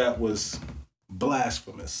comment that was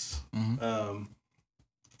blasphemous.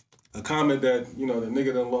 A comment that the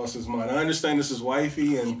nigga done lost his mind. I understand this is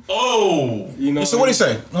wifey and So what do you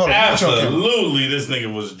say? Hold on. Absolutely, this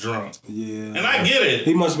nigga was drunk. Yeah, And I get it.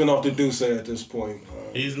 he must have been off the Duce at this point.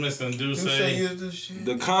 He's missing Duce.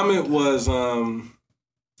 The comment was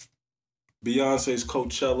Beyonce's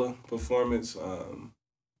Coachella performance.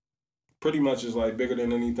 Pretty much is like bigger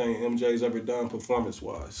than anything MJ's ever done performance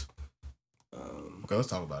wise. Okay, let's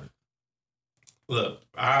talk about it. Look,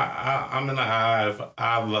 I'm in the hive.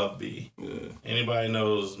 I love B. Yeah. Anybody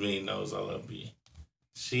knows me knows I love B.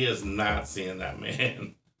 She is not seeing that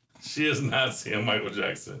man. She is not seeing Michael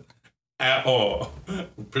Jackson at all.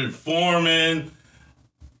 Performing.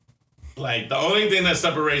 Like, the only thing that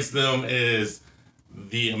separates them is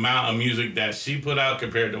the amount of music that she put out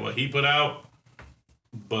compared to what he put out.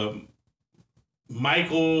 But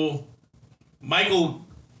Michael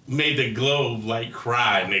made the globe like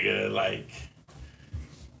cry, nigga. Like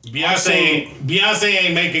Beyonce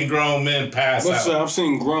ain't making grown men pass out. I've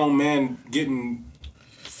seen grown men getting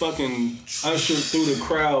fucking ushered through the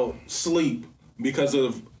crowd sleep because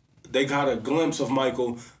of they got a glimpse of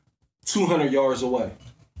Michael 200 yards away.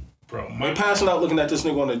 Bro, They're passing out looking at this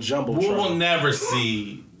nigga on a jumbotron. we will never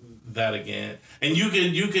see that again. And you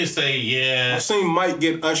could say, yeah. I've seen Mike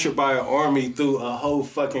get ushered by an army through a whole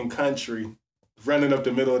fucking country, running up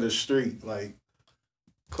the middle of the street. Like,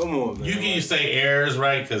 come on, man. You can say airs,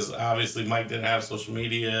 right? Because obviously Mike didn't have social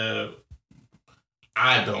media.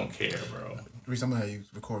 I don't care, bro. Reese, I'm gonna have you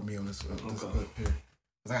record me on this clip here.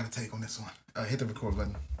 Cause I got to take on this one. Hit the record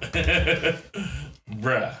button.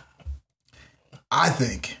 Bruh. I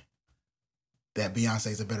think that Beyonce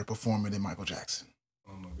is a better performer than Michael Jackson.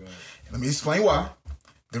 Oh my Let me explain why.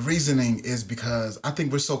 The reasoning is because I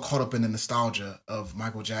think we're so caught up in the nostalgia of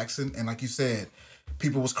Michael Jackson, and like you said,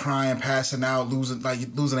 people was crying, passing out, losing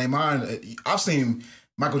their mind. I've seen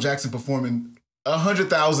Michael Jackson performing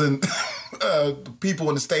 100,000 people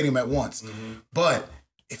in the stadium at once. Mm-hmm. But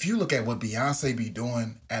if you look at what Beyonce be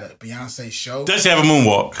doing at a Beyonce show, does she have a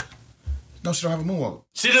moonwalk? No, she don't have a moonwalk.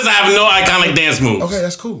 She doesn't have no iconic dance moves. Okay,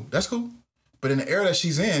 that's cool. That's cool. But in the era that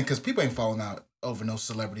she's in, because people ain't falling out over no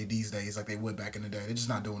celebrity these days like they would back in the day. They're just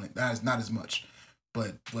not doing it. That is not as much.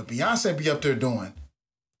 But what Beyonce be up there doing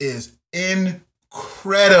is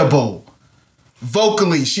incredible.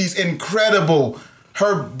 Vocally, she's incredible.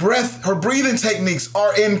 Her breathing techniques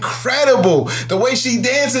are incredible. The way she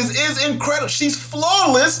dances is incredible. She's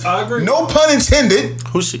flawless. I agree. No pun intended.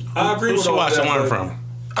 Who's she? I agree who's with she all that, learn but- from?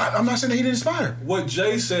 I'm not saying that he didn't inspire. What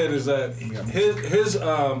Jay said is that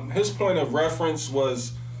his point of reference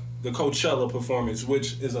was the Coachella performance,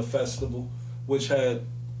 which is a festival, which had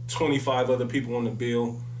 25 other people on the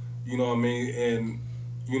bill. You know what I mean? And,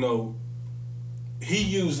 you know, he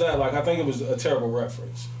used that, like, I think it was a terrible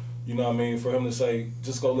reference. You know what I mean? For him to say,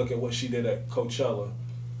 just go look at what she did at Coachella.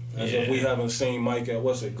 As if we haven't seen Mike at,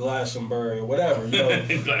 Glastonbury or whatever, you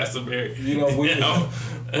know. Glastonbury. You know,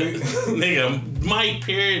 nigga, Mike,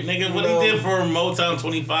 period, nigga, what he did for Motown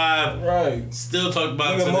 25. Right. Still talk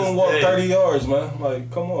about nigga, to moonwalk this day. 30 yards, man.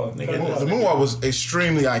 Like, come on. Nigga, The moonwalk was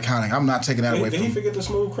extremely iconic. I'm not taking that away Did from he forget the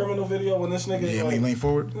Smooth Criminal video when this nigga... Yeah, like, when he leaned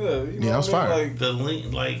forward? Yeah, you know that was what I mean? fire. Like, The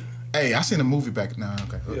link, like... Hey, I seen a movie back now.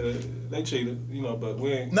 Okay. yeah, they cheated, you know, but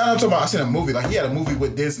we ain't... No, I'm talking about I seen a movie. Like he had a movie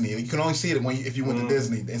with Disney. You can only see it if you went to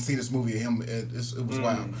Disney and see this movie of him. It was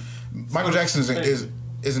wild. Michael Jackson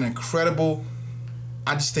is an incredible.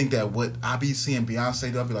 I just think that what I be seeing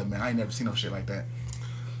Beyonce do, I be like, man, I ain't never seen no shit like that.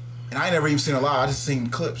 And I ain't never even seen a live. I just seen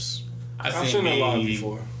clips. I've seen it live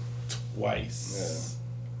before. Twice. Yeah.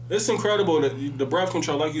 It's incredible that the breath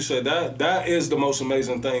control, like you said, that is the most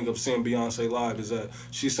amazing thing of seeing Beyonce live is that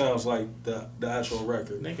she sounds like the actual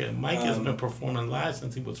record. Nigga, Mike has been performing live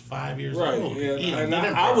since he was 5 years Right, old. yeah. He And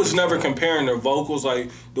didn't I was perform. never comparing their vocals. Like,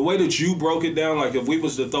 the way that you broke it down, like, if we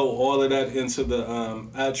was to throw all of that into the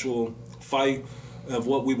actual fight of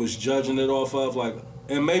what we was judging it off of, like,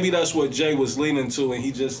 and maybe that's what Jay was leaning to and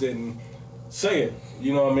he just didn't say it.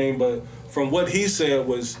 You know what I mean? But from what he said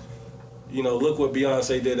was, you know, look what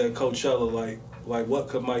Beyonce did at Coachella. Like what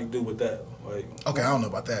could Mike do with that? Like, Okay, I don't know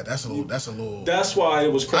about that. That's a little. that's why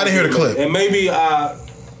it was crazy. I didn't hear the clip. And maybe I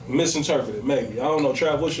misinterpreted. Maybe. I don't know.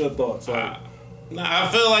 Trav, what's your thoughts? Like, Nah, I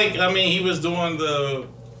feel like, I mean, he was doing the...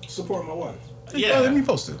 support my wife. Yeah. Let me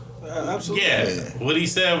post it. Absolutely. Yeah. What he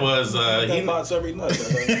said was, That bots every night.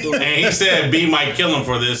 and he said B might kill him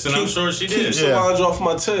for this, and I'm sure she Keep did. Solange off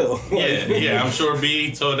my tail. Yeah, I'm sure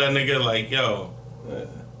B told that nigga, like, yo,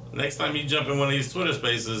 next time you jump in one of these Twitter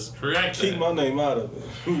spaces, correct Keep that. my name out of it.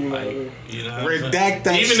 You know what I Like, mean? you know what I'm Redact saying?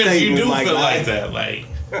 that Even if you do statement, like, feel I- like that, like,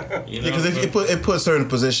 you know. Because it puts her in a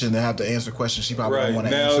position to have to answer questions she probably Right. don't want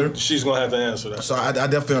to Now answer. she's going to have to answer that. So I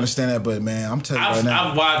definitely understand that, but man, I'm telling you right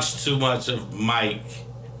now. I've watched too much of Mike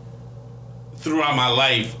throughout my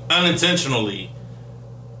life unintentionally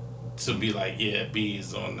to be like, yeah, B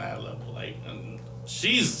is on that level. Like, and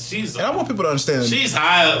she's And I want people to understand that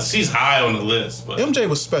she's high on the list, but MJ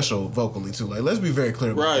was special vocally too. Like, let's be very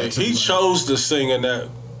clear about Right. that. too. He Like, chose to sing in that.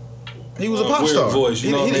 He was a pop weird star. voice,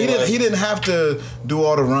 you know what I mean? Like- He didn't have to do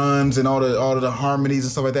all the runs and all the harmonies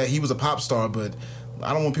and stuff like that. He was a pop star, but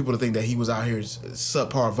I don't want people to think that he was out here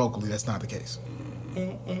subpar vocally. That's not the case.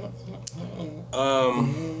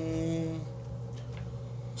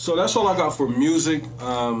 So that's all I got for music.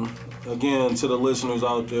 Again, to the listeners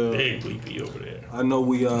out there, big weepy over there. I know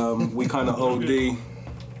we kind of OD,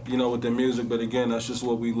 you know, with the music, but again, that's just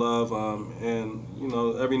what we love. And you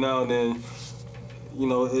know, every now and then, you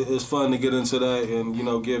know, it's fun to get into that and, you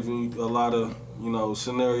know, give you a lot of, you know,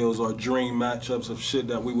 scenarios or dream matchups of shit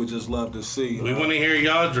that we would just love to see. We want to hear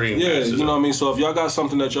y'all dream. Yeah, matches. you know what I mean? So if y'all got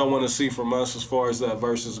something that y'all want to see from us as far as that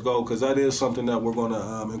versus go, because that is something that we're going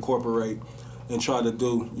to incorporate and try to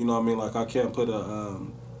do. You know what I mean? Like, I can't put a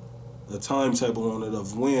timetable on it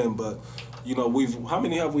of when, but, you know, how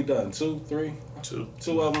many have we done? 2, 3?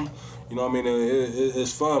 Two of them. You know what I mean?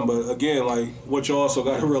 It's fun, but again, like, what you also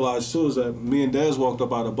got to realize too is that me and Dez walked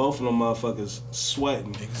up out of both of them motherfuckers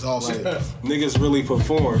sweating. Exhausted. Like, niggas really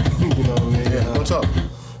perform. You know what I mean? Yeah, what's up?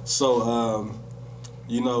 So,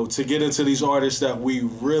 you know, to get into these artists that we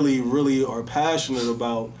really, really are passionate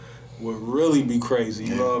about would really be crazy.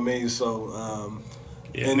 You know what I mean? So,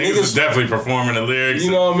 yeah, and niggas is definitely performing the lyrics.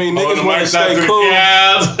 you know what I mean? Holding Niggas the want to mics out stay to the cool.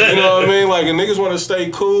 crowds. You know what I mean? Like, and niggas want to stay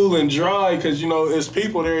cool and dry because, you know, it's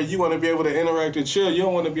people there. You want to be able to interact and chill. You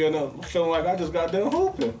don't want to be feeling like I just got done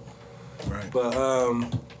hooping. Right. But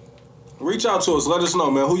reach out to us. Let us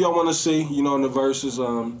know, man, who y'all want to see, you know, in the verses.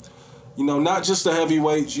 You know, not just the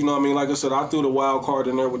heavyweights, you know what I mean? Like I said, I threw the wild card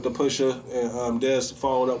in there with the Pusha, and Dez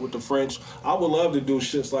followed up with the French. I would love to do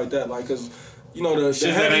shits like that, like, because, you know, the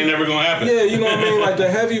Shit that ain't never gonna happen. Yeah, you know what I mean? Like, the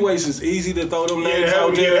heavyweights is easy to throw them names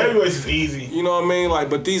out there. Yeah, heavyweights is easy. You know what I mean? Like,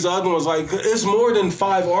 but these other ones, like, it's more than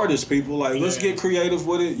 5 artists, people. Like, let's get creative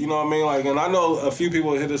with it, you know what I mean? Like, and I know a few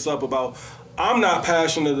people hit us up about, I'm not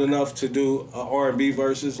passionate enough to do a R&B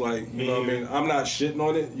versus, like, you know what I mean? I'm not shitting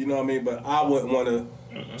on it, you know what I mean? But I wouldn't want to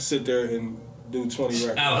sit there and do 20 records.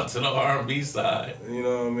 Shout out to the R&B side. You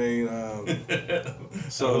know what I mean?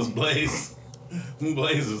 So it was Blaze's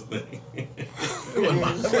thing. It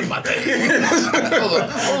wasn't my thing. I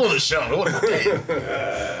was on the show. It wasn't my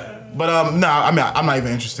thing. But no, I mean, I'm not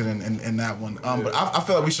even interested in that one. But I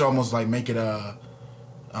feel like we should almost like make it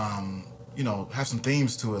you know, have some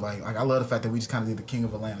themes to it. Like I love the fact that we just kind of did the King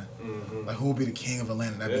of Atlanta. Like, who would be the King of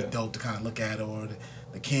Atlanta? That'd be dope to kind of look at, or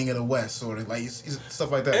the King of the West, or like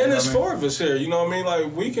stuff like that. And you know there's what I mean? 4 of us here, you know what I mean?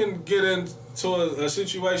 Like, we can get into a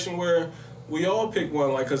situation where we all pick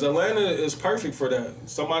one, like, because Atlanta is perfect for that.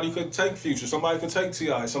 Somebody could take Future, somebody could take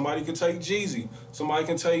T.I., somebody could take Jeezy, somebody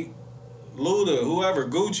can take Luda, whoever,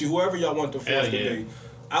 Gucci, whoever y'all want the 4th to be.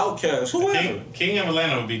 Outkast, whoever. King of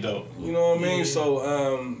Atlanta would be dope. You know what I mean?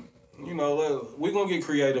 So, you know, we're going to get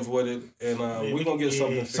creative with it, and we're going to get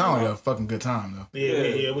something figured Sound like out. a fucking good time, though.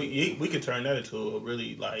 Yeah, we could turn that into a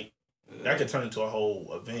really, like, that could turn into a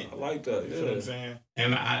whole event. I like that, You know what I'm saying?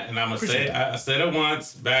 And I'm gonna say, I said it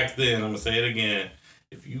once back then. I'm gonna say it again.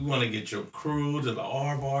 If you want to get your crew to the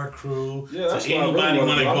R-Bar crew, that's so what I anybody really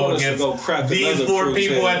want to I go want us to against go crack these another 4 crew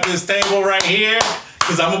people table. at this table right here,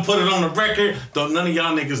 because I'm gonna put it on the record. Don't none of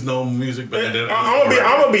y'all niggas know music better than I'm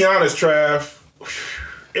gonna be honest, Trav.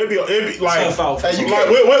 It'd be like, Tough out. it'd be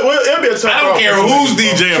a tough. I don't care who's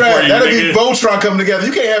DJing for you, That'll be nigga. Voltron coming together.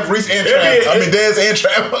 You can't have Reese and Trav. I mean, Dez and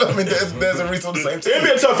Trav. I mean, Dez and Reese on the same team. It'd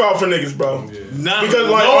be a tough out for niggas, bro. None, Because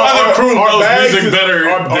like no other crew knows bags music is, better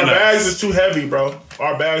our than bags us. is too heavy, bro.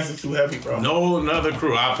 Our bags is too heavy, bro. No other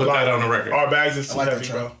crew. I'll put that on the record. Our bags is too like that,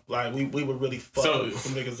 heavy, bro. Like we would really fuck So-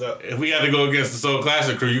 some niggas up. If we had to go against the Soul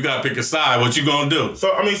Classic crew, you gotta pick a side. What you gonna do?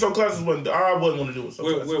 So I mean, so classes wouldn't. I wouldn't want to do it. So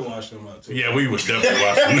We'll watch them out, too. Yeah, we would definitely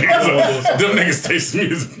watch them niggas. Them niggas taste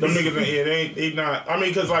music. them niggas ain't. Yeah, they not. I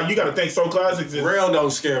mean, cause like you got to think. So classics is. Rail don't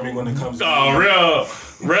scare me when it comes to Oh,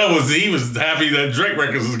 Rel was happy that Drake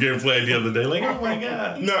records was getting played the other day. Like, oh my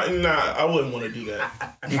god. Nah, I wouldn't want to do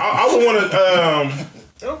that. I would want to.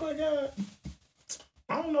 Oh my god.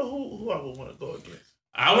 I don't know who I would want to go against.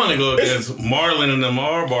 I want to go against Marlon and the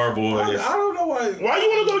R-Bar boys. I don't know why. Why you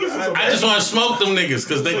want to go against them? I just want to smoke them niggas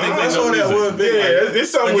because they think they That's know what that music. would be. Yeah,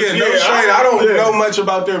 it's something. Again, with, no yeah, shade. I don't yeah. know much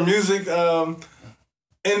about their music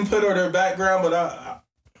input or their background, but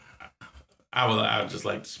I would just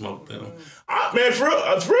like to smoke them. Man, for real,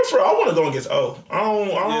 I want to go against O. I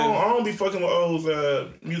don't be fucking with O's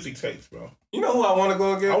music takes, bro. you know who I want to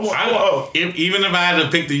go against? I want O. Even if I had to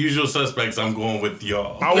pick the usual suspects, I'm going with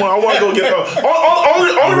y'all. I want to go against O.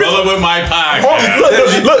 Only reason. Rolling with my podcast.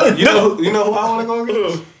 Look. You know who I want to go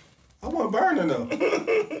against? I want Burner though.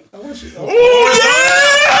 I want you. Oh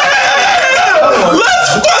yeah! Let's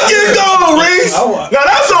fucking go, Reese. Now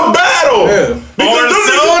that's a battle. Yeah.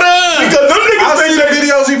 Because them niggas I see think the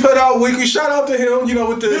videos he put out weekly. Shout out to him. You know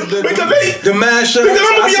with the mashup. Because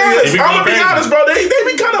I'm gonna be crazy. honest, bro. They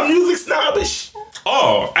be kind of music snobbish.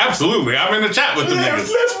 Oh, absolutely. I'm in the chat with them Yeah, niggas.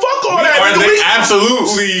 let's fuck all that. Are Nigga. they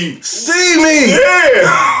absolutely... See me.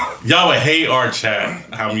 Yeah. Y'all would hate our chat,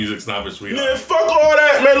 how music snobbish we Man, are. fuck all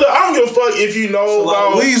that, man. Look, I don't give a fuck if you know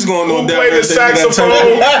about Lee's going who on down played the there taking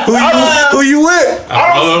that saxophone. Who you with?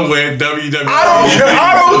 I'm rolling with WWE.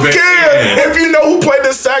 I don't care if you know who played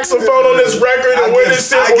the saxophone on this record and where this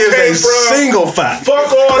sample came from. single fact.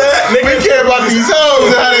 Fuck all that, nigga. We care about these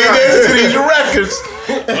hoes and how they dance to these records.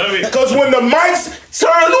 Because when the mics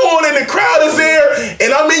turn on and the crowd is there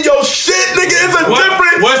and I'm in your shit, nigga, it's a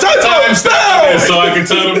different What's the type time of stamp sound. so I can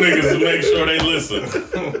tell them niggas to make sure they listen?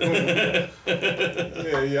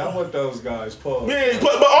 Yeah, I want those guys. Pause. Yeah,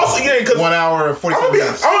 but also, yeah, because 1 hour and 47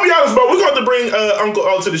 minutes. I'm gonna be honest, bro. We're going to bring Uncle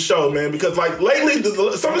O to the show, man, because like lately, some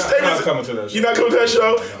of the statements. not coming to that show. You're not coming to that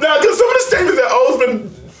show? Nah, because some of the statements that O's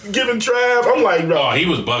been giving Trav, I'm like, bro. Oh, he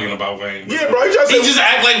was bugging about Wayne. Yeah, bro. He Just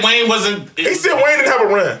act like Wayne wasn't... He said Wayne didn't have a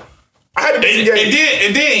run. I had to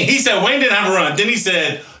It did. He said Wayne didn't have a run. Then he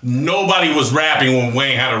said nobody was rapping when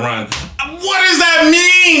Wayne had a run. What does that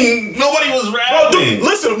mean? Nobody was Bro, rapping. dude,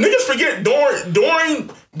 listen, niggas forget during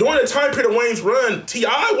the time period of Wayne's run,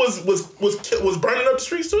 T.I. was burning up the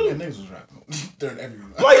streets too. Yeah, niggas was rapping. They're everywhere.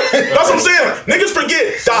 Like that's what I'm saying. Niggas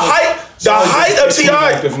forget the height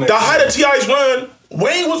of T.I.'s run.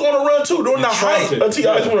 Wayne was on a run too during the height of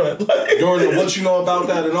T.I.'s run. Like, During the What You Know About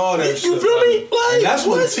That and all that you shit. feel me? Like And that's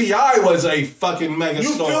when T.I. was a fucking mega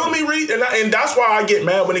You star. feel me, Reed? And that's why I get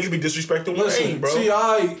mad when niggas be disrespecting Listen, Wayne, bro.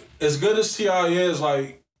 T.I., as good as T.I. is,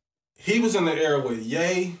 like, he was in the era with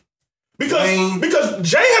Ye. Because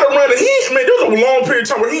Jay had a run and there was a long period of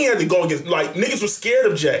time where he had to go against, like, niggas was scared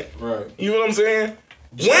of Jay. Right. You know what I'm saying?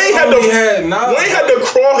 Wayne had to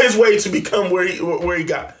crawl his way to become where he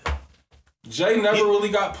got. Jay never really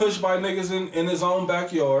got pushed by niggas in his own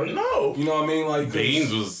backyard. No. You know what I mean? Like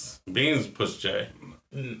Beans pushed Jay.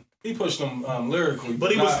 He pushed him lyrically,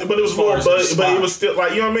 But it was still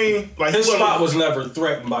like, you know what I mean? Like his spot was never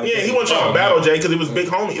threatened by. Yeah, he wasn't trying to battle Jay because it was big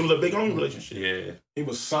homie. It was a big homie relationship. Yeah, he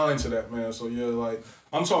was signed to that, man. So yeah, like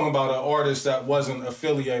I'm talking about an artist that wasn't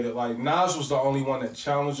affiliated. Like Nas was the only one that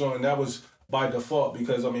challenged him, and that was by default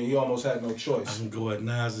because I mean he almost had no choice. I can go at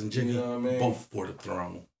Nas and Jiggy, you know what I mean? both for the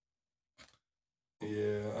throne.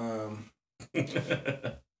 Yeah.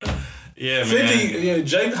 Yeah, 50, man. yeah,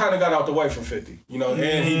 Jay kind of got out the way from 50, you know,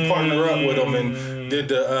 and he partnered up with him and did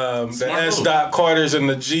the S. Dot Carters and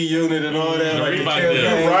the G Unit and all that. Like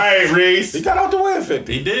right, Reese. He got out the way of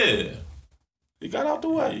 50. He did. He got out the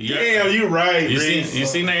way. Damn, you right, Reese. You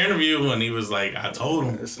seen that interview when he was like, I told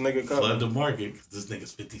him, this nigga flood the market because this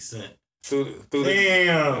nigga's 50 Cent.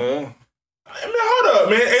 Damn. I mean, hold up,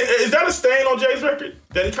 man. Is that a stain on Jay's record?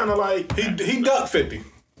 That he kind of like he ducked 50.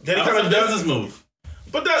 That he kind of does this move.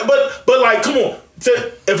 But like, come on.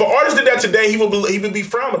 If an artist did that today, he would be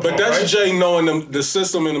frowned upon. But that's right? Jay knowing the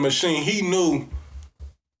system and the machine. He knew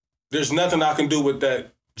there's nothing I can do with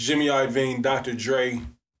that Jimmy Iovine, Dr. Dre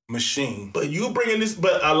machine. But you bringing this.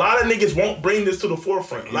 But a lot of niggas won't bring this to the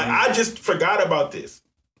forefront. Like I just forgot about this.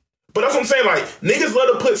 But that's what I'm saying. Like niggas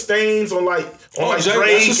love to put stains on Jay,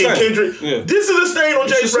 Drake and Kendrick. Yeah. This is a stain on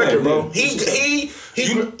Jay's record, bro. Yeah.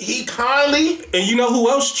 He kindly. And you know who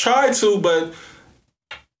else tried to, but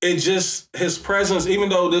it just his presence. Even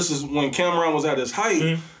though this is when Cameron was at his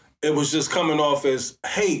height, it was just coming off as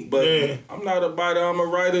hate. But I'm not a biter. I'm a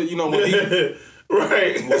writer. You know when he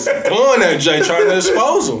right was going at Jay, trying to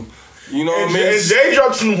expose him. You know what I mean? And Jay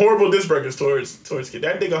dropped some horrible diss records towards Kid.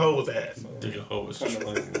 That nigga hoe was ass. Nigga hoe was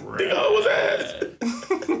Nigga hoe was ass.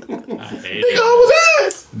 I hate Nigga hoe was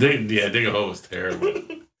ass. Nigga hoe was terrible.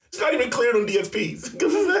 It's not even cleared on DSPs.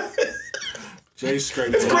 Jay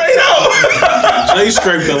scraped. It's great out. Jay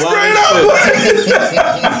scraped the line.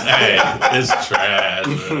 Hey, it's trash,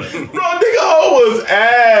 bro. Nigga hoe was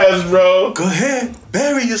ass, bro. Go ahead,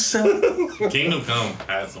 bury yourself. Kingdom Come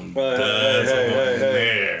had some duds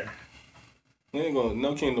there.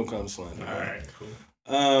 No Kingdom Come slander. All right, cool.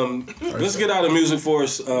 Let's get out of music for a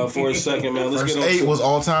second, man. Let's First get on 8 was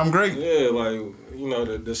all time great. Yeah, like you know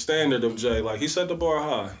the standard of Jay. Like he set the bar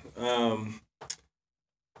high.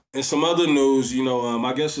 And some other news, you know,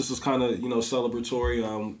 I guess this is kind of celebratory.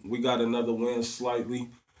 We got another win slightly.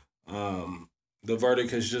 The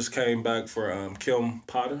verdict has just came back for Kim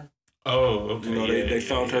Potter. Oh, okay. You know, they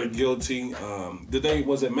found her guilty.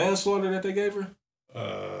 Was it manslaughter that they gave her?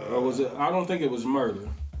 Or was it? I don't think it was murder.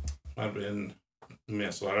 Might have been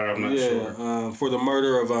manslaughter. I'm not sure. For the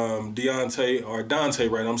murder of Dante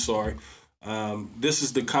Wright. I'm sorry. This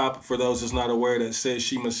is the cop, for those that's not aware, that said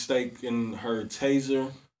she mistaken her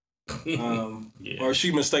taser, or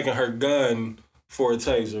she mistaken her gun for a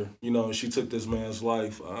taser. You know, and she took this man's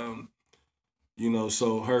life.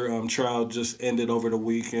 So her trial just ended over the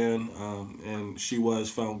weekend, and she was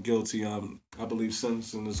found guilty. I believe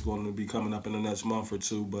sentencing is going to be coming up in the next month or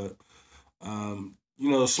two, but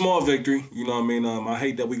a small victory. You know what I mean? I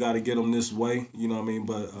hate that we got to get them this way. You know what I mean?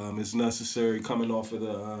 But it's necessary coming off of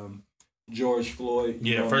the George Floyd.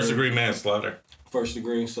 First degree manslaughter. First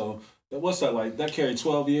degree. So what's that like? That carried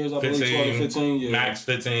 12 years, I believe. 12 to 15. Yeah. Max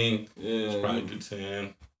 15. Yeah. It's probably do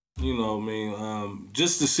 10. You know what I mean?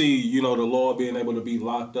 Just to see, the law being able to be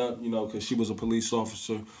locked up, because she was a police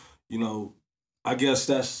officer, I guess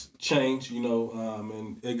that's change,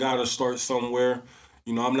 and it got to start somewhere.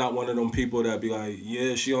 I'm not one of them people that be like,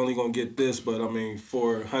 yeah, she only going to get this, but I mean,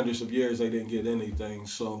 for hundreds of years, they didn't get anything.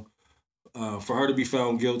 So for her to be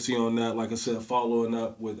found guilty on that, like I said, following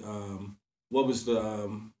up with, what was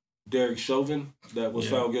the Derek Chauvin that was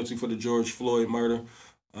found guilty for the George Floyd murder.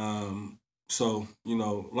 So,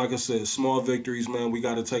 like I said, small victories, man. We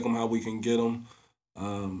got to take them how we can get them.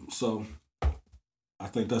 So I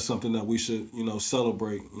think that's something that we should,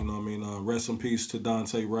 celebrate. You know what I mean? Rest in peace to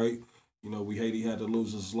Dante Wright. We hate he had to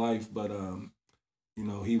lose his life, but,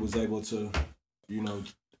 he was able to,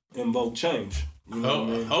 invoke change. You know what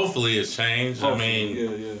I mean? Hopefully it's changed. I mean,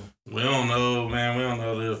 yeah. we don't know, man. We don't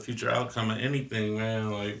know the future outcome of anything,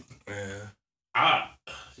 man. Like,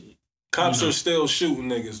 Cops are still shooting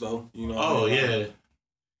niggas though. You know. Oh yeah.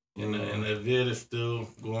 And the vid is still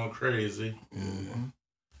going crazy. Mm-hmm.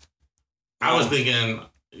 I was thinking,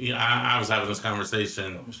 I was having this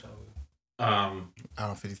conversation.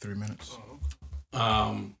 Hour 53 minutes.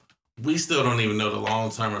 We still don't even know the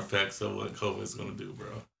long-term effects of what COVID is going to do, bro.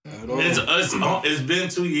 It's been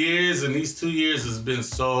 2 years, and these 2 years has been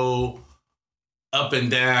so up and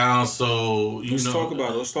down. So Let's talk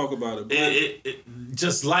about it. It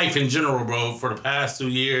just life in general, bro. For the past 2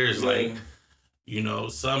 years, like, you know,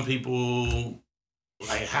 some people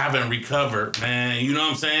like haven't recovered, man. You know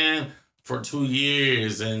what I'm saying? For 2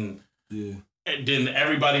 years, and then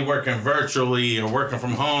everybody working virtually or working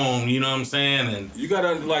from home. You know what I'm saying? And you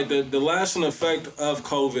gotta like the lasting effect of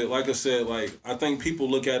COVID. Like I said, like I think people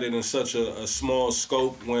look at it in such a small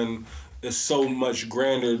scope when it's so much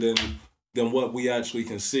grander than what we actually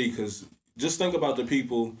can see. Because just think about the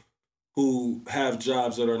people who have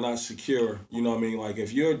jobs that are not secure. You know what I mean? Like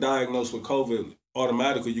if you're diagnosed with COVID,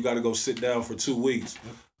 automatically you got to go sit down for 2 weeks.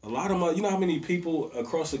 A lot of you know how many people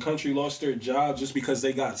across the country lost their jobs just because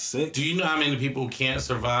they got sick? Do you know how many people can't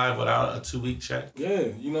survive without a 2-week check? Yeah,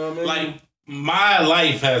 you know what I mean? Like, my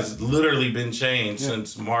life has literally been changed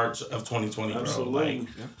since March of 2020, Absolutely. bro.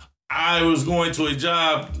 Like, I was going to a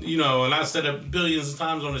job, you know, and I said it billions of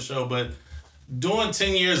times on the show, but doing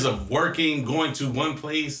 10 years of working, going to one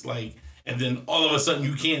place, like, and then all of a sudden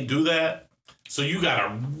you can't do that. So you got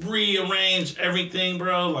to rearrange everything,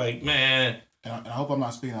 bro. Like, man. And I hope I'm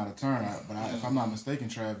not speaking out of turn, but if I'm not mistaken,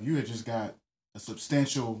 Trav, you had just got a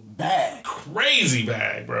substantial bag. Crazy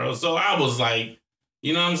bag, bro. So I was like,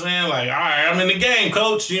 you know what I'm saying? Like, all right, I'm in the game,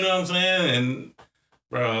 coach. You know what I'm saying? And,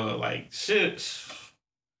 bro, like, shit.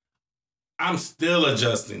 I'm still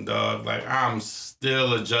adjusting, dog. Like, I'm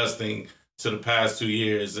still adjusting to the past 2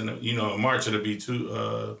 years. And, you know, in March it'll be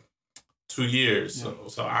 2 years. Yeah.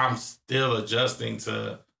 So I'm still adjusting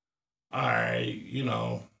to, all right, you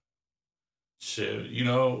know, shit, you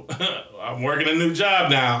know, I'm working a new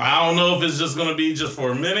job now. I don't know if it's just going to be just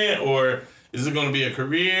for a minute, or is it going to be a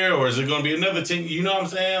career, or is it going to be another 10? You know what I'm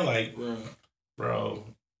saying? Like, bro,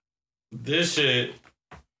 this shit,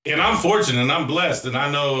 and I'm fortunate and I'm blessed, and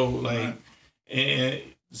I know, like, and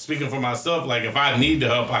speaking for myself, like, if I need the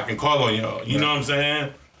help, I can call on y'all. You know what I'm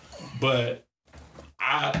saying? But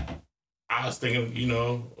I was thinking, you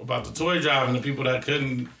know, about the toy drive and the people that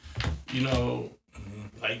couldn't, you know,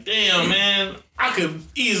 like, damn, man, I could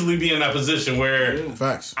easily be in that position where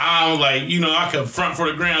I'm like, you know, I could front for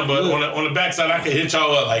the ground, but on the backside, I could hit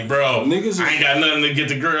y'all up like, bro, I ain't got nothing to get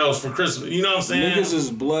the girls for Christmas. You know what I'm saying? Niggas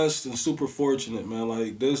is blessed and super fortunate, man.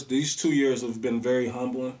 Like, these 2 years have been very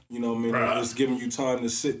humbling. You know what I mean? Bruh. It's giving you time to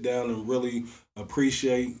sit down and really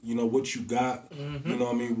appreciate, you know, what you got. Mm-hmm. You know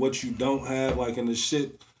what I mean? What you don't have, like, in the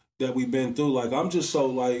shit that we've been through. Like, I'm just so,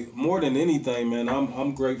 like, more than anything, man,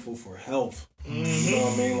 I'm grateful for health. Mm-hmm. You know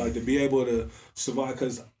what I mean? Like, to be able to survive,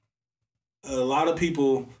 because a lot of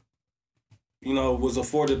people, you know, was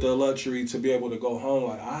afforded the luxury to be able to go home.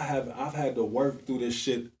 Like, I've had to work through this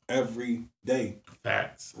shit every day.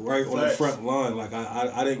 Facts. Right on the front line. Like,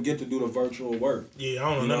 I didn't get to do the virtual work. Yeah,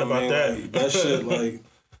 I don't know nothing about that. Like, that shit, like,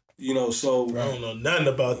 you know, so I don't know nothing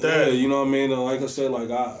about that. Yeah, you know what I mean? And like I said,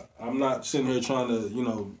 like, I'm not sitting here trying to, you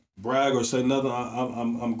know, brag or say nothing.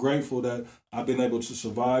 I'm grateful that I've been able to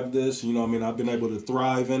survive this. You know what I mean? I've been able to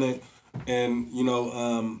thrive in it. And, you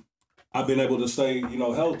know, I've been able to stay, you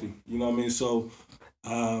know, healthy. You know what I mean? So,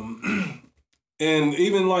 and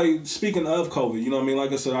even like speaking of COVID, you know what I mean?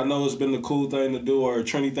 Like I said, I know it's been the cool thing to do or a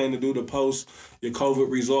trendy thing to do to post your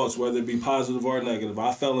COVID results, whether it be positive or negative.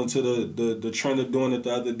 I fell into the trend of doing it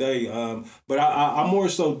the other day. But I more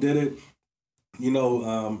so did it, you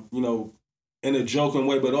know, in a joking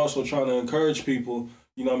way, but also trying to encourage people,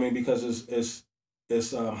 you know what I mean? Because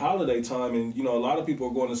it's holiday time, and, you know, a lot of people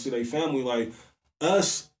are going to see their family. Like,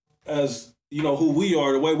 us as, you know, who we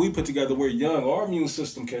are, the way we put together, we're young. Our immune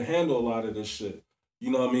system can handle a lot of this shit.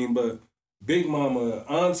 You know what I mean? But big mama,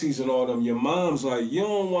 aunties and all them, your moms, like, you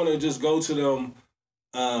don't want to just go to them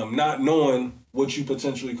not knowing what you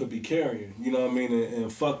potentially could be carrying. You know what I mean?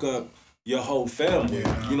 And fuck up your whole family.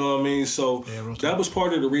 Yeah. You know what I mean? So that was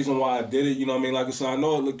part of the reason why I did it. You know what I mean? Like I said, I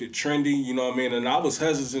know it looked trendy, you know what I mean? And I was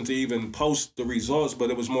hesitant to even post the results,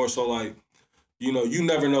 but it was more so like, you know, you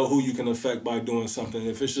never know who you can affect by doing something.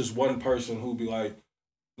 If it's just one person who be like,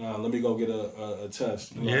 nah, let me go get a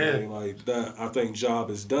test. You know what I mean? Like, that, I think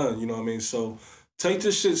job is done. You know what I mean? So take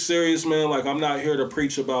this shit serious, man. Like, I'm not here to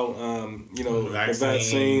preach about, the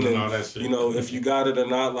vaccine and all that shit. if you got it or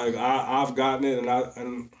not. Like, I've gotten it, and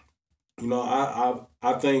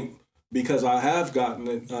I think because I have gotten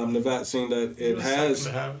it, the vaccine, that it has.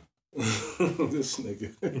 This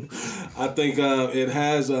nigga. I think it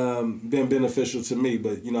has been beneficial to me,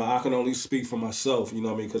 but I can only speak for myself. You know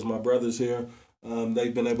what I mean? Because my brothers here.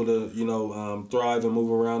 They've been able to, thrive and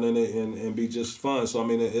move around in it and be just fine. So, I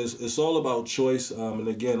mean, it's all about choice. And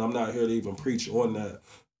again, I'm not here to even preach on that.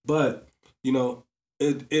 But,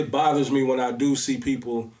 it bothers me when I do see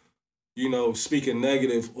people, speaking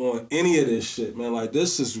negative on any of this shit, man. Like,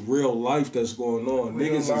 this is real life that's going on.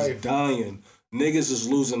 Niggas is dying. Niggas is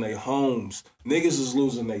losing their homes. Niggas is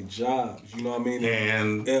losing their jobs. You know what I mean?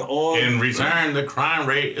 And in return, the crime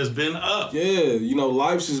rate has been up. Yeah,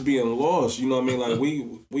 lives is being lost. You know what I mean? Like,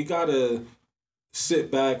 we gotta sit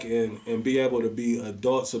back and be able to be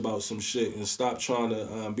adults about some shit and stop trying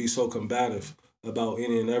to be so combative about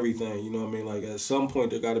any and everything. You know what I mean? Like, at some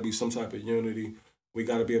point, there got to be some type of unity. We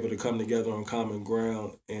got to be able to come together on common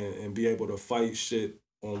ground and be able to fight shit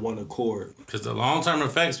on one accord. Because the long-term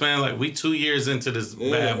effects, man, like, we 2 years into this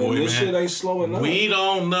bad boy, and this shit ain't slowing up. We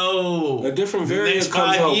don't know. A different variant next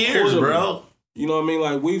comes 5 out years, bro. You know what I mean?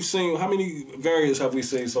 Like, we've seen, how many variants have we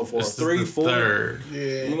seen so far? This 3, is the 4? third.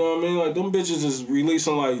 Yeah. You know what I mean? Like, them bitches is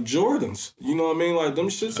releasing, like, Jordans. You know what I mean? Like, them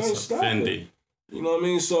shits ain't stopping. Fendi. You know what I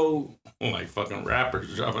mean? So, like fucking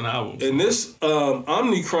rappers dropping albums. and this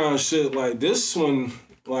Omicron shit, like, this one,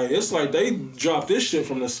 like, it's like they dropped this shit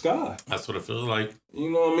from the sky. That's what it feels like.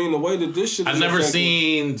 You know what I mean? The way that this shit I've is never affecting-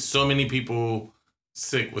 seen so many people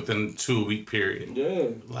sick within a 2-week period. Yeah.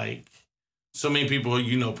 Like, so many people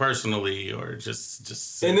personally, or just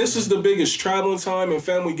sick. And this is the biggest traveling time and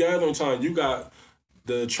family gathering time. You got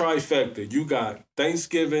the trifecta. You got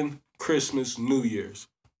Thanksgiving, Christmas, New Year's,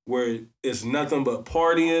 where it's nothing but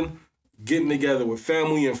partying, getting together with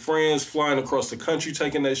family and friends, flying across the country,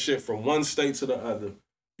 taking that shit from one state to the other.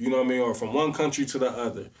 You know what I mean? Or from one country to the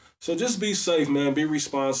other. So just be safe, man. Be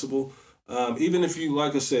responsible. Even if you,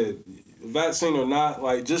 like I said, vaccine or not,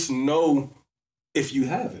 like, just know if you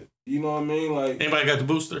have it. You know what I mean? Like, Anybody got the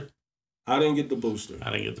booster? I didn't get the booster.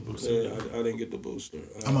 I didn't get the booster. Yeah, I didn't get the booster.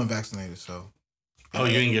 I'm unvaccinated, so Oh,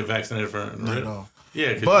 you didn't get vaccinated for not at all.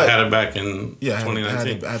 Yeah, because But- you had it back in Yeah, I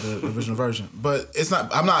 2019. had the original version, but it's not.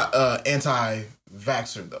 I'm not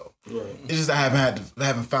anti-vaxxer though. Right. It's just I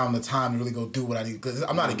haven't found the time to really go do what I need, because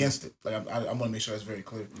I'm not against it. Like I want to make sure that's very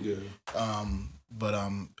clear. Yeah. But I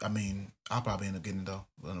mean, I'll probably end up getting it though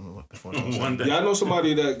before One day. Yeah, I know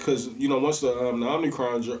somebody that, because once the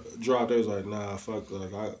Omicron dropped, they was like, nah, fuck,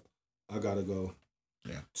 like I gotta go.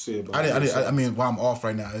 Yeah. See about I mean, while I'm off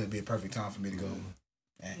right now, it'd be a perfect time for me to go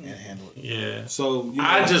and handle it. Yeah. So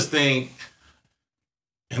I just think,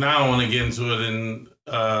 and I don't want to get into it, and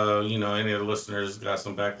any of the listeners got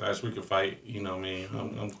some backlash, we could fight. You know what I mean?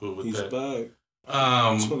 I'm cool with he's that. back.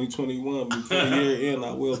 2021, before the year end,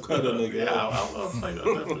 I will cut a nigga. Yeah, I'll fight.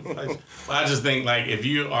 I'll definitely fight. But I just think, like, if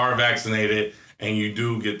you are vaccinated and you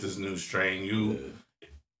do get this new strain, you'll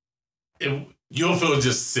feel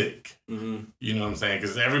just sick. Mm-hmm. You know what I'm saying?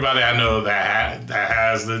 Because everybody I know that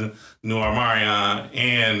has the new Armarion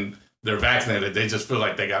and they're vaccinated, they just feel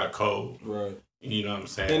like they got a cold. Right. You know what I'm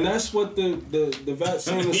saying? And that's what the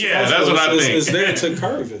vaccine is. Yeah, that's what I think. It's there to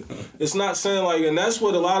curve it. It's not saying like, and that's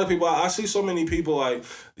what a lot of people, I see so many people like,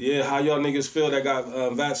 yeah, how y'all niggas feel that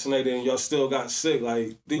got vaccinated and y'all still got sick.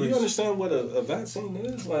 Like, do you understand what a vaccine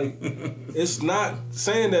is? Like, it's not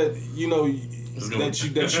saying that,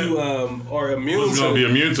 that you are immune Who's to gonna be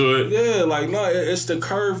immune to it? Yeah, like, no, it's to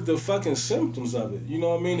curve the fucking symptoms of it. You know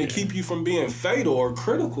what I mean? To keep you from being fatal or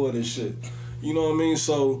critical of this shit. You know what I mean?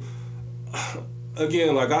 So,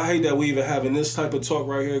 again, like, I hate that we even having this type of talk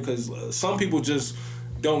right here, because some people just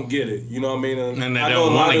don't get it. You know what I mean? And they I know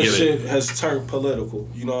don't a lot wanna of get shit has turned political.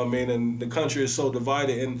 You know what I mean? And the country is so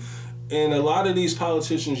divided. And a lot of these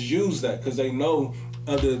politicians use that because they know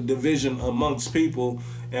of the division amongst people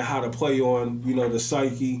and how to play on, the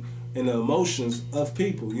psyche and the emotions of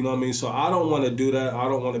people. You know what I mean? So I don't want to do that. I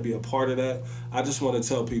don't want to be a part of that. I just want to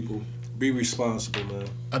tell people, be responsible, man.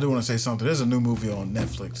 I do want to say something. There's a new movie on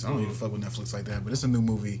Netflix. I don't even fuck with Netflix like that, but it's a new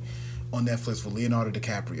movie on Netflix for Leonardo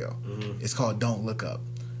DiCaprio. Mm-hmm. It's called Don't Look Up.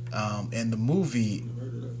 And the movie,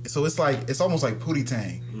 so it's almost like Pootie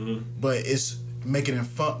Tang, but it's making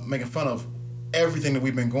fun of everything that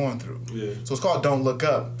we've been going through. Yeah. So it's called Don't Look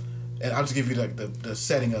Up, and I'll just give you the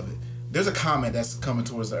setting of it. There's a comet that's coming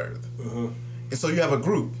towards the Earth, and so you have a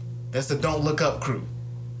group that's the Don't Look Up crew.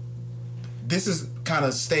 This is kind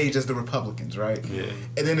of staged as the Republicans, right? Yeah.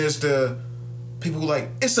 And then there's the people who like,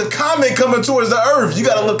 it's a comet coming towards the Earth. You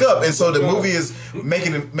gotta look up. And so the movie is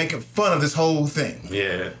making fun of this whole thing.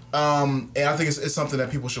 Yeah. And I think it's something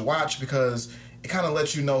that people should watch because it kind of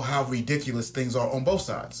lets you know how ridiculous things are on both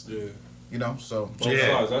sides. Yeah. You know, so Both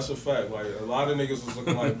sides, that's a fact. Like a lot of niggas was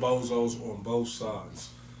looking like bozos on both sides.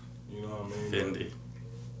 You know what I mean? Fendi.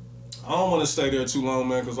 I don't want to stay there too long,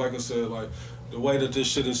 man, because like I said, like the way that this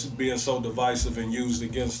shit is being so divisive and used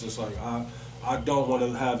against us, like I don't want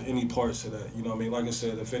to have any parts of that. You know what I mean? Like I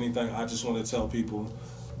said, if anything, I just want to tell people,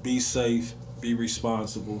 be safe, be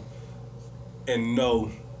responsible, and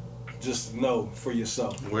just know for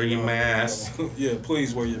yourself. Wear your mask. Yeah,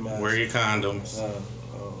 please wear your mask. Wear your condoms.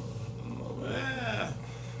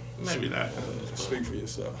 Maybe not. Speak for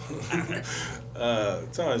yourself.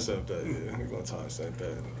 Time stamp that. Yeah, we're gonna time stamp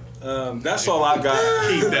that. That's all I got.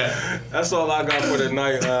 Keep that. That's all I got for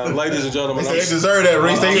tonight, ladies and gentlemen. they deserve that,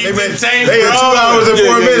 Reese. They Keep made it same, 2 hours and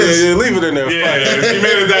 4 minutes. Yeah, leave it in there. Yeah, if you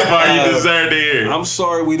made it that far, you deserve to hear. I'm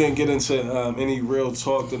sorry we didn't get into any real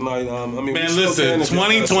talk tonight. I mean, we Man, still listen, can if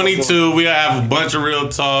it's- 2022, we have a bunch of real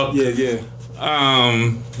talk. Yeah.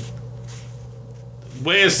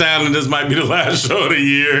 Way it sounded, this might be the last show of the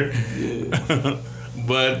year. Yeah.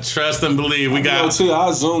 But trust and believe, we got.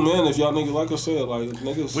 I'll zoom in if y'all niggas, like I said, like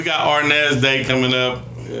niggas. We got Arnez Day coming up.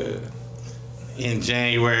 Yeah. In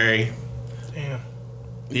January. Damn.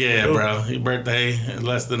 Yeah, bro. Your birthday in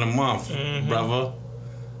less than a month, brother.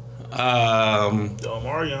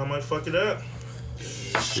 Omarion might fuck it up.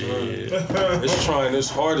 Shit. It's trying its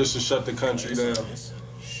hardest to shut the country down.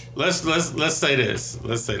 Let's say this.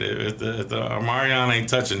 Let's say that if the Omarion ain't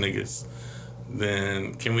touching niggas,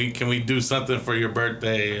 then can we do something for your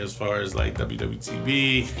birthday as far as like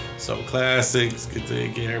WWTB, Soul Classics, get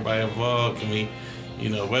everybody involved? Can we, you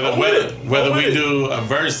know, whether we do a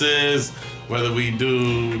versus, whether we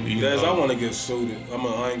do, Guys, I want to get suited.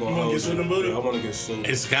 I ain't gonna hold get suited and booted? I want to get suited.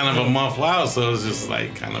 it's kind of a month out, so it's just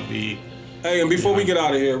like kind of be. Hey, and before we get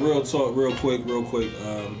out of here, real talk, real quick.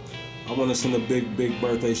 I want to send a big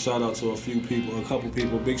birthday shout out to a couple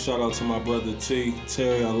people. Big shout out to my brother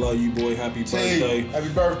Terry. I love you, boy. Happy birthday. Happy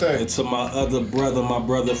birthday. And to my other brother, my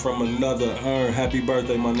brother from another urn. Happy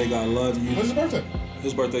birthday, my nigga. I love you. When's his birthday?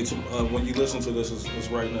 His birthday, when you listen to this, is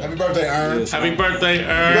right now. Happy birthday, Aaron. Yes, Happy birthday,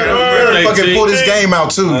 Aaron. Fucking pull this game out,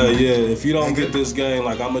 too. Yeah, if you don't get this game,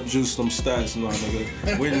 like, I'ma juice them stats, no,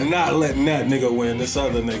 nigga. We're not letting that nigga win, this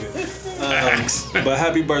other nigga. But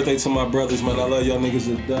happy birthday to my brothers, man. I love y'all niggas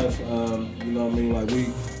to death. You know what I mean? Like,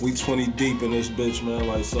 we 20 deep in this bitch, man.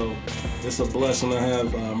 Like, so it's a blessing to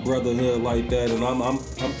have brotherhood like that. And I'm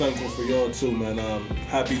thankful for y'all, too, man.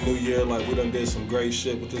 Happy New Year. Like, we done did some great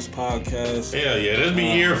shit with this podcast. Hell yeah, this be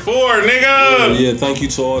year 4, nigga. Yeah, thank you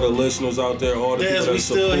to all the listeners out there, all the people that we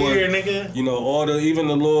support. still here, nigga. You know, even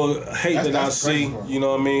the little hate that I that's see, crazy. you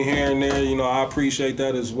know what I mean, here and there, you know, I appreciate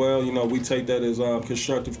that as well. You know, we take that as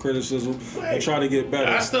constructive criticism and try to get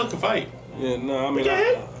better. I still can fight. Yeah, no, I mean,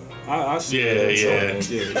 I see Yeah.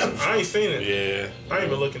 I ain't seen it. Yeah. I ain't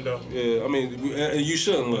even looking though. Yeah, I mean, you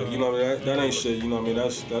shouldn't look. You know what I mean? That ain't shit. You know what I mean?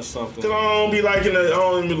 That's something. Cause I don't be liking I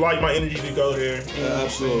don't even like my energy to go there.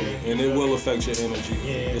 Absolutely, and it will affect your energy,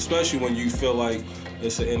 Yeah. especially when you feel like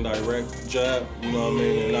it's an indirect jab. You know what I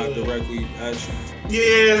mean, and not directly at you.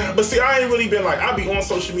 Yeah, but see, I ain't really been like, I be on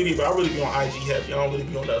social media, but I really be on IG heavy. I don't really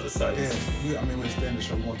be on the other side. Yeah, I mean, when it's the end of the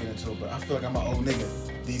show, we won't get into it, but I feel like I'm an old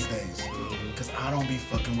nigga these days. Because I don't be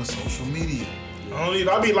fucking with social media. I don't even,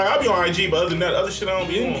 I be on IG, but other than that, other shit I don't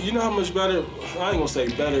be on. You know how much better, I ain't gonna say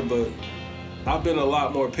better, but I've been a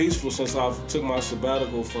lot more peaceful since I took my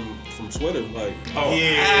sabbatical from Twitter. Like,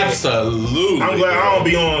 Yeah. Absolutely. I'm glad I don't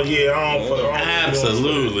be on, I don't be on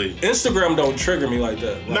Absolutely. Instagram don't trigger me like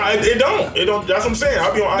that. No, it don't. It don't. That's what I'm saying.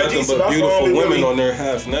 I be on IG, Nothing so but that's why I beautiful don't be women really, on there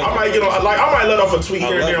half naked. I might get on, like, I might let off a tweet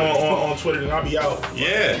here and there love on Twitter, and I'll be out.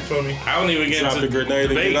 Yeah. You feel me? I don't even get Drop into the grenade and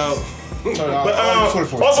debates. get out. But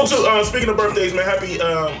also too, speaking of birthdays, man,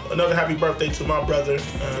 another happy birthday to my brother,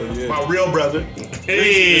 my real brother.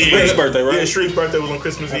 Hey. Reed's birthday, right? Yeah, Shreek's birthday was on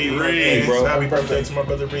Christmas Eve. Reed, bro. So happy birthday to my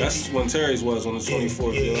brother Reed. That's when Terry's was on the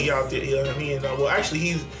 24th. Yeah, he out there. Yeah, he in. Well, actually,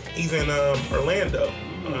 he's in Orlando,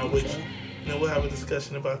 which we'll have a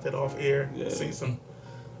discussion about that off air. Yeah. See some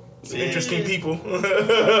interesting people.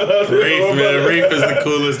 Reef, man. Reef is the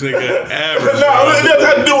coolest nigga ever. No, it doesn't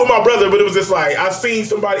have to do with my brother, but it was just like I seen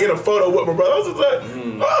somebody in a photo with my brother. I was just like,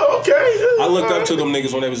 oh, okay. I looked up to them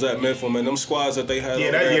niggas when they was at Mifflin, man. Them squads that they had. Yeah,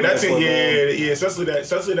 on there that's at Mifflin, man. it. Yeah, especially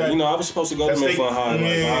that. You know, I was supposed to go to Mifflin High.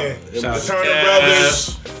 Yeah, Like, the Shout out to Turner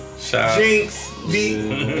Cash. brothers. Shout. Jinx,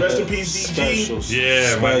 D, rest in peace, DG.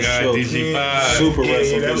 Yeah, my guy, DG5. Super Yeah,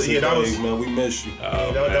 rest in that was- peace, yeah, that was- man. We miss you.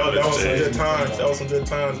 Oh, That was some man, good times. That was some good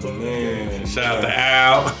times, but Man, Shout out to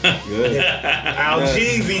Al. Al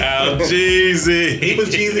Jeezy. Al Jeezy. He was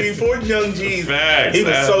Jeezy before Young Jeezy. Facts. He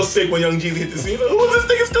was so sick when Young Jeezy hit the scene. Who was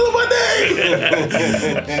this nigga stealing my name? Shout out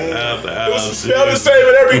to It Al was spelled the same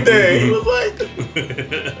and everything. He was like,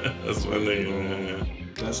 That's my nigga, man.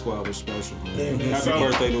 that squad was special, man. Yeah, Happy so-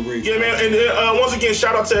 birthday to Reese. yeah, man. And once again,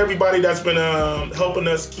 shout out to everybody that's been helping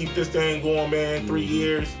us keep this thing going, man. 3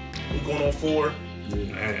 years. We're going on 4.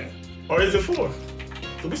 Man. Or is it 4?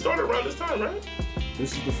 Did we start around this time, right?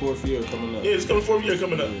 This is the 4th year coming up. Yeah, it's coming 4th year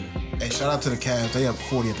coming up. Hey, shout out to the Cavs. They up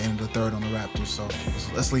 40 at the end of the third on the Raptors. So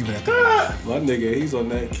let's leave it at that. My nigga, he's on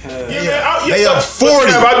that cast. Yeah, man. They up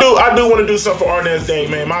 40. I do want to do something for Arnaz Day,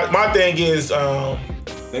 man. My thing is,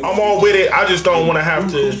 I'm all with it. I just don't want to have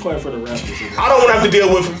Who's to. playing for the Raptors? I don't want to have to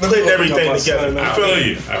deal with putting everything together. I You feel me?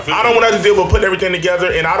 you. I don't want to have to deal with putting everything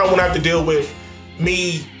together, and I don't want to have to deal with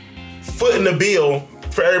me footing the bill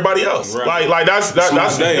for everybody else. Right. Like that's my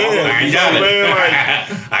the day. thing. I You know got what it. I mean?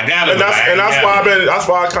 Like, I got it. and that's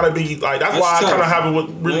why I kind of be like, that's why I That's kind of tough.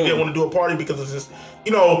 haven't really Yeah. didn't want to do a party, because it's just,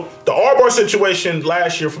 you know, the Arbor situation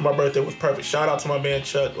last year for my birthday was perfect. Shout out to my man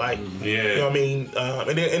Chuck, like, Yeah. you know what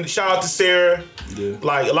I mean, and shout out to Sarah. Yeah.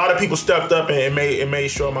 Like, a lot of people stepped up and made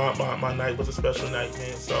sure my night was a special night,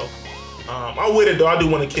 man. So I'm with it though. I do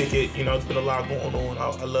want to kick it. You know, it's been a lot going on.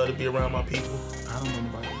 I love to be around my people, I don't know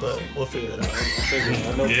anybody. but we'll figure it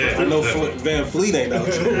out. I know Van Fleet ain't out.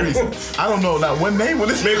 I don't know not one name. What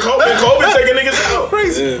is Man, COVID taking niggas out.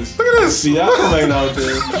 crazy? Yes. Look at this. Siakam ain't out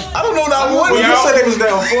there. I don't know not one. When We you out. said they was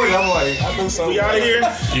down 40, I'm like, I know something. We out of here.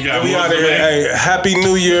 You got We more out of for here. me? Hey, happy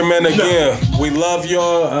New Year, man. Again, we love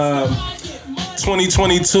y'all.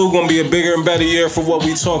 2022 gonna be a bigger and better year for what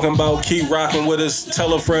we talking about. Keep rocking with us.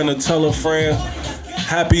 Tell a friend to tell a friend.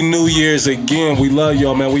 Happy New Year's again. We love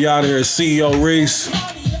y'all, man. We out here. CEO Reese,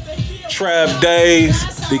 Trav Dave,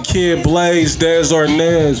 the Kid Blaze, Des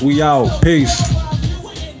Arnaz. We out. Peace.